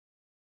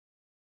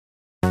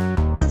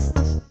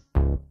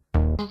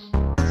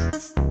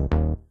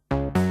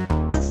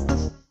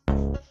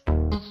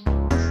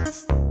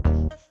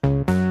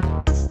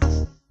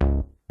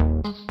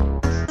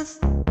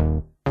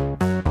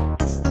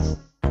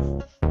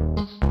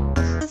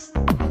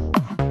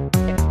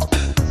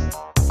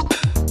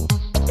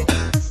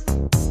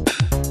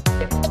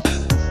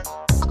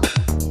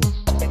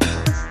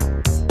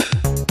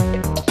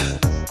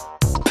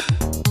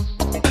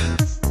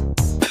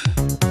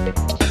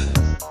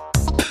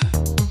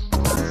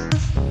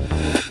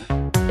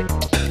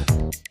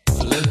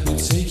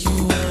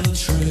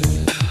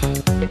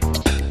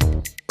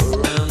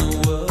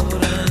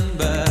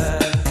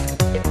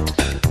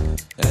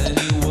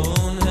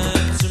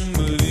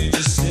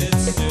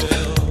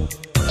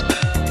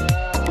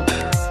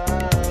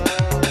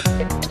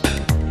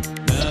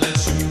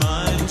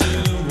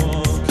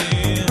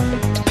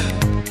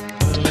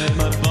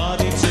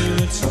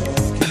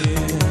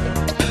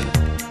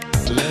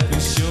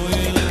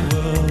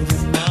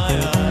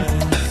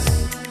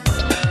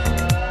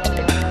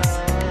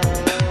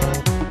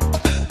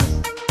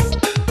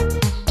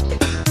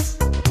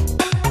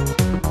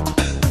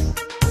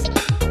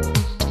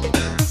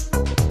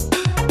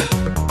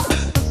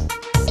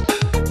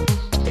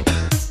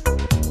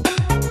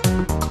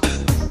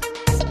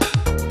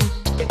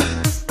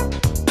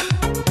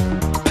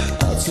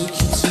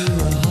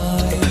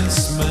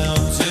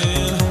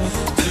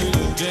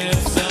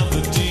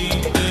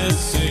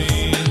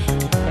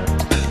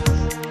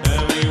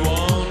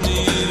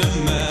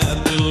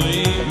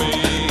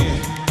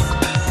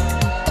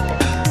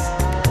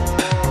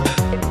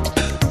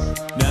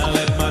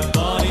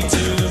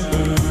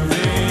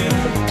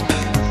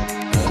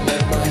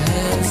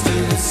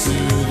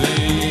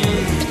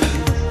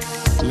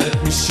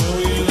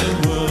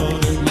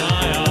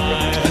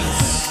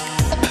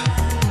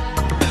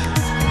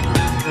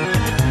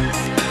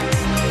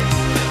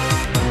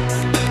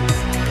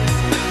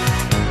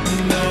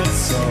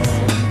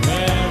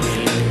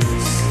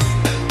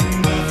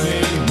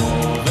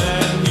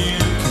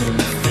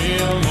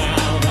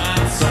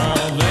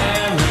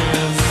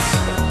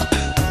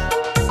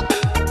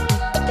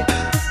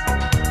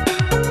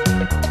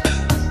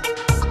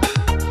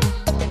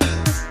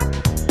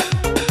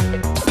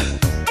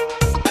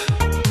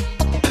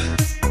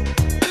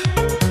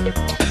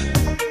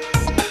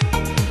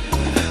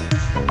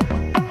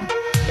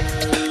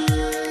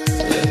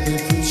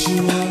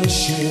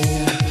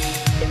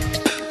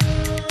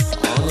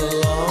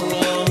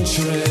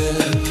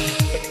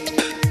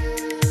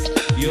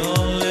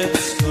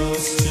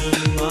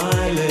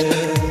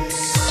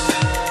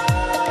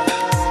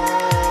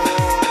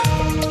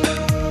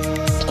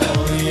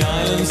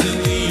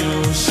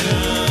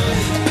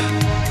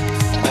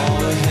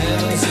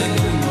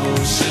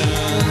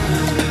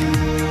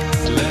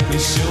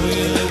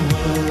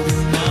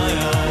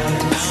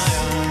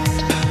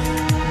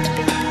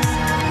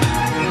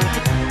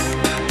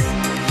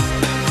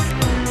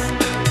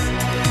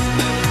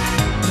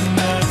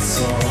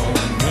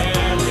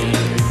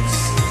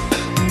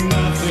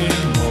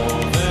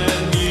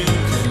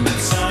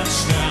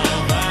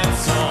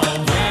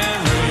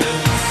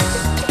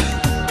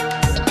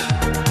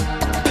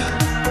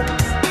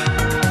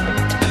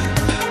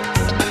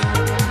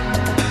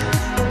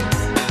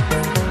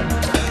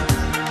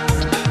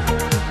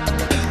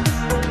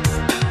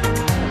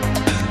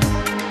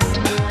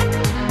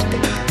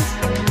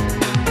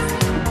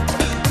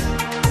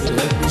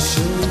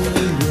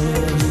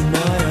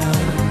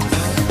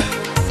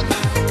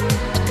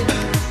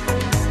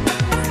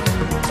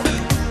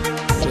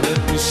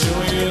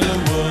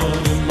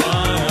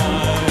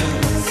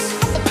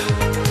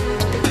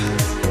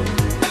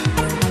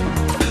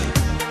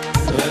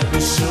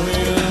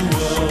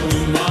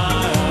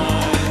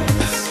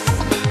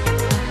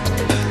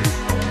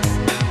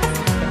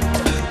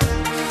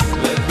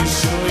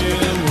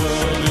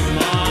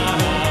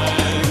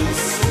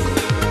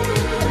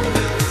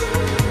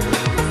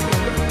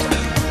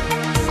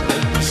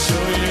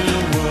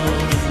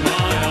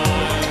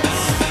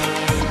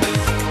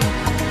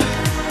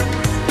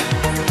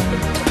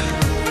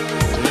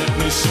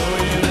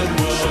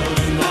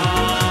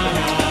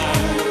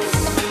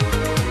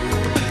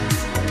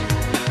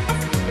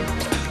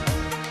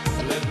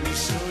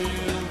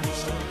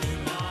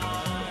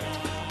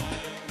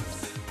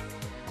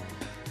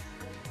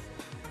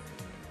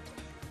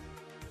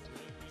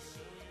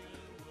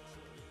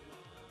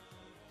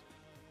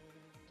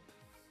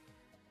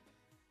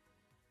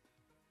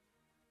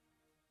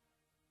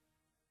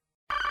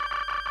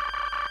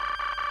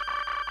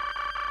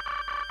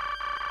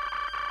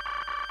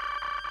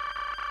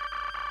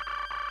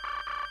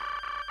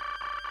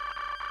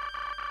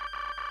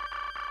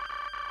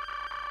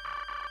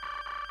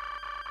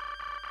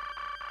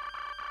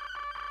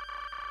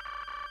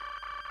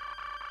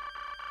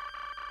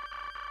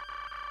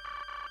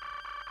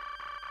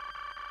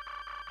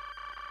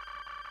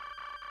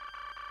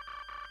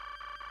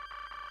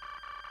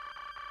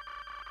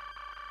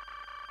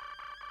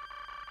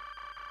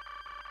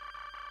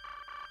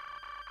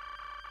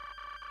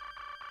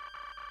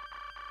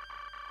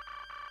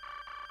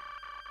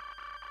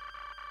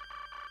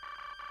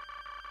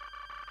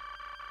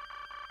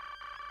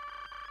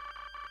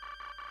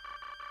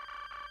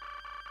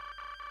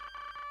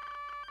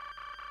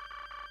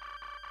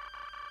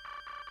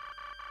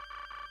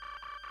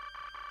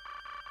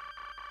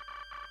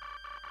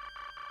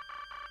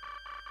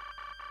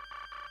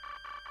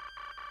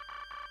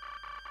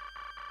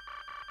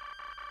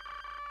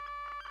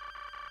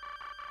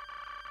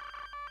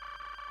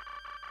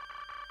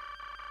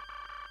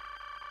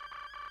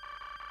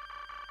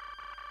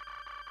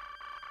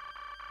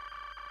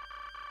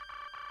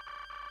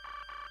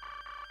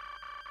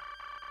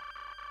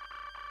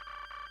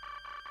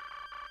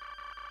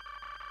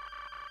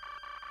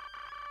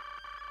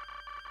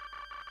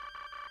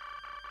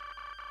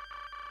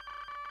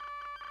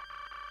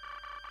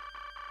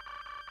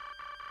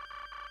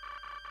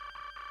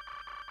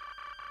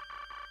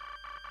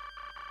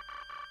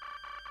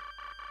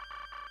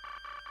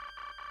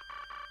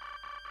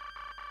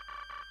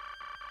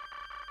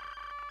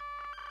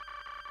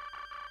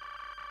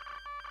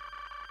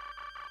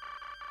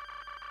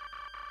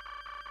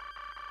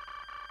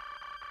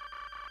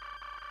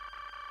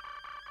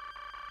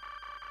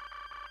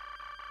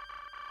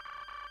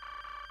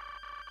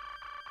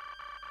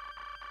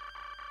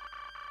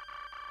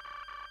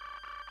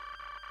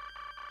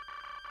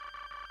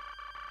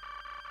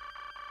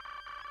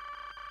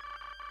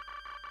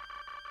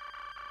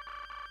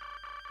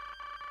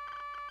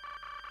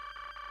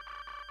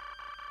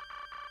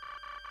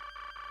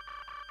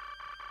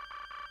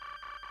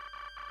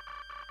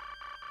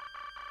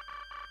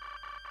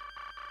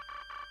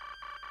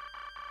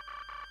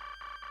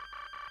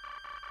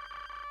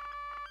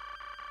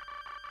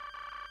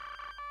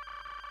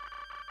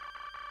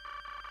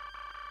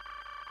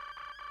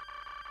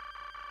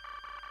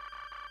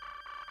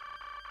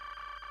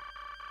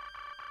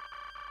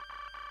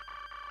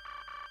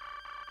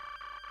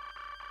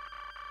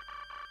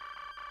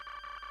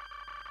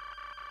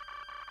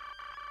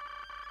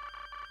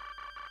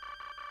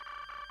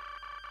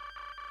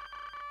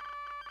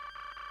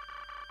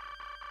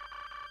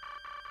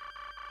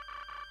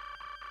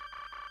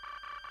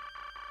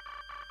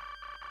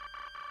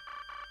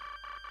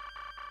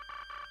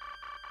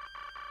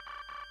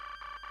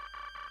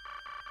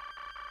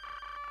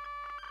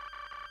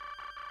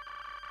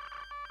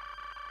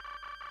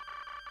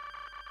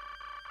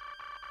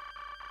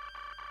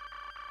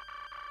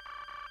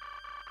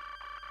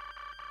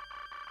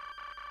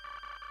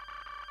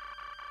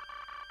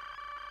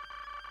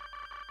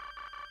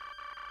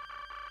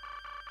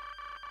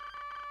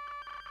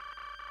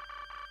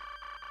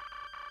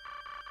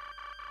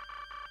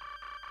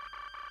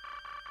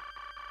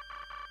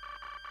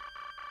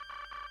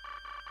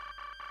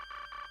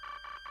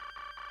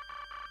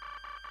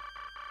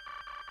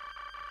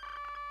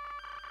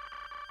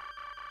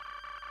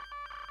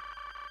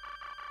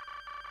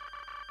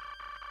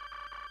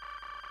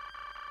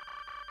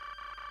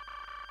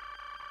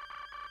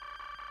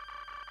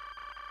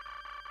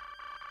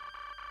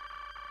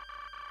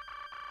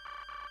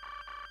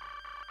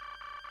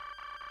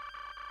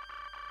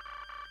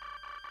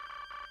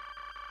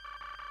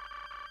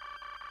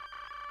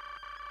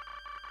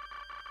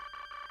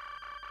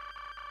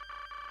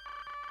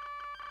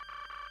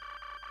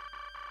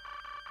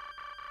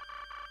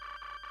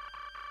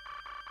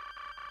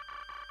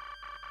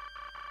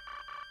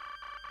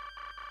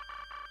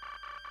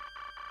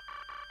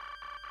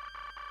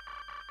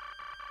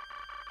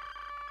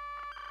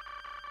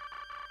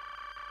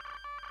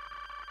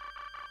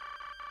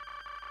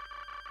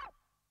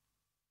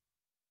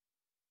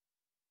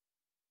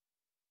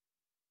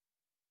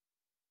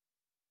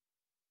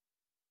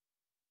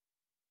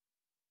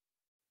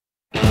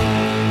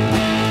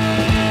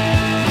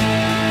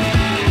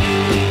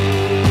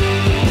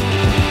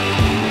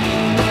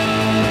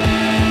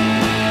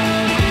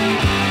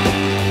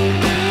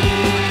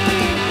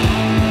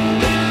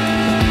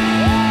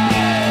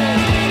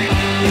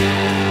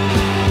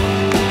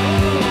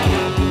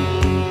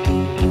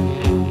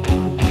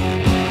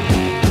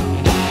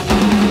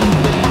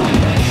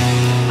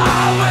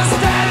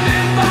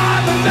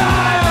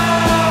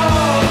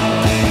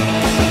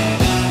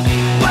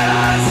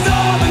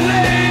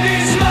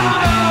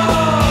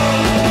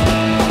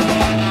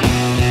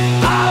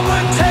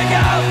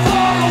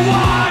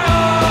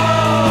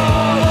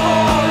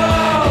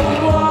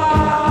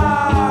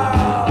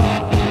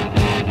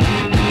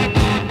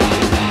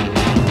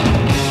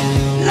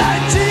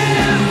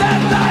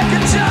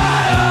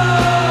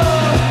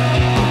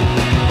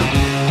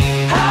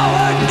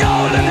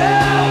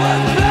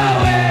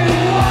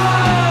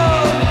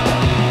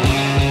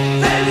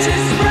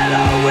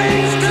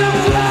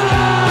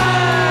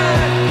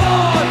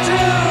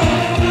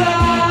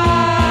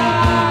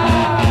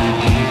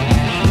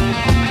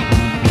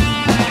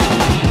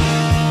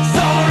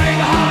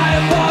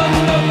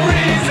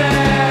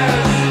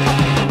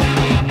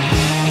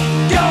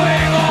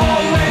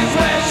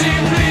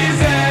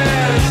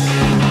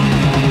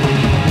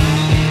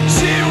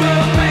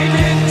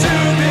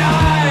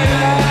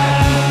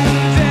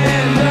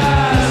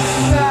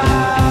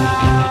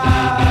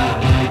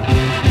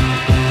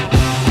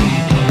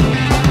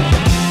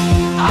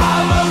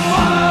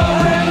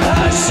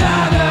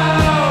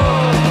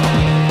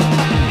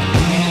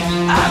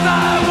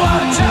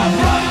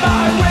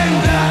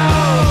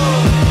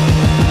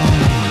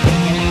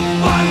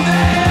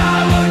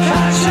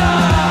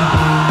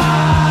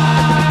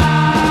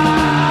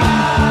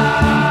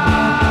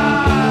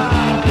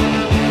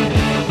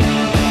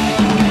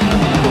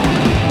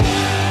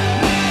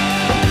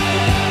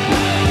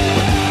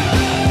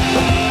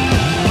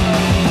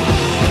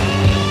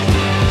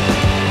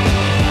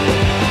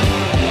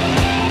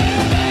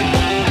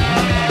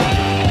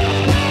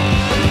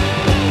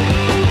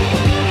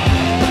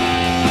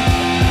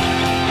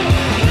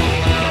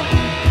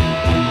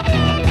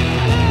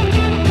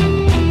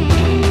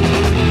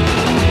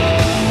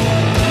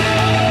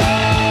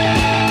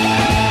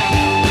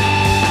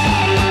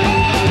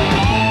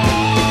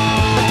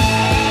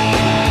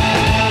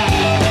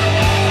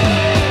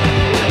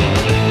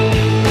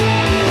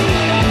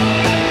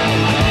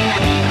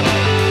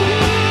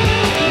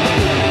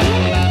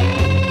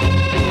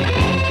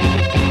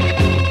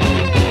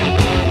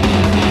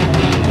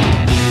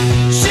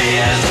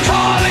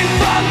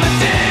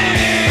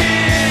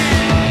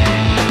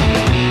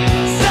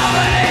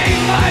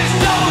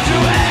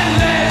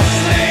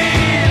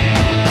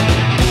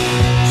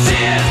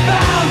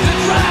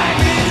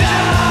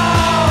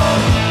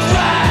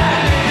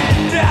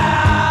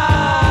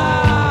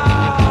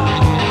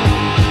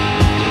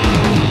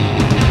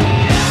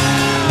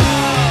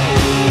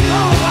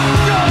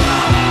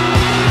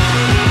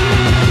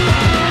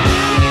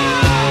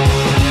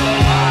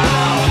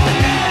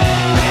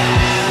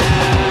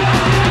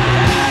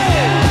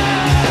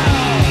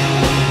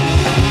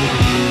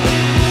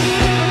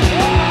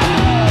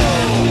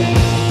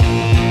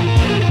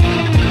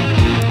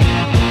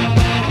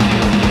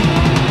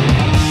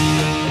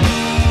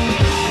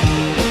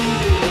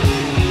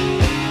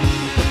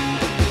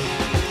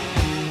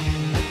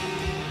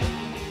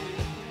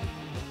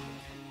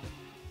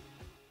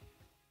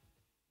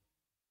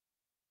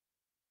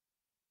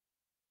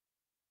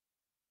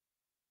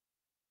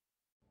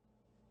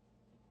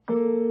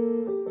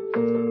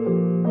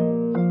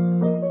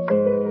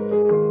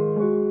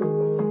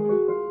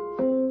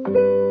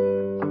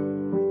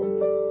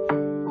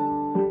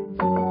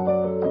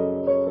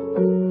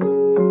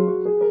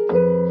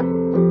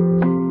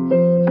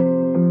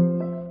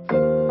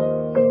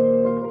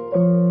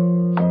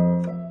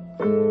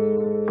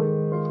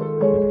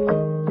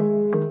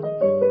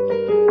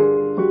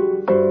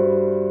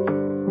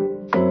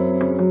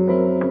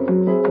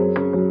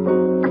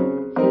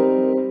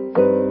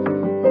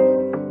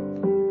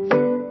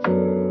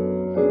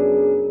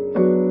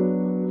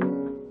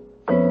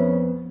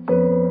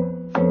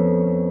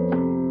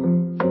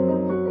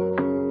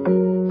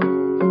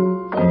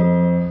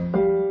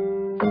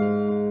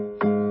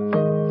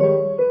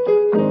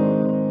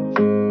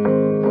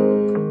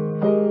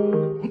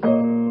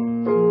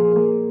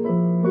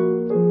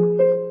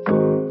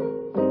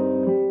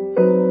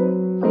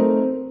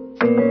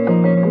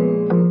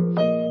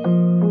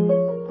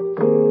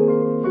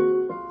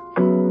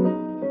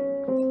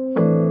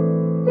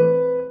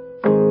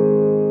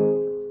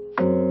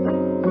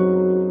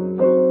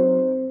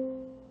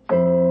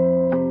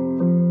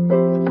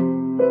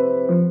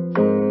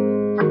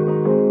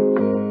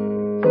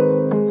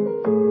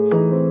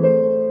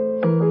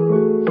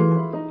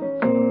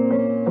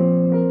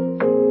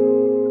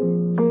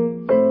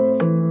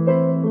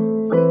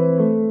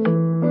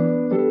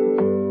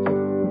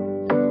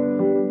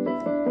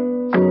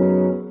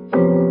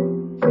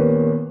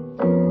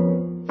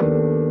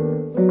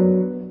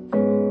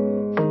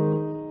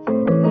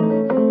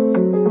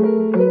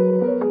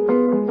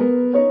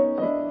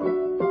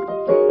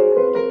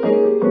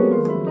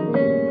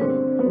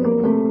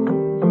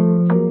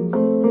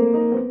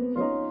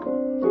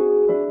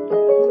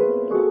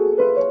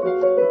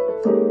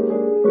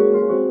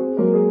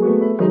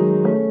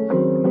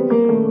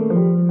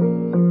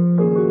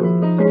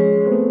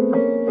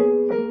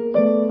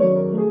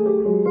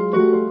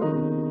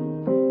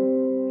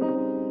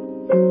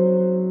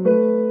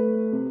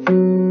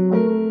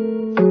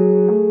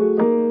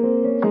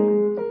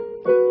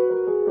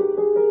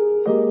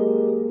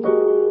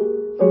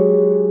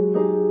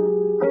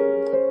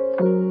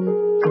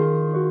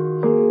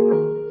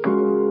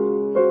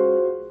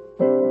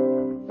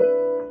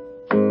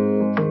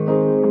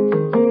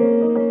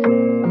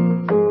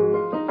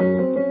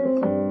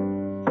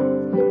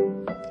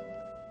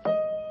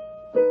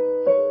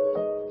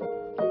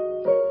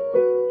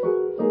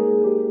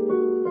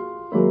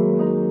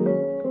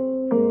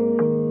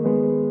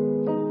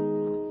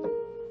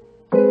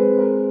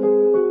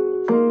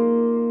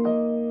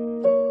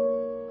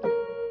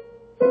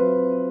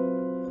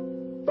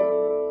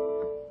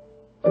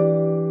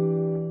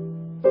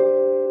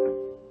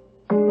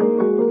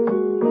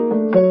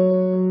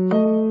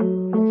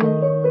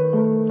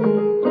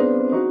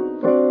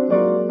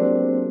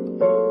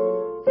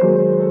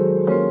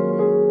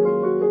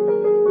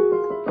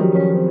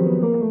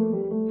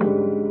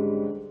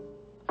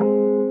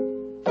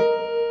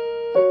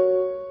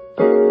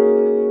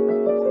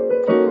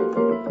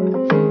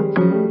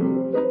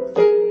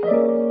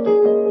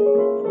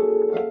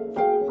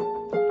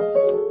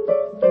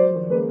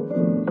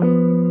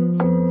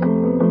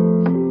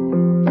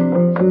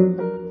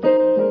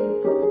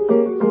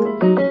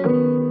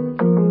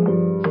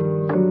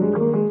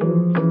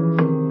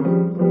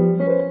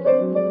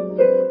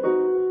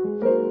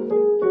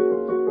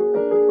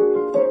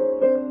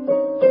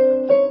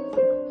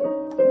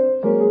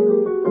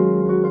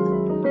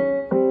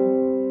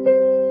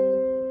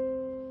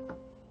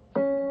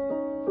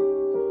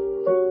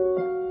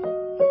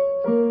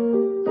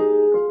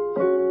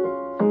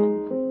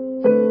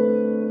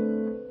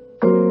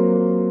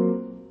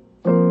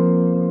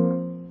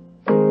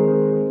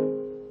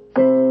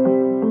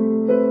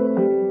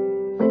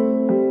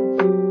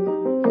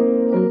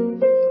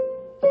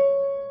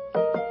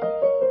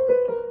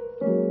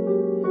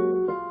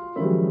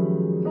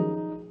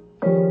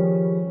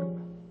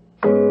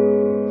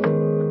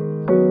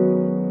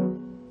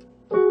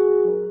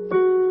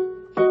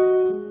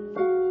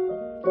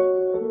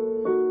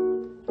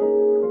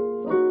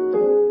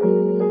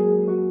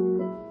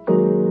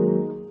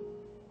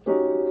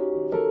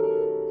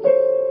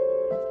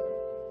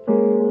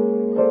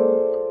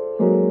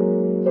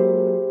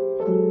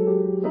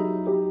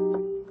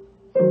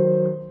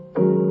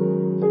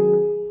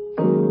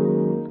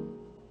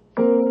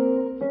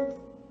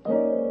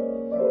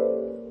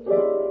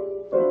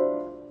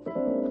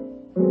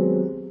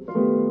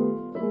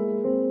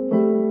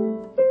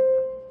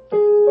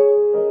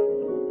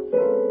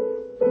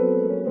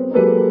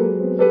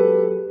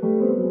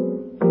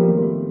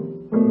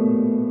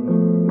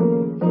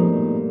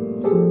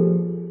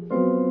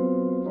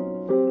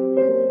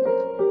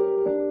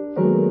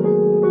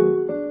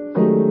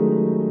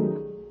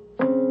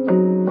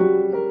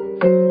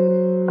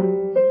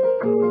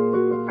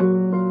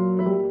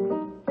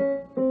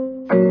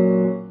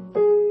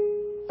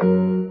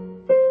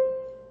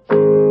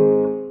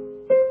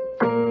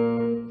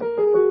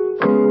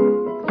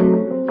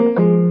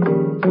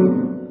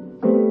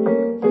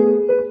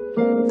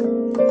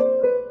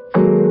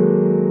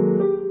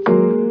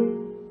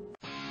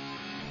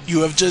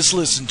 You have just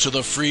listened to the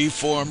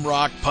Freeform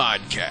Rock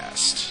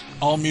Podcast.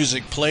 All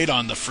music played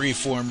on the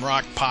Freeform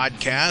Rock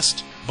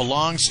Podcast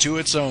belongs to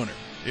its owner.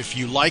 If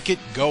you like it,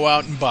 go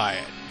out and buy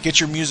it. Get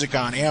your music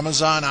on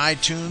Amazon,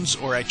 iTunes,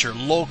 or at your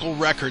local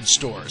record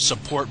store.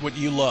 Support what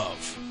you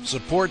love.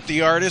 Support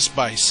the artist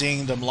by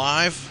seeing them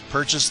live.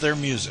 Purchase their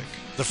music.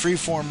 The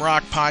Freeform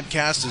Rock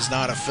Podcast is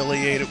not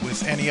affiliated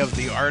with any of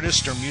the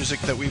artists or music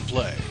that we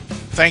play.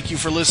 Thank you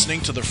for listening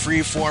to the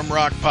Freeform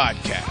Rock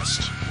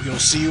Podcast. We'll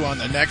see you on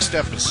the next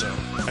episode.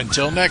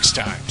 Until next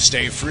time,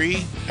 stay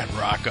free and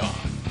rock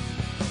on.